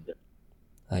 Slender.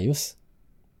 Ayos.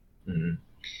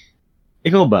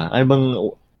 Ikaw ba? Ano bang,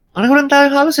 parang lang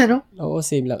tayo halos no? Oo,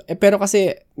 same lang. Pero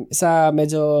kasi sa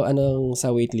medyo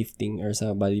sa weightlifting or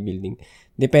sa bodybuilding,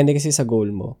 depende kasi sa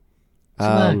goal mo.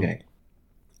 Sabagay.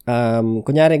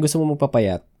 Kunyari gusto mo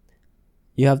magpapayat,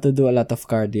 you have to do a lot of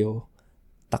cardio.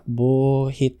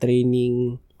 Takbo, HIIT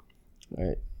training,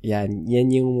 or yan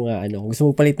yung mga gusto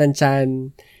mo palitan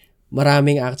tiyan,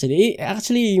 maraming actually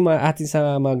yung mga atin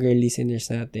sa mga girl listeners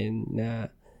natin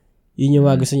na yun yung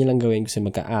mga gusto nilang gawin, gusto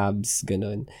magka-abs,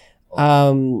 ganun.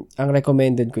 Ang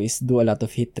recommended ko is do a lot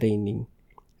of HIIT training.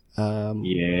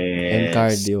 Yes. And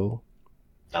cardio.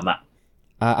 Tama.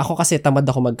 Ako kasi tamad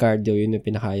ako mag-cardio, yun yung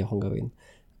pinakaya kong gawin.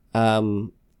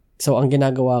 So ang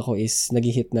ginagawa ko is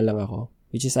nag-HIIT na lang ako,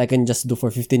 which is I can just do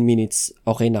for 15 minutes,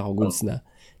 okay na ako, goods na.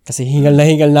 Kasi hingal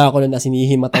na ako nun, as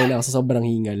hinihimatay na ako sa sobrang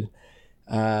hingal.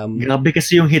 Grabe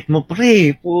kasi yung hit mo,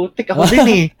 pre. Putik ako din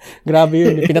eh. Grabe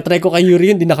yun. Pinatry ko kay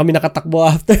Yuri yun, di na kami nakatakbo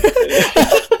after.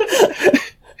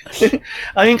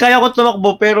 Kaya ko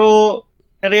tumakbo, pero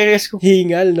nare-realize ko.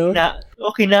 Hingal, no?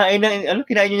 Kinain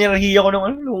niya nahiya ko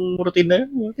nung routine na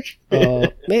yun.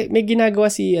 May ginagawa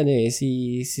si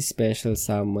Special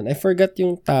Someone. I forgot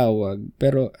yung tawag,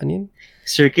 pero ano yun?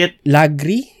 Circuit?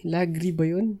 Lagri ba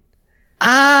yun?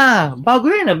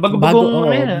 Bago yun.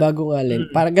 Bago nga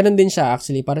lang. Para ganun din siya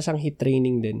actually. Para siyang HIIT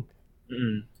training din.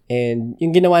 And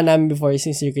yung ginawa namin before is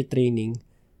yung circuit training.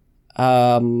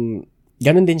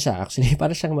 Ganun din siya actually.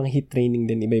 Para siyang mga HIIT training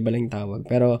din. Iba-iba lang yung tawag.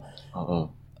 Pero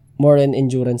more on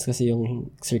endurance kasi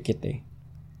yung circuit eh.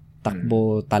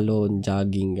 Takbo, talon,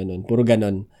 jogging, ganun. Puro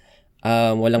ganun.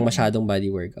 Walang masyadong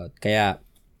body workout. Kaya,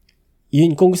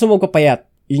 yun, kung gusto mo magpapayat,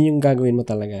 yun yung gagawin mo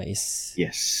talaga is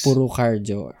puro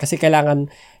cardio. Kasi kailangan,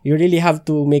 you really have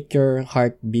to make your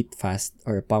heart beat fast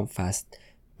or pump fast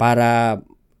para,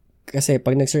 kasi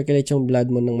pag nag-circulate yung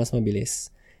blood mo ng mas mabilis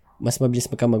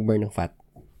ka mag-burn ng fat.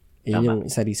 Yun yung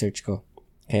sa research ko.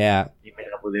 Kaya,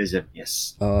 metabolism,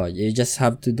 yes. You just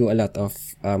have to do a lot of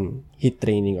HIIT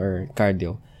training or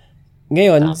cardio.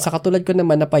 Ngayon, sa katulad ko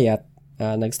naman na payat,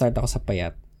 nag-start ako sa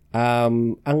payat.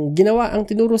 Ang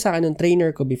tinuro sa akin ng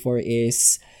trainer ko before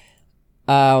is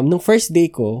nung first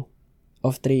day ko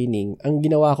of training, ang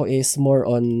ginawa ko is more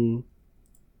on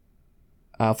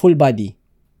full body.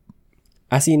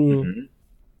 As in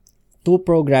 2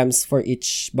 programs for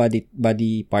each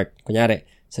body part. Kunyari,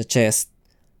 sa chest,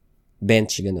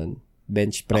 bench, ganun.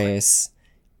 Bench press,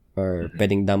 or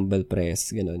pwedeng dumbbell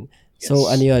press, ganun. Yes. So,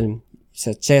 ano yun?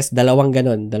 Sa chest, dalawang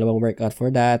workout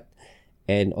for that.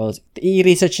 And also,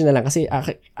 i-research na lang kasi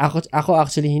ako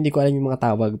actually hindi ko alam yung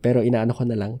mga tawag pero inaano ko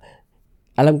na lang.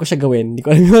 Alam ko siya gawin, hindi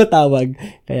ko alam yung mga tawag.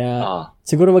 Kaya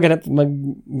siguro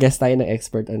mag-guest tayo ng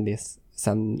expert on this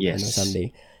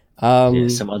someday.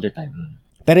 Some other time.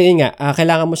 Pero yun nga,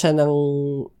 kailangan mo siya ng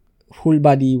full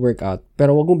body workout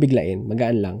pero wag mong biglain,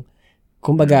 magaan lang.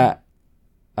 Kumbaga,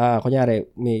 kunyari,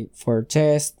 may for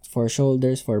chest, for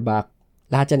shoulders, for back,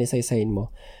 lahat yan isa-isahin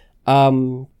mo.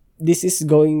 This is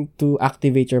going to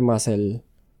activate your muscle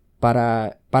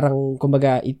para parang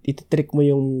kumbaga ititrick mo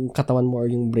yung katawan mo or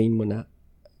yung brain mo na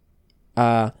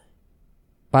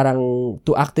parang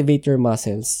to activate your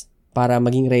muscles para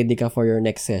maging ready ka for your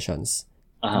next sessions.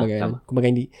 Kumbaga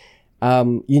hindi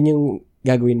yun yung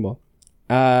gagawin mo.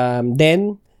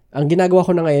 Then ang ginagawa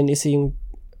ko na ngayon is yung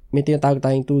may tinatawag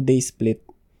tayong 2-day split,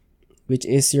 which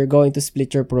is you're going to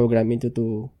split your program into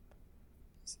two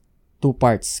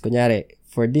parts. Kunyari,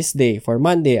 for this day, for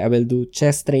Monday, I will do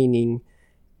chest training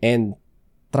and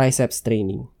triceps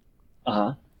training.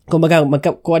 Kumbaga,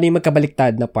 kung ano yung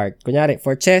magkabaliktad na part. Kunyari,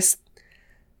 for chest,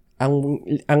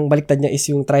 ang baliktad niya is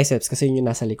yung triceps kasi yun yung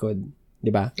nasa likod.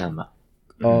 Diba? Tama.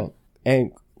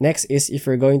 And next is, if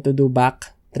you're going to do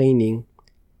back training,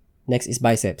 next is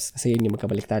biceps kasi yun yung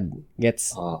magkabaliktad.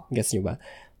 Gets nyo ba?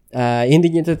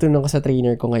 Hindi nyo tutunan ko sa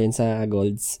trainer ko ngayon sa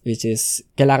Golds, which is,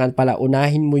 kailangan pala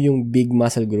unahin mo yung big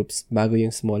muscle groups bago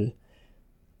yung small.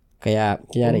 Kaya,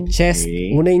 kunyari, chest,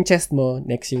 una yung chest mo,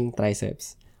 next yung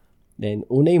triceps. Then,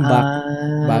 una yung back,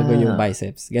 bago yung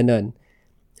biceps. Ganon.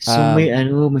 So, may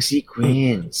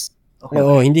sequence. Okay.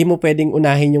 Oo, hindi mo pwedeng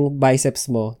unahin yung biceps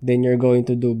mo, then you're going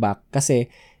to do back. Kasi,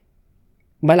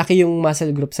 malaki yung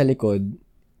muscle group sa likod.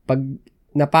 Pag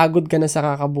napagod ka na sa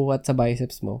kakabuhat sa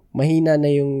biceps mo, mahina na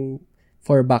yung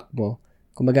for back mo.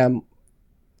 Kumbaga,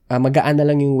 magaan na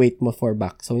lang yung weight mo for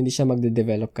back. So, hindi siya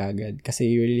magde-develop kagad. Kasi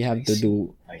you really have to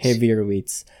do heavier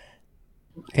weights.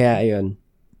 Kaya, ayun.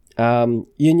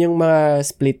 Yun yung mga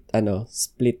split,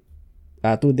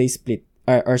 2-day split,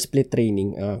 or split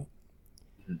training.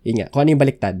 Yun nga, kung ano yung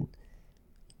baliktad.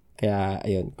 Kaya,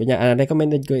 ayun. Kunya,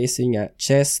 recommended ko is yun nga,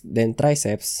 chest, then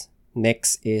triceps.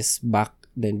 Next is back,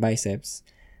 then biceps.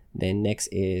 Then next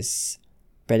is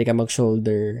pwede ka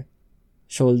mag-shoulder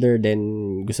then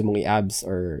gusto mong i-abs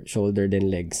or shoulder then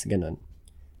legs, ganon.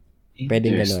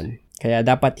 Pwedeng ganon. Kaya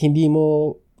dapat hindi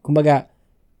mo, kumbaga,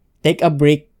 take a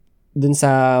break dun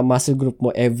sa muscle group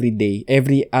mo every day,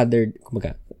 every other,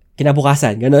 kumbaga,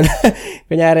 kinabukasan, ganon.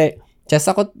 Kunyari,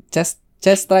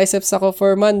 chest triceps ako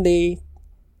for Monday,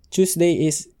 Tuesday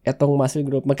is etong muscle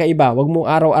group. Magkaiba, wag mong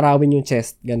araw-arawin yung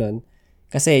chest, ganon.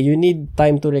 Kasi you need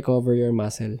time to recover your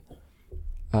muscle.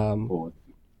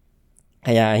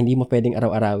 Kaya hindi mo pwedeng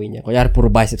araw-arawin yan. Kunyari, puro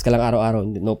biceps ka lang araw-araw.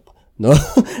 Nope. No,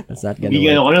 that's not gonna work. Hindi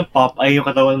gano'n pop ay yung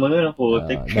katawan mo nun.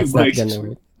 That's not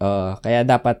gonna work. Kaya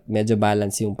dapat medyo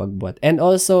balance yung pagbuhat. And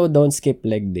also, don't skip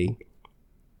leg day.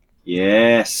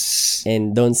 Yes.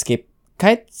 And don't skip.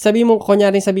 Kahit sabi mo,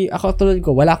 kunyari ako tulad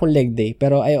ko, wala akong leg day.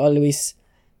 Pero I always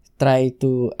try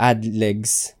to add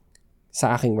legs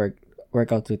sa aking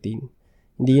workout routine.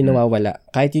 Hindi yun nawawala.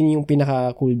 Kahit yun yung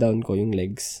pinaka-cooldown ko, yung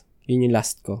legs. Yun yung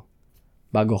last ko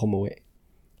bago ko umuwi.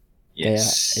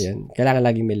 Yes. Kaya, ayun. Kailangan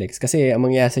laging may legs. Kasi, ang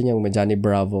mangyayari niya, may Johnny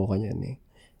Bravo ko niyan eh.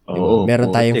 Diba?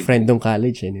 Meron tayong friend nung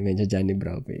college eh. Medyo Johnny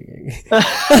Bravo eh.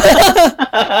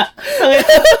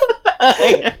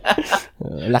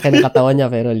 Laki ng katawan niya,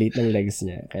 pero liit ng legs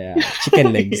niya. Kaya,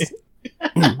 chicken legs.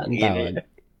 Ang tawag.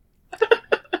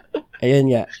 Ayun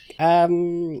nga.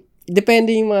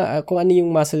 Depende yung kung ano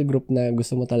yung muscle group na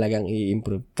gusto mo talagang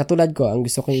i-improve. Katulad ko, ang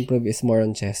gusto kong improve is more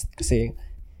on chest. Kasi,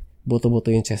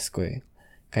 buto-buto yung chest ko eh.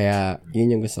 Kaya,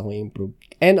 yun yung gusto kong improve.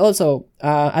 And also,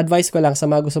 advice ko lang sa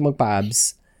mga gusto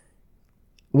magpa-abs,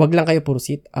 wag lang kayo puro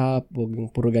sit-up, wag yung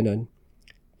puro ganun.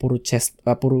 Puro chest,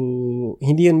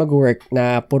 hindi yun mag-work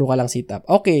na puro ka lang sit-up.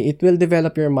 Okay, it will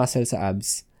develop your muscle sa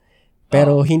abs.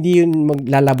 Pero, hindi yun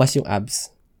maglalabas yung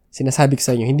abs. Sinasabi ko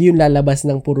sa inyo, hindi yun lalabas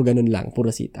ng puro ganun lang,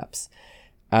 puro sit-ups.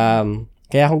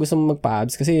 Kaya kung gusto mo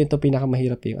magpa-abs, kasi ito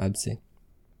pinakamahirap yung abs eh.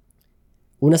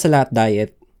 Una sa lahat,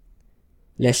 diet.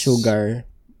 Less sugar.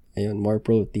 Ayun, more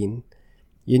protein.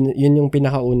 Yun yung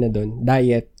pinakauna doon.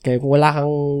 Diet. Kaya kung wala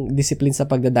kang discipline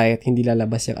sa pagda-diet, hindi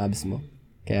lalabas yung abs mo.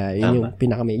 Kaya yun yung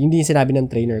hindi yung sinabi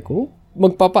ng trainer ko,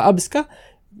 magpapa-abs ka.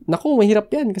 Naku, mahirap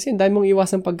yan kasi ang dami mong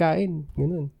iwasan pagkain.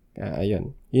 Ganun.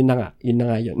 Ayun. Yun na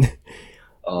nga yun.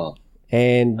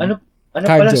 And ano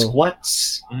cardio. Pala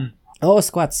squats?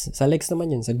 Squats. Sa legs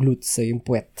naman yun. Sa glutes. Sa yung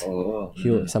puwet.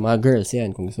 Sure. Sa mga girls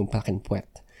yan. Kung gusto mong palakin puwet.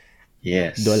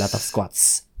 Yes. Do a lot of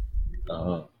squats.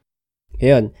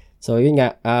 Ayun. So, yun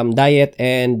nga. Diet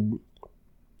and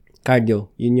cardio.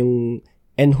 Yun yung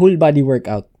and whole body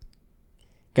workout.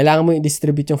 Kailangan mo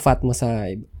i-distribute yung fat mo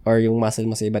or yung muscle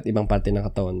mo sa iba't ibang parte ng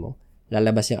katawan mo.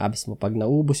 Lalabas yung abs mo pag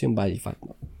naubos yung body fat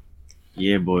mo.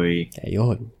 Yeah, boy. Kaya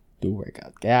yun. Do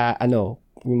workout. Kaya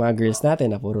yung mga girls natin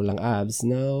na puro lang abs.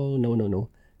 No.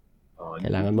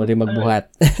 Kailangan mo rin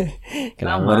magbuhat.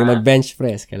 Kailangan mo rin mag-bench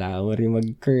press. Kailangan mo rin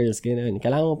mag-curls. Ganun.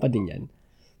 Kailangan mo pa din yan.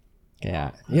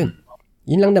 Kaya, yun.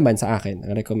 Yun lang naman sa akin.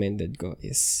 Ang recommended ko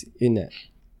is, yun na.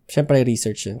 Siyempre,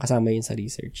 research yun. Kasama yun sa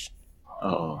research.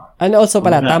 And also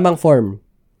pala, tamang form.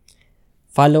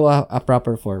 Follow a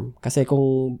proper form. Kasi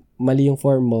kung mali yung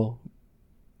form mo,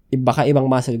 baka ibang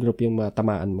muscle group yung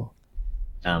matamaan mo.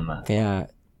 Tama. Kaya,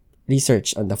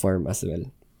 research on the form as well.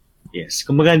 Yes.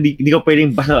 Kumbaga, hindi ka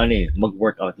pwedeng basta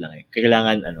mag-workout lang eh.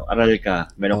 Kailangan, aral ka.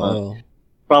 Meron kang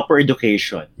proper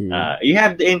education. You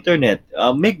have the internet.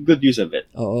 Make good use of it.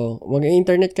 Oo.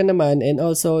 Mag-internet ka naman. And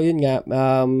also, yun nga,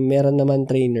 meron naman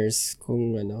trainers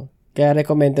kung Kaya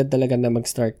recommended talaga na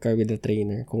mag-start ka with a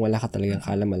trainer kung wala ka talagang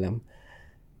kalam-alam.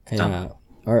 Kaya,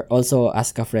 or also,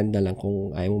 ask a friend na lang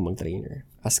kung ayaw mo mag-trainer.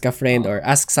 Ask a friend or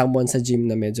ask someone sa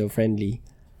gym na medyo friendly.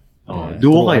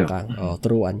 Duo kayo.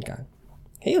 Turuan ka.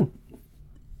 Ayun.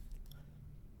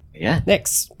 Ayan.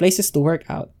 Next, places to work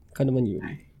out. Ikaw naman yun.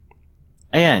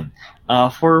 Ayan.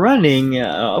 For running,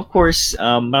 of course,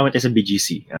 marami tayo sa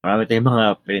BGC. Marami tayong mga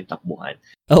pinintakbuhan.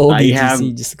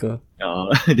 BGC, just ko.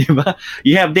 Diba?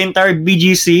 You have the entire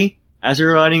BGC as a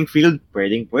running field.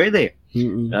 Pwede.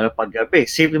 Paggabi,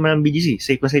 safe naman ang BGC.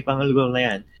 Safe ang lugar na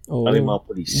yan. Kami mga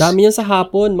police. Dami yan sa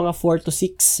hapon, mga 4 to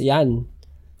 6. Yan.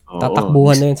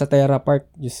 Tatakbuhan na yan sa Terra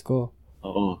Park. Diyos ko.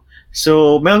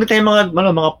 So, meron din tayong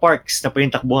mga parks na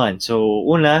pinintakbuhan. So,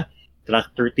 una,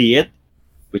 Track 38,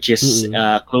 which is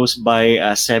close by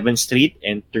 7th Street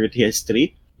and 30th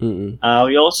Street.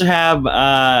 We also have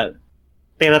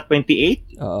Terra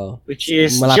 28, which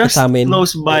is malapit just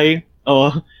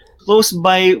close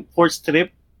by 4th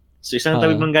Strip. So, isang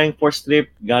tawid man galing 4th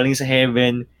Strip, galing sa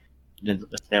Heaven, then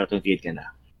Terra 28 ka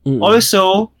na.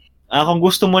 Also, kung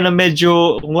gusto mo na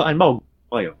medyo, you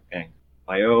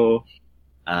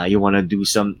wanna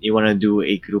do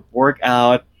a group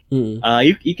workout,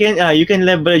 You can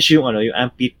leverage yung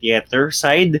amphitheater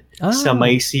side sa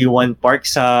may C1 Park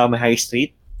sa may High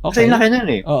Street. Kasi laki nun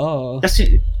eh. Oo.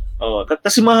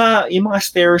 Tapos yung mga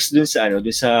stairs dun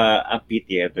sa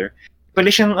amphitheater. Pwede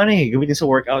siyang gamitin sa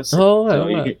workouts. So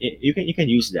you can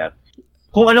use that.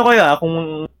 Kung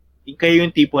kung kayo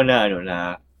yung tipo na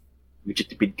na medyo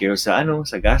tipid kayo sa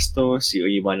gastos,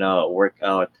 you wanna work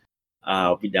out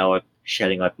without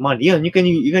shelling out money. You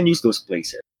can use those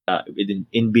places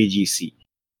in BGC.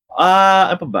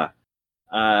 Ano pa ba?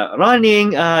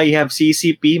 Running, you have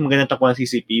CCP, magandang takbo ng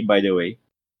CCP by the way.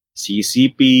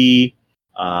 CCP,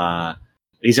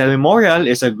 Rizal Memorial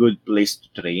is a good place to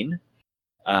train.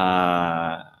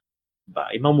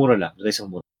 Ibang mura lang,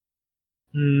 isang mura.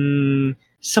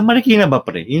 Sa Marikina ba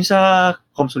pre? Yung sa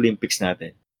Coms Olympics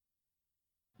natin.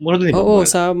 Mura din. Oo,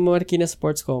 sa Marikina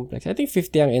Sports Complex. I think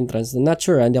 50 ang entrance. Not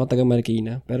sure, hindi ako taga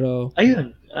Marikina. Pero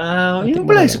ayun. Yun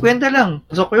pala, 50 lang.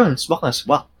 Pasok ko yun. Swak na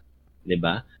swak.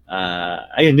 Diba?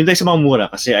 Ayun, dun tayo sa mga mura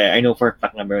kasi I know for a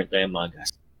fact na meron tayong mga gas.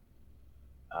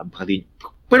 Baka din.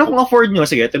 Pero kung afford nyo,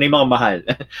 sige, ito na yung mga mahal.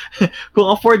 Kung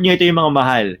afford nyo, ito yung mga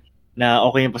mahal na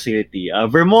okay yung facility.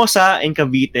 Vermosa in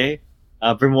Cavite.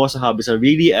 Vermosa Hub is a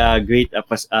really great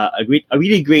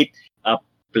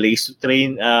place to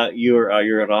train your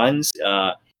runs.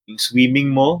 Yung swimming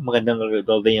mo, magandang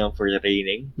building yung for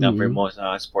training.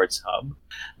 Vermosa Sports Hub.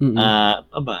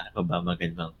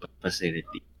 Magandang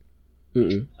facility.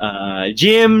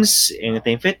 Gyms,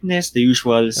 anything fitness, the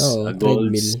usuals,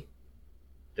 goals,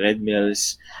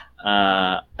 treadmills.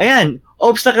 Ayan,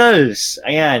 obstacles.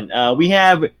 Ayan, we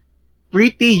have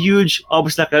pretty huge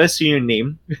obstacles, yun yung name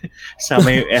sa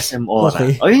may SM Ora.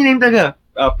 Okay. Yun yung name talaga.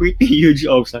 Pretty huge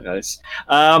obstacles.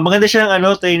 Maganda siyang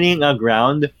training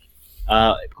ground.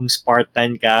 Kung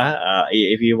Spartan ka,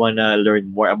 if you wanna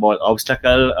learn more about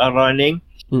obstacle running,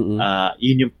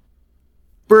 yun yung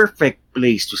perfect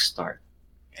place to start.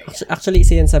 Actually,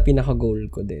 isa yan sa pinaka-goal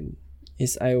ko din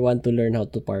is I want to learn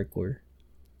how to parkour.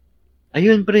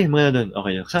 Ayun pre, mga doon.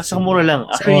 Okay. Sa mura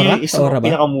lang. Actually, isa sa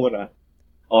pinakamura.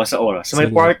 Sa Ora. Sa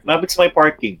may mabit sa may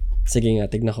parking. Sige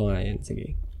nga, tignan ko nga yan.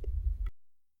 Sige.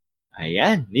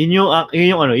 Ayan. Yun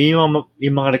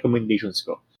yung mga recommendations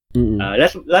ko.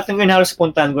 Lahat ng ganyan halos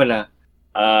puntahan ko na.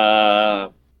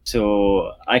 So,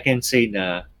 I can say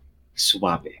na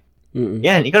suwabe.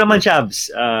 Yan. Ikaw naman, Chabs.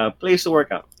 Place to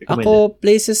work out. Ako,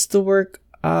 places to work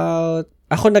out.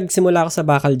 Ako, nagsimula ako sa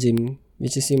Bakal Gym,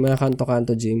 which is yung mga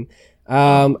kanto-kanto gym.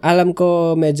 Alam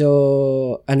ko medyo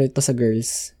ito sa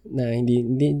girls na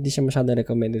hindi siya masyadong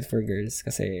recommended for girls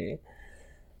kasi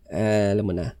alam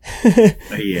mo na.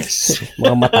 Yes.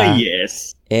 Mga mata.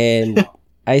 Yes. And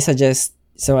I suggest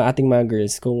sa ating mga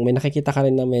girls, kung may nakikita ka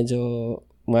rin na medyo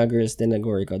mga girls din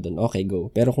nag-workout doon, okay, go.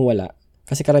 Pero kung wala,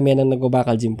 kasi karamihan ng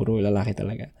nag-bakal gym, puro lalaki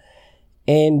talaga.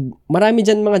 And marami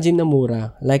dyan mga gym na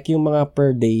mura. Like yung mga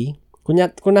per day. Kung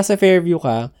nasa Fairview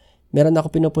ka, meron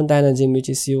ako pinupuntahan ng gym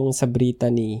which is yung sa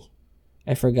Brittany.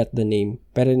 I forgot the name.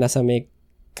 Pero nasa may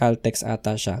Caltex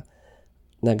ata siya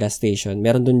na gas station.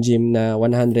 Meron dun gym na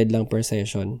 100 lang per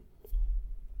session.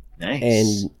 Nice. And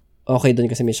okay dun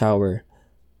kasi may shower.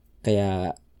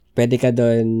 Kaya pwede ka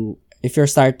dun, if you're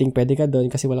starting, pwede ka dun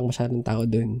kasi walang masyadong tao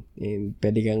dun. And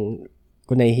pwede kang,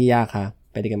 kung nahihiya ka,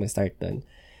 pwede ka mag-start dun.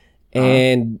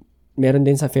 And meron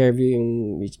din sa Fairview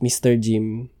yung Mr.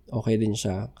 Gym. Okay din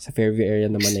siya. Sa Fairview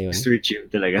area naman na yun. Mr. Gym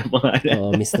talaga.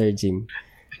 Oo, Mr. Gym.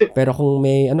 Pero kung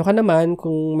may, ka naman,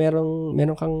 kung meron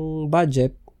kang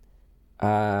budget,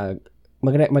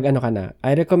 mag-ano ka na.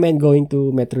 I recommend going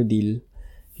to Metro Deal.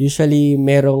 Usually,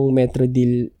 merong Metro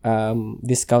Deal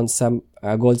discount sa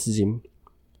Gold's Gym.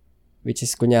 Which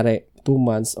is, kunyari, 2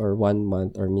 months or 1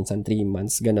 month or minsan 3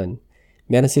 months, ganun.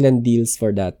 Meron silang deals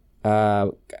for that.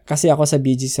 Kasi ako sa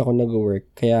BGC ako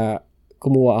nag-work, kaya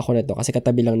kumuha ako nito kasi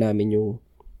katabi lang namin yung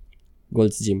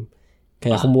Gold's Gym.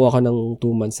 Kaya kumuha ako ng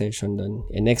 2-month session doon.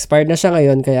 And expired na siya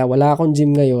ngayon, kaya wala akong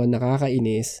gym ngayon,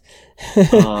 nakakainis.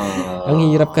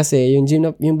 Ang hirap kasi,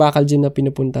 yung bakal gym na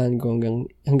pinupuntahan ko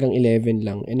hanggang 11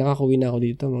 lang. Nakakauwi na ako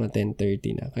dito, mga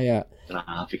 10:30 na. Kaya,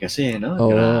 traffic kasi, no?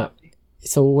 Grabe.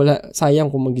 So,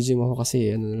 sayang kung mag-gym ako kasi,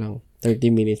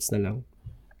 30 minutes na lang.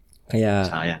 Kaya,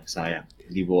 sayang.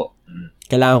 Hindi po.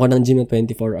 Kailangan ko ng gym na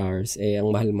 24 hours.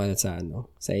 Ang mahal-mahal sa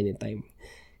anytime.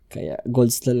 Kaya,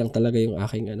 golds na lang talaga yung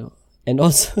aking And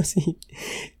also,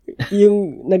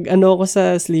 yung ko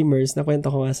sa Slimmers,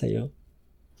 nakwento ko nga sa'yo.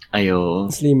 Ayo.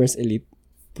 Slimmers Elite.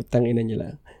 Putang ina nyo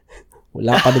lang.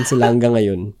 Wala pa din sila hanggang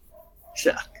ngayon.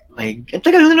 Ang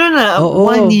tagal na.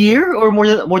 1 year or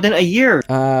more than a year?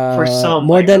 For some.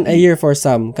 More than a year for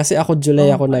some. Kasi ako,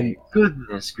 July ako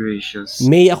goodness gracious.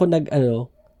 May ako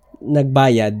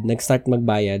nag-start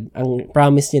magbayad, ang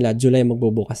promise nila, July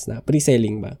magbubukas na.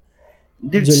 Pre-selling ba?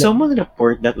 Did someone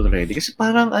report that already? Kasi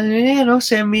parang,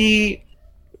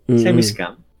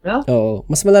 semi-scam. No? Oo.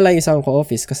 Mas malala yung isang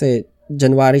ko-office kasi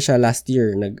January siya last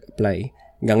year nag-apply.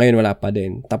 Hanggang ngayon wala pa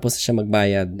din. Tapos siya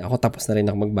magbayad. Ako tapos na rin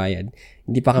ako magbayad.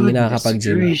 Hindi pa kami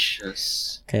nakakapag-gym.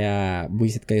 Kaya,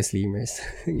 buisit kayo, Slimmers.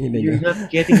 You're not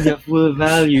getting the full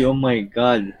value. Oh my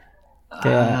God.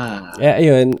 Kaya,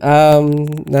 ayun.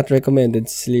 Not recommended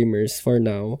Slimmers for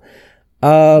now.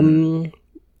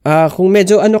 Kung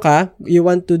medyo you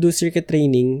want to do circuit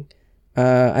training,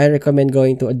 I recommend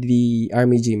going to the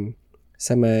Army Gym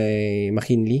sa may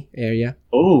McKinley area.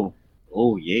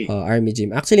 Oh, yeah. Army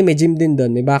Gym. Actually, may gym din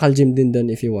doon. May bakal gym din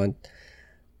doon if you want.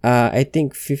 I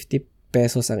think 50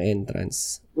 pesos ang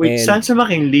entrance. Wait, saan sa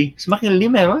McKinley? Sa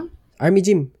McKinley meron? Army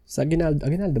Gym. Sa Aguinaldo.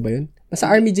 Aguinaldo ba yun? Nasa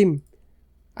Army Gym.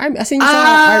 As in,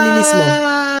 sa Army mismo.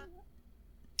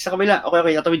 Sa kabila.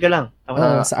 Okay. Tatawid ka lang.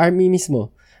 Sa Army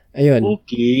mismo. Ayun.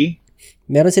 Okay.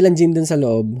 Meron silang gym dun sa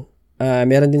loob.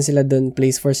 Meron din sila dun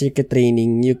place for circuit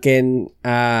training. You can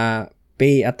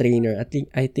pay a trainer.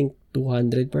 I think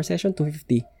 200 per session,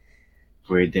 250.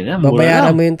 Pwede na.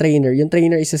 Babayaran mo yung trainer. Yung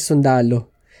trainer is sundalo.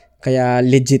 Kaya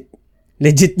legit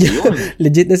yun.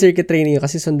 Legit na circuit training yun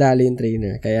kasi sundalo yung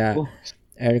trainer. Kaya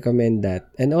I recommend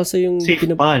that. And also yung... Safe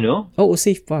pa, no? Oo,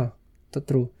 safe pa.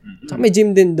 True. Saka may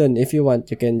gym din dun. If you want,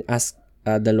 you can ask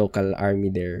the local army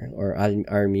there or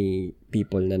army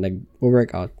people na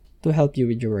nag-workout to help you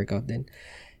with your workout din.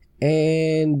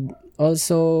 And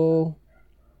also...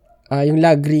 yung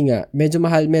Lagri nga, medyo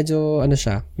mahal, medyo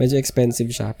expensive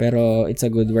siya, pero it's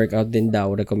a good workout din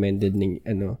daw, recommended ni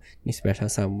special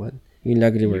someone. Yung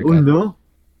Lagri workout. No?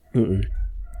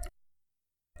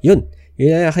 Yun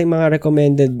ang aking mga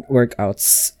recommended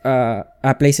workouts.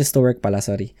 Places to work pala,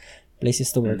 sorry. Places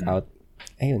to work out.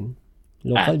 Ayun.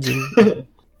 Local gym.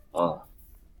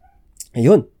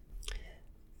 Ayun.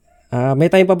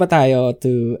 May time pa ba tayo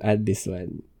to add this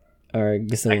one? Or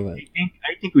gusto mo ba?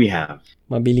 I think we have.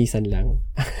 Mabilisan lang.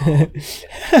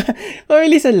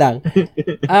 Mabilisan lang.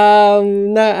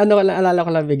 Naalala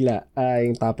ko lang bigla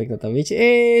yung topic na to, which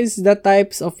is the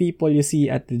types of people you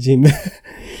see at the gym.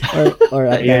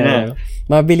 or at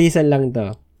mabilisan lang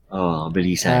to.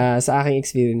 Bilisan. Sa aking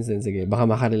experience din, sige, baka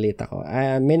makarelate ako.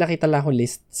 May nakita lang akong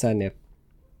list sa net.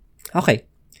 Okay.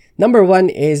 Number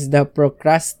 1 is the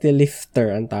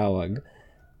procrastilifter ang tawag.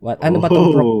 Ano ba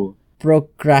itong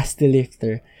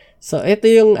procrastilifter? So, ito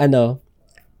yung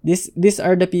these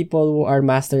are the people who are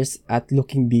masters at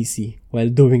looking busy while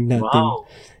doing nothing. Wow.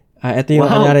 Ito yung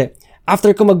kunyari,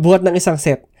 after ko magbuhat ng isang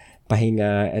set,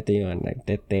 pahinga, ito yung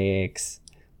nagte-text,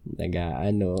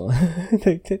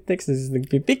 nagte-text,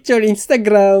 nagpi-picture,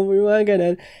 Instagram, yung mga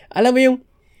ganun. Alam mo yung,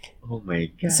 oh my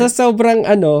God. So, sobrang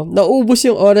naubos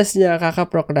yung oras niya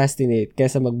kaka-procrastinate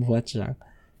kaysa magbuhat siya.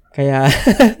 Kaya,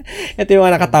 ito yung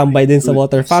mga nakatambay din sa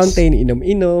water fountain,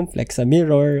 inom-inom, flex sa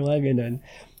mirror, mga ganun.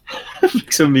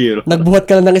 Flex sa mirror. Nagbuhat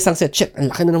ka lang ng isang set. Shit, ang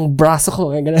laki na ng braso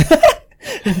ko. Ganun.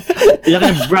 Laki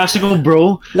ng braso ko,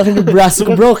 bro. Laki ng braso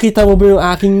ko, bro. Kita mo ba yung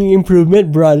aking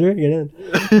improvement, brother? Ganun.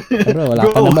 Pero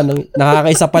wala pa naman.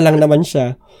 Nakakaisa pa lang naman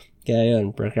siya. Kaya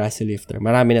yun, procrastilifter.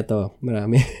 Marami na to.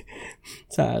 Marami.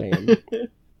 Sa akin.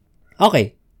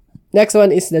 Okay. Next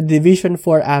one is the Division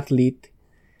 4 athlete.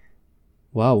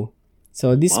 Wow.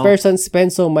 So, this person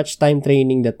spends so much time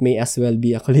training that may as well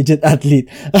be a collegiate athlete.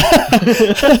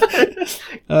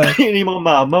 Yun yung mga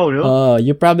mamaw, no?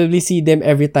 You probably see them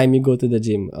every time you go to the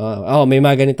gym. May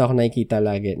mga ganito ako nakikita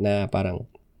lagi na parang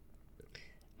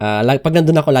pag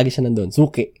nandun ako, lagi siya nandun.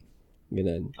 Suki.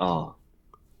 Ganun.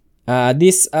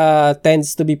 This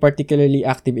tends to be particularly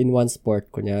active in one sport.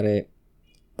 Kunyari,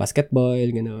 basketball,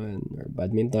 ganun. Or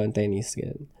badminton, tennis,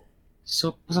 ganun.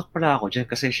 So, pasok pala ako dyan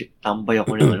kasi tambay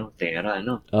ako ng Tera,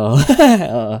 no? Oo.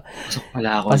 Pasok pala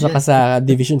ako pasok ka sa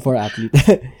Division 4 athlete.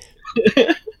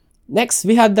 Next,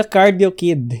 we have the cardio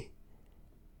kid.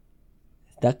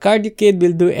 The cardio kid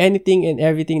will do anything and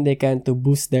everything they can to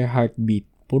boost their heartbeat.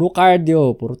 Puro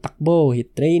cardio, puro takbo,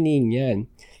 HIIT training, yan.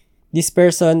 This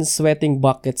person sweating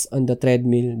buckets on the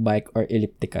treadmill, bike, or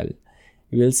elliptical.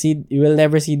 You will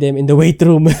never see them in the weight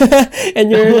room. And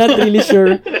you're not really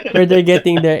sure where they're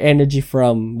getting their energy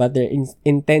from. But their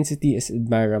intensity is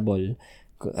admirable.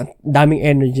 Daming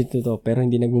energy to, pero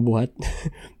hindi nagbubuhat.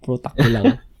 Puro takbo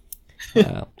lang.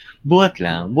 Buhat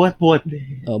lang. Buhat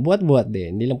din. Buhat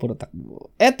din. Hindi lang puro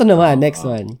takbo. Eto naman, next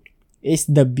one, is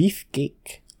the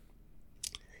beefcake.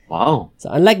 Wow.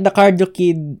 So, unlike the cardio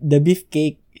kid, the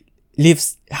beefcake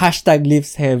lifts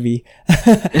heavy.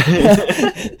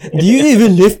 Do you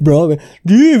even lift, bro?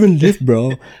 Do you even lift,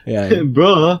 bro? Yan.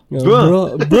 Bro,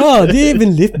 do you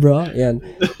even lift, bro? Yan.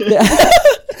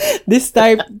 This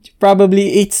type probably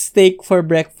eats steak for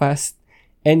breakfast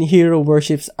and hero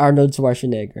worships Arnold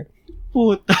Schwarzenegger.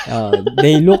 Puta.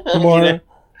 They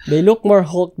look more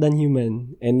Hulk than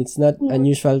human, and it's not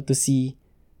unusual to see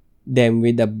them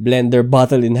with a blender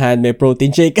bottle in hand, may protein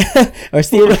shake or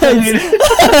steroids.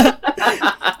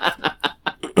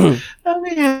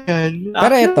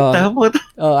 Pero ito,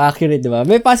 accurate, diba?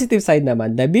 May positive side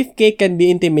naman. The beefcake can be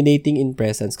intimidating in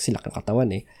presence kasi laki ng katawan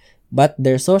eh. But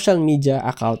their social media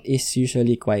account is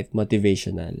usually quite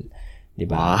motivational.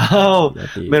 Diba? Wow!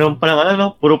 Meron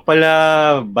palang puro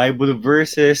pala Bible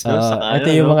verses, no? Ito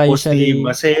yung mga usually,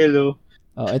 Marcelo.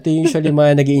 Ito yung usually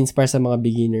mga nag-i-inspire sa mga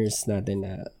beginners natin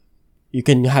na you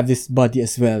can have this body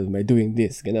as well by doing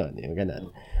this. Ganon.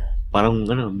 Parang,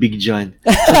 Big John.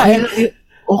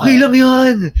 Okay lang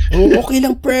yan. Okay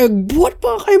lang, pre. Buhat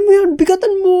pa, kaya mo yan.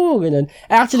 Bigatan mo. Ganon.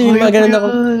 Actually, yung mga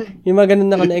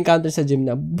ganun ako na-encounter sa gym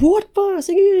na, buhat pa.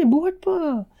 Sige, buhat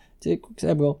pa.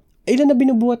 Sabi ko, ilan na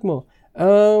binubuhat mo?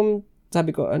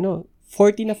 Sabi ko,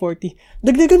 40 na 40.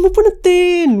 Dagdagan mo pa na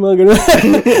 10. Mga ganun.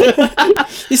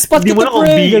 Spot kita,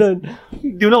 pre. Ganun.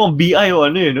 Hindi mo na kung BI o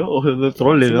no? O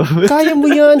troll, no? Kaya mo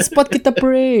yan. Spot kita,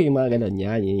 pre. Mga ganun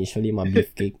yan. Usually, mga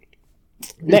beefcake.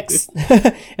 Next.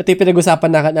 Ito yung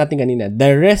pinag-usapan natin kanina.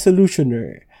 The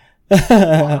Resolutioner.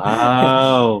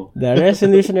 Wow. The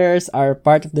Resolutioners are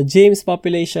part of the James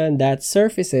population that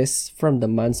surfaces from the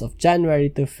months of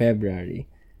January to February.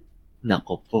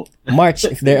 Nako po. March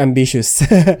if they're ambitious.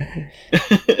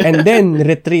 And then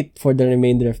retreat for the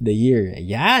remainder of the year.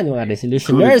 Ayan, mga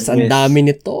Resolutioners. Ang dami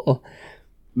nito.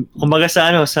 Kumbaga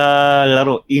sa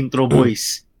laro, intro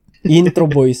boys. Intro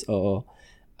boys, oo.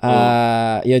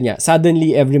 Yun nga.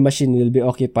 Suddenly, every machine will be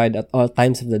occupied at all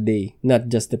times of the day, not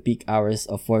just the peak hours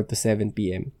of 4 to 7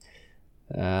 p.m.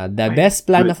 The best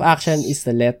plan of action is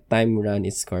to let time run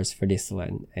its course for this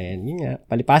one. And yun nga,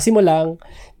 palipasin mo lang.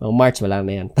 March, wala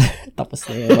na yan. Tapos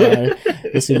na yan, mga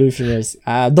Resolutioners.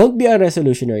 Don't be a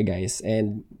Resolutioner, guys.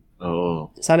 And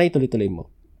sana ituloy-tuloy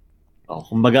mo.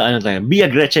 Kumbaga, be a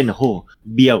Gretchen Ho.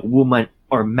 Be a woman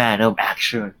or man of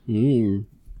action.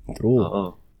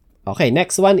 True. Okay,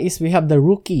 next one is we have the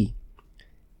Rookie.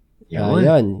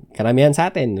 Yun. Karamihan sa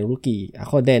atin, Rookie.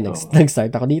 Ako din,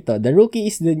 nag-start ako dito. The Rookie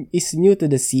is new to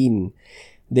the scene.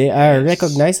 They are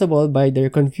recognizable by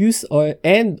their confused or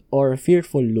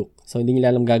fearful look. So, hindi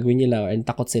nila alam gagawin nila and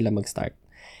takot sila mag-start.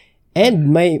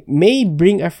 And may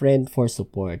bring a friend for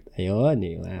support. Ayun.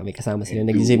 May kasama sila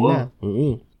nag-gym na.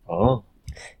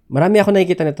 Marami ako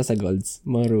nakikita nito sa Golds,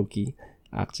 mga Rookie,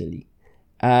 actually.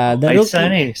 Sa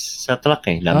truck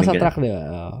sa truck,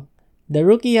 diba? The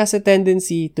Rookie has a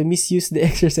tendency to misuse the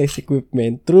exercise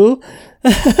equipment. True?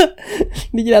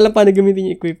 Hindi nila alam paano gamitin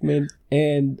yung equipment.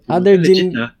 And other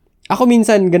gym... Ako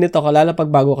minsan ganito ko, lalo pag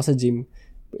bago ako sa gym.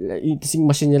 Yung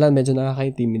machine nila medyo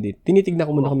nakaka-intimidate. Tinitignan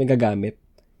ko muna kung may gagamit.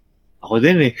 Ako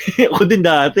din eh. Ako din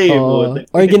dati.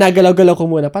 Or ginagalaw-galaw ko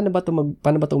muna. Paano ba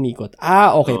ito umikot?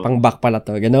 Okay. Pang back pala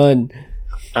to. Ganon.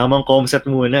 Tamang comset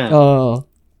muna.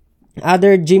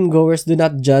 Other gym goers do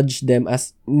not judge them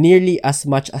as nearly as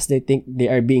much as they think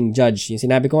they are being judged. Yung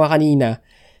sinabi ko nga kanina,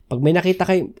 pag may nakita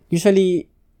kayo,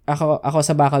 usually ako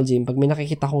sa Bakal Gym, pag may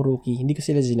nakikita kong Rookie, hindi ko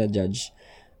sila judge.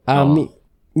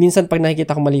 Minsan pag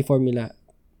nakikita ko mali formula,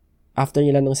 after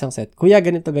nila nung isang set, kuya,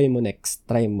 ganito gawin mo next,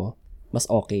 try mo. Mas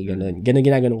okay, ganun. Ganun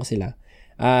ginaganon ko sila.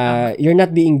 You're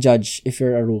not being judged if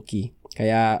you're a Rookie.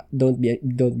 Kaya don't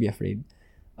be afraid.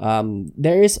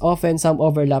 There is often some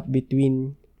overlap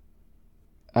between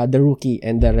the Rookie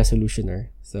and the Resolutioner.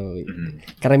 So,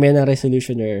 karamihan ng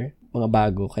Resolutioner, mga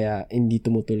bago, kaya hindi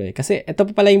tumutuloy. Kasi, ito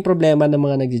pa pala yung problema ng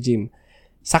mga nag-gym.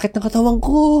 Sakit ng katawan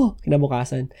ko!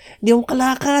 Kinabukasan. Hindi akong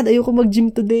kalakad. Ayoko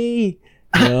mag-gym today.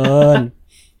 Yun.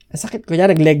 Sakit ko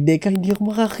yan. Nag-leg day ka. Hindi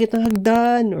ako makakakit ng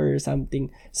hagdan or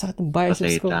something. Sakit ng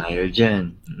biceps ko. Patay tayo dyan.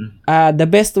 The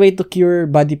best way to cure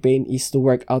body pain is to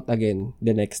work out again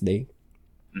the next day.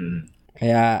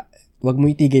 Kaya, wag mo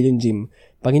itigil yung gym.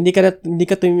 Pag hindi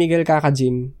ka tumimigil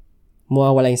kaka-gym,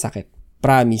 mawawala yung sakit.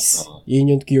 Promise.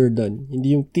 Yun yung cure doon.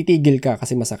 Hindi yung titigil ka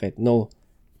kasi masakit. No.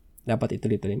 Dapat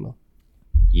ituloy-tuloy mo.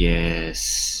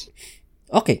 Yes.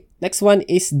 Okay. Next one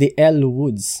is the L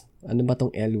Woods. Ano ba tong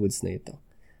L Woods na ito?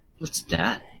 What's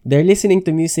that? They're listening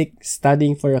to music,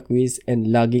 studying for a quiz,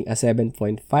 and logging a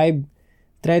 7.5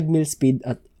 treadmill speed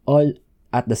at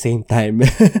the same time.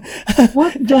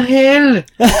 What the hell?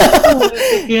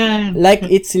 Like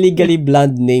it's Legally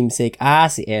Blonde namesake.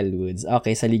 Si Elle Woods.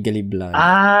 Okay, sa Legally Blonde.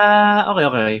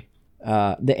 Okay.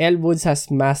 The Elwoods has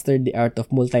mastered the art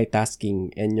of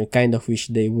multitasking and you kind of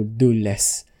wish they would do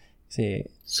less. Kasi,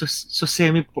 so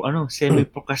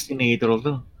semi-procrastinator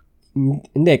to.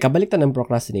 Hindi, kabaliktad ng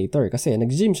procrastinator. Kasi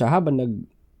nag-gym siya habang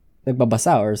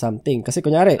nagbabasa or something. Kasi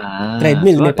kunyari,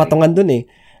 treadmill, may patungan dun eh.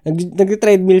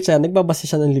 Nag-treadmill siya, nagbabasa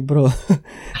siya ng libro.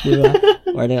 Di ba?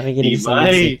 Or nakikinig sa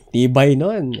music. Tibay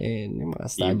nun. And yung mga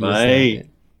studies natin.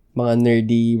 Mga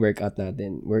nerdy workout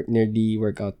natin. Nerdy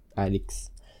workout addicts.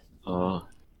 Oh.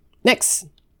 Next,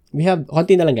 we have,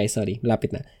 konti na lang guys, sorry,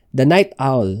 malapit na. The Night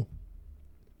Owl.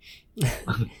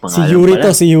 Si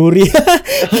Yuri.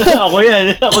 Ako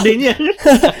yan. Ako din yan.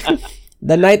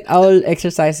 The Night Owl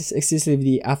exercises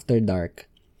exclusively after dark.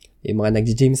 Yung mga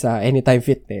nag-gym sa Anytime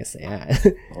Fitness. Ayan.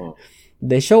 Oh.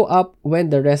 They show up when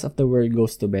the rest of the world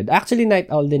goes to bed. Actually, Night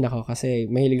Owl din ako kasi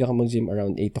mahilig ako mag-gym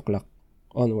around 8 o'clock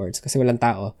onwards kasi walang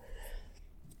tao.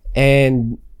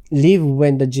 And leave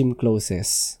when the gym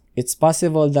closes. It's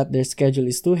possible that their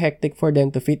schedule is too hectic for them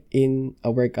to fit in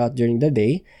a workout during the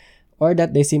day or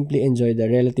that they simply enjoy the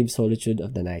relative solitude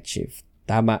of the night shift.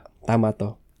 Tama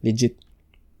to. Legit.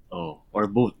 Oh, or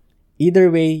both. Either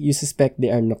way, you suspect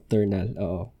they are nocturnal.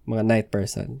 Oo, mga night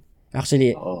person.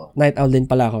 Actually, night owl din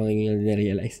pala ako ngayon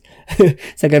na-realize.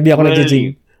 Sa gabi ako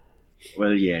nag-gym.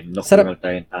 Well, yeah. Nocturnal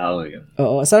tayong tao yun.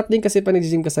 Oo, sarap din kasi pa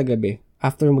nag-gym ka sa gabi.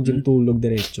 After mag-gym, tulog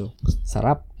diretso.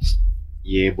 Sarap.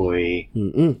 Yeah, boy.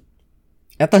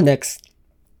 Eto next.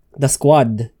 The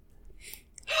Squad.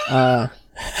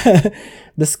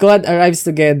 The Squad arrives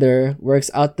together,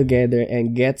 works out together,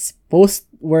 and gets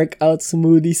post-workout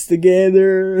smoothies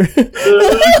together.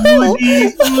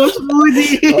 Smoothies!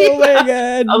 Oh my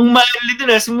God! Ang mali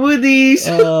na, smoothies!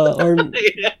 Or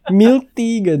milk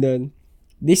tea, ganun.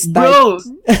 This type... Bro!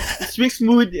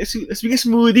 Speaking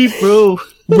smoothie, bro.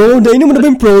 Bro, nainom mo na ba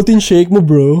yung protein shake mo,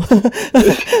 bro?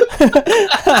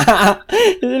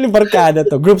 Yung barkada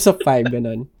to. Groups of 5,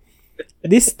 ganun.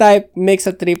 This type makes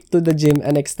a trip to the gym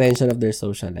an extension of their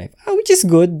social life. Which is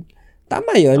good.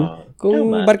 Tama yun.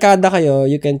 Kung barkada kayo,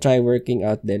 you can try working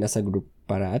out din as a group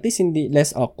para at least hindi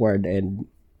less awkward and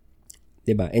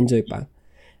diba, enjoy pa.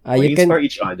 You can inspire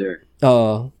each other.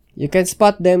 You can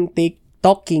spot them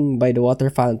talking by the water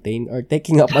fountain or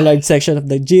taking up a large section of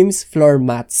the gym's floor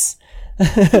mats.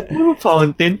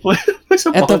 Fountain po.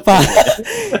 Ito pa.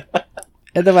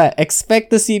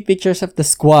 Expect to see pictures of the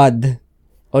Squad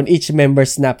on each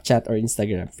member's Snapchat or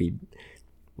Instagram feed.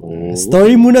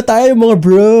 Story muna tayo mga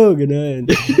bro. Ganun.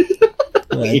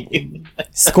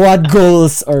 Squad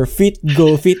goals or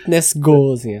fitness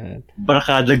goals. Yan.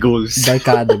 Barkada goals.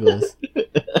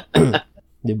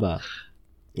 Diba?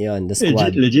 Yan, the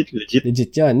Squad. Legit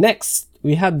yun. Next,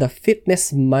 we have the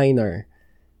Fitness Minor.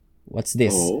 What's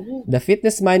this? The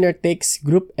Fitness Minor takes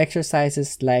group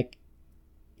exercises like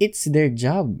it's their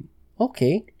job.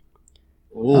 Okay.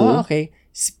 Okay.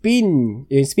 Spin.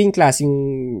 Yung spin class,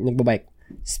 yung nagbabike.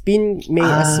 Spin may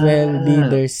as well be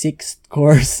their 6th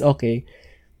course. Okay.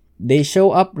 They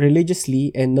show up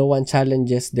religiously and no one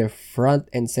challenges their front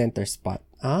and center spot.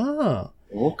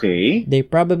 Okay. They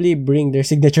probably bring their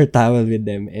signature towel with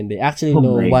them and they actually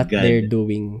know what they're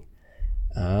doing.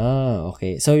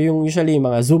 Okay. So, yung usually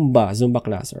mga Zumba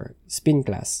class or spin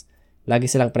class, lagi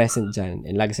silang present dyan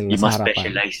and lagi silang nasa harapan.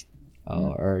 Specialized.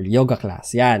 Or yoga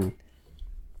class. Yan.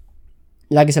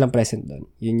 Lagi silang present doon.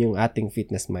 Yun yung ating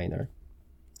Fitness Minor.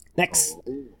 Next.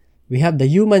 We have the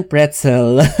Human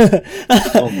Pretzel.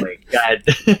 Oh my God.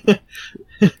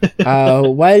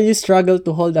 While you struggle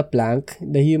to hold a plank,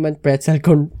 the Human Pretzel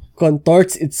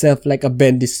contorts itself like a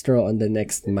bendy straw on the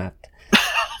next mat.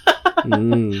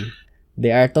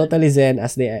 They are totally zen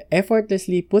as they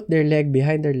effortlessly put their leg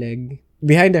behind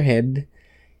their head.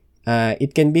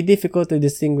 It can be difficult to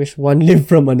distinguish one limb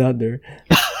from another.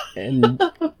 And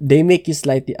they make you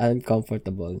slightly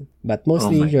uncomfortable. But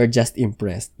mostly, you're just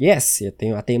impressed. Yes, ito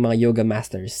yung ating mga yoga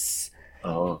masters.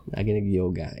 Lagi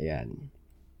nag-yoga. Ayan.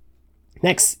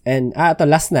 Next. And, ito,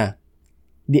 last na.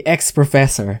 The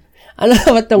ex-professor. Ano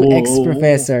ba itong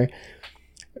ex-professor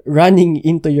running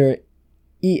into your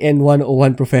EN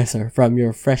 101 professor from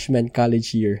your freshman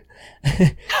college year?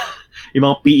 Yung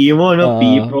mga PE mo, no?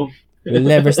 PE prof. Will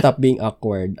never stop being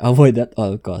awkward. Avoid at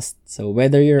all costs. So,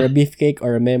 whether you're a beefcake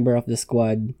or a member of the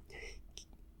Squad,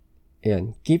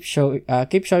 ayan, keep showing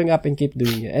up and keep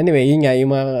doing it. Anyway, yun nga,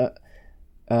 yung mga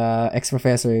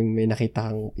ex-professor, yung may nakita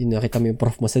mo yung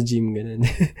prof mo sa gym, ganun.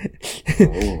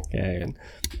 Kaya yun.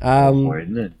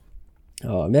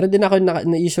 Meron din ako na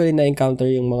usually na-encounter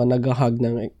yung mga nag-hug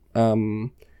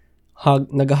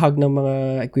ng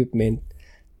mga equipment.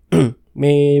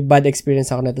 May bad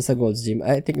experience ako na to sa Gold's Gym.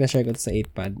 I think na-share ko to sa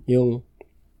 8pad. Yung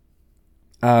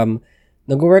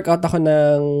Nag-workout ako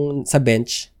sa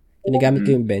bench. Ginagamit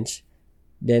ko yung bench.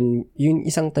 Then, yung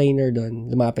isang trainer doon,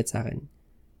 lumapit sa akin.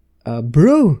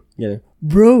 Bro! Yan.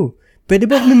 Bro! Pwede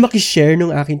ba may makishare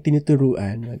nung aking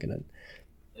tinuturuan? Ganun.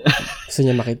 Gusto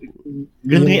niya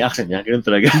Ganun yung accent niya? Ganun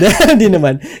talaga? Hindi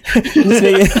naman.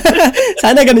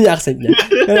 Sana ganun yung accent niya.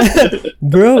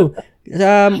 Bro,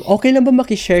 okay lang ba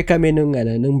makishare kami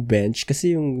nung bench?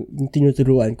 Kasi yung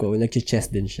tinuturuan ko, nag-chest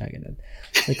din siya. Ganun.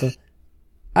 Like,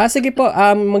 sige po,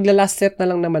 magla-last set na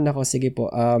lang naman ako. Sige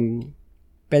po,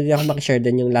 pwede ako makishare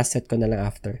din yung last set ko na lang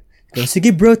after.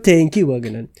 Sige bro, thank you.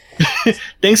 Ganun.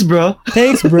 Thanks bro.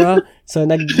 Thanks bro. So,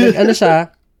 nag-bench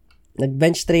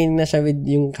training na siya with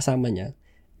yung kasama niya.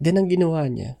 Then, ang ginawa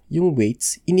niya, yung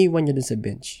weights, iniwan niya dun sa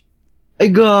bench.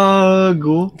 Ay,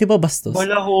 gago. Di ba bastos?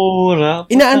 Wala hora.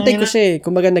 Inaantay ko siya eh.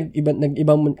 Kumbaga,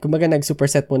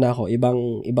 nag-superset muna ako.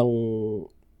 Ibang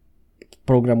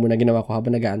program muna ginawa ko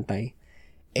habang nag-aantay.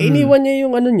 Iniwan niya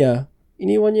yung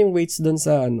iniwan niya yung weights dun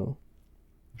sa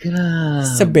Grabe.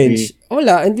 sa bench.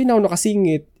 Wala, hindi na ako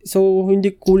nakasingit. So,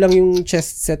 hindi kulang yung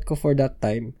chest set ko for that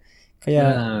time.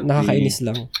 Kaya, nakakainis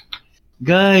lang.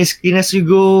 Guys, clean as you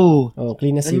go.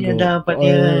 Clean as you go. Dapat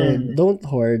yan. Don't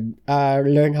hoard.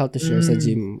 Learn how to share sa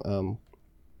gym.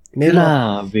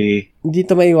 Grabe. Hindi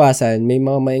to maiwasan. May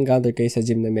mga ma-encounter kayo sa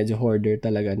gym na medyo hoarder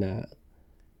talaga na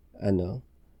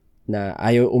na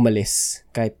ayaw umalis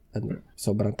kahit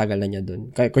sobrang tagal na niya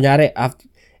doon. Kunyari,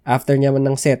 after niya man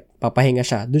ng set, papahinga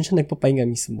siya. Doon siya nagpapahinga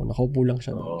mismo. Nakaupo lang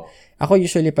siya. Ako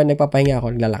usually pa nagpapahinga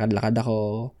ako, naglalakad-lakad ako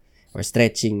or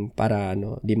stretching para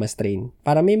di ma-strain.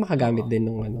 Para may makagamit din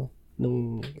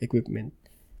nung equipment.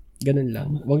 Ganun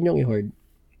lang. Huwag niyong i-hoard.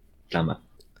 Tama.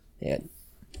 Ayan.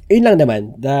 Yun lang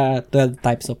naman, the 12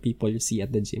 types of people you see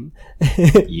at the gym.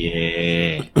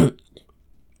 Yeah.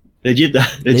 Legit.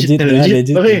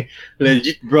 Okay.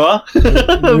 Legit, bro.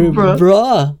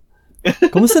 Bro.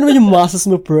 Kamusta naman yung muscles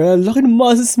mo, pre? Laki ng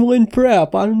muscles mo ngayon, pre.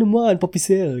 Paano naman?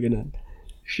 Papisel, ganun.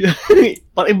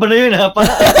 Parang iba na yun, ha?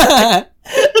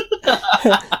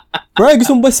 Pre,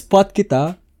 gusto mo ba spot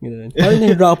kita? Ganun. Parang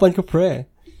nahirapan ka, pre.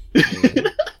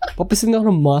 Papisel nga ako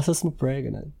ng muscles mo, pre.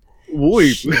 Ganun.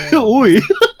 Uy.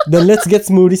 Then let's get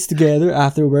smoothies together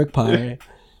after work, pare.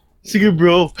 Sige,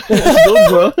 bro. Let's go,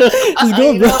 bro.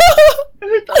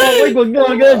 Oh my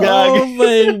God.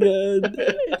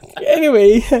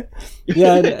 Anyway,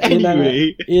 yun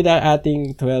ang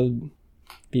ating 12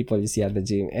 people you see at the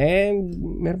gym. And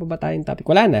meron pa ba tayong topic?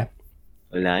 Wala na.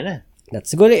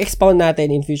 Siguro expound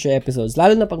natin in future episodes,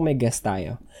 lalo na pag may guest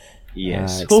tayo.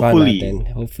 Yes, hopefully.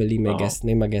 Hopefully may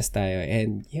mag-guest tayo.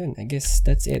 And yun, I guess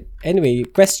that's it. Anyway,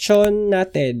 question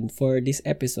natin for this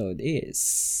episode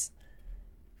is...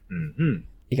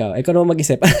 Ikaw naman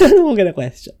mag-isip. Ano mo gana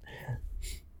question?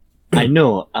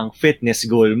 Ano ang fitness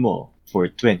goal mo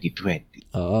for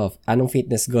 2020? Oo. Anong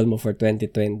fitness goal mo for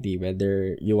 2020?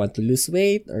 Whether you want to lose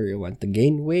weight or you want to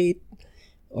gain weight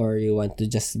or you want to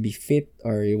just be fit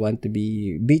or you want to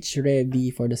be beach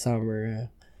ready for the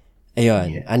summer.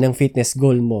 Ayun. Yeah. Anong fitness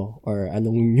goal mo? Or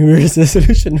anong New Year's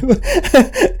resolution mo?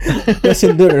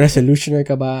 Resolutioner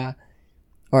ka ba?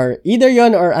 Or either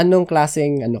yon or anong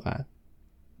klaseng ka?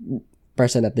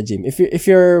 Person at the gym. If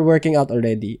you're working out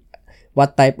already,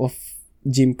 what type of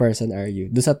gym person are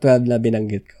you? Doon sa 12 na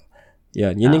binanggit ko.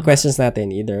 Yun yung questions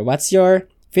natin. Either what's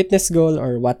your fitness goal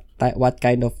or what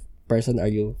kind of person are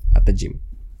you at the gym?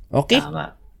 Okay?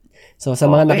 Tama. So,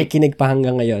 sa mga nakikinig pa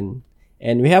hanggang ngayon,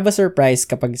 and we have a surprise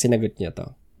kapag sinagot niyo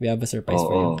to. We have a surprise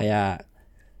for you. Kaya,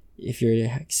 if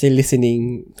you're still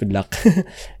listening, good luck.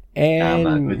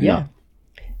 And, good luck.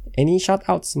 Any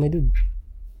shout-outs, my dude?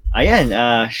 Ayan,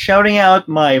 shouting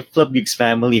out my Flip Geeks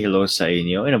family. Hello sa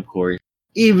inyo. And of course,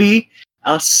 Evie,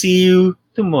 I'll see you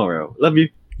tomorrow. Love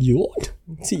you. Yun.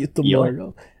 See you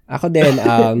tomorrow. Ako din,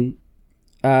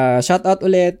 shout out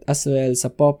ulit as well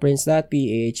sa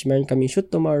poprince.ph. Meron kaming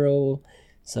shoot tomorrow.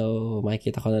 So,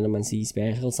 makikita ko na naman si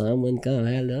Special Someone ka.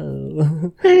 Hello.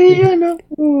 Hey, hello.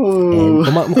 And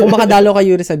kung makadalo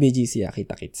kayo rin sa BGC,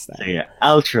 kita-kits tayo. So, yeah,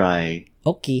 I'll try.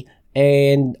 Okay.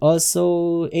 And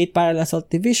also, 8-Pad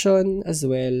Assault Division as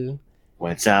well.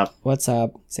 What's up? Sa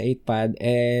 8-Pad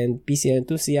and PC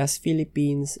Enthusiast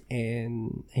Philippines.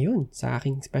 And, ayun, sa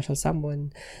aking Special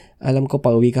Someone. Alam ko,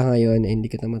 pauwi ka ngayon and hindi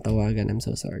kita matawagan. I'm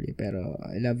so sorry. Pero,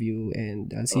 I love you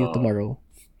and I'll see you tomorrow.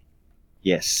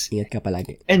 Yes. Ingat ka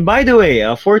palagi. And by the way,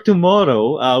 for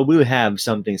tomorrow, we'll have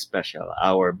something special.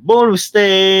 Our bonus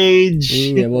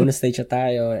stage! Bonus stage na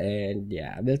tayo. And,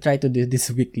 yeah, we'll try to do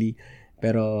this weekly.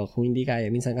 Pero kung hindi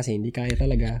kaya, minsan kasi hindi kaya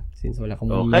talaga since wala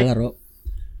akong malaro.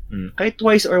 Kahit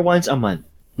twice or once a month.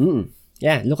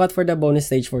 Yeah, look out for the bonus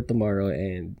stage for tomorrow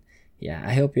and Yeah,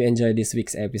 I hope you enjoyed this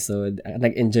week's episode.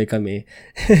 Nag-enjoy kami.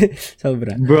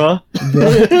 Sobra. Bro?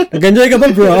 Nag-enjoy ka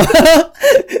ba, bro?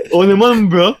 Oo naman,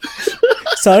 bro.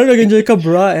 Sana nag-enjoy ka,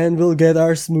 bro, and we'll get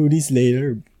our smoothies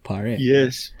later, pare.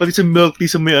 Yes. Pati sa milk tea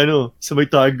sa may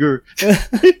tiger.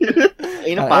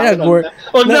 Ay,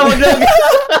 Wag na.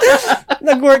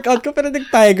 Nag-workout ka pero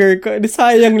nag-tiger ka.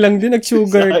 Sayang lang din,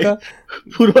 nag-sugar ka.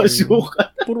 Puro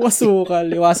asukal.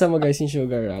 Iwasan mo guys yung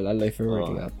sugar, lalo if you're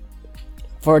working out.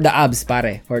 For the abs,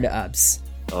 pare. For the abs.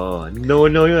 Oh, no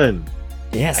yun.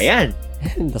 Yes. Ayan.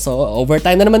 So,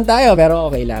 overtime na naman tayo, pero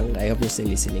okay lang. I hope you're still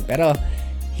listening. Pero,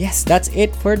 yes, that's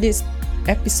it for this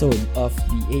episode of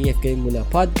the AFK Muna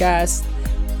podcast.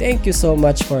 Thank you so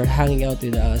much for hanging out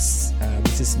with us.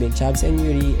 This has been Chabs and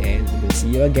Yuri, and we'll see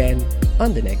you again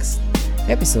on the next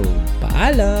episode.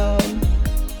 Paalam!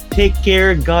 Take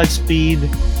care, Godspeed.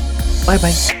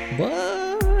 Bye-bye. Bye!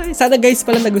 Sana guys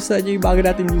pala nagustuhan nyo yung bago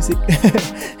natin music.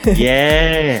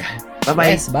 Yeah!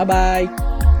 Bye-bye. Yes, bye-bye!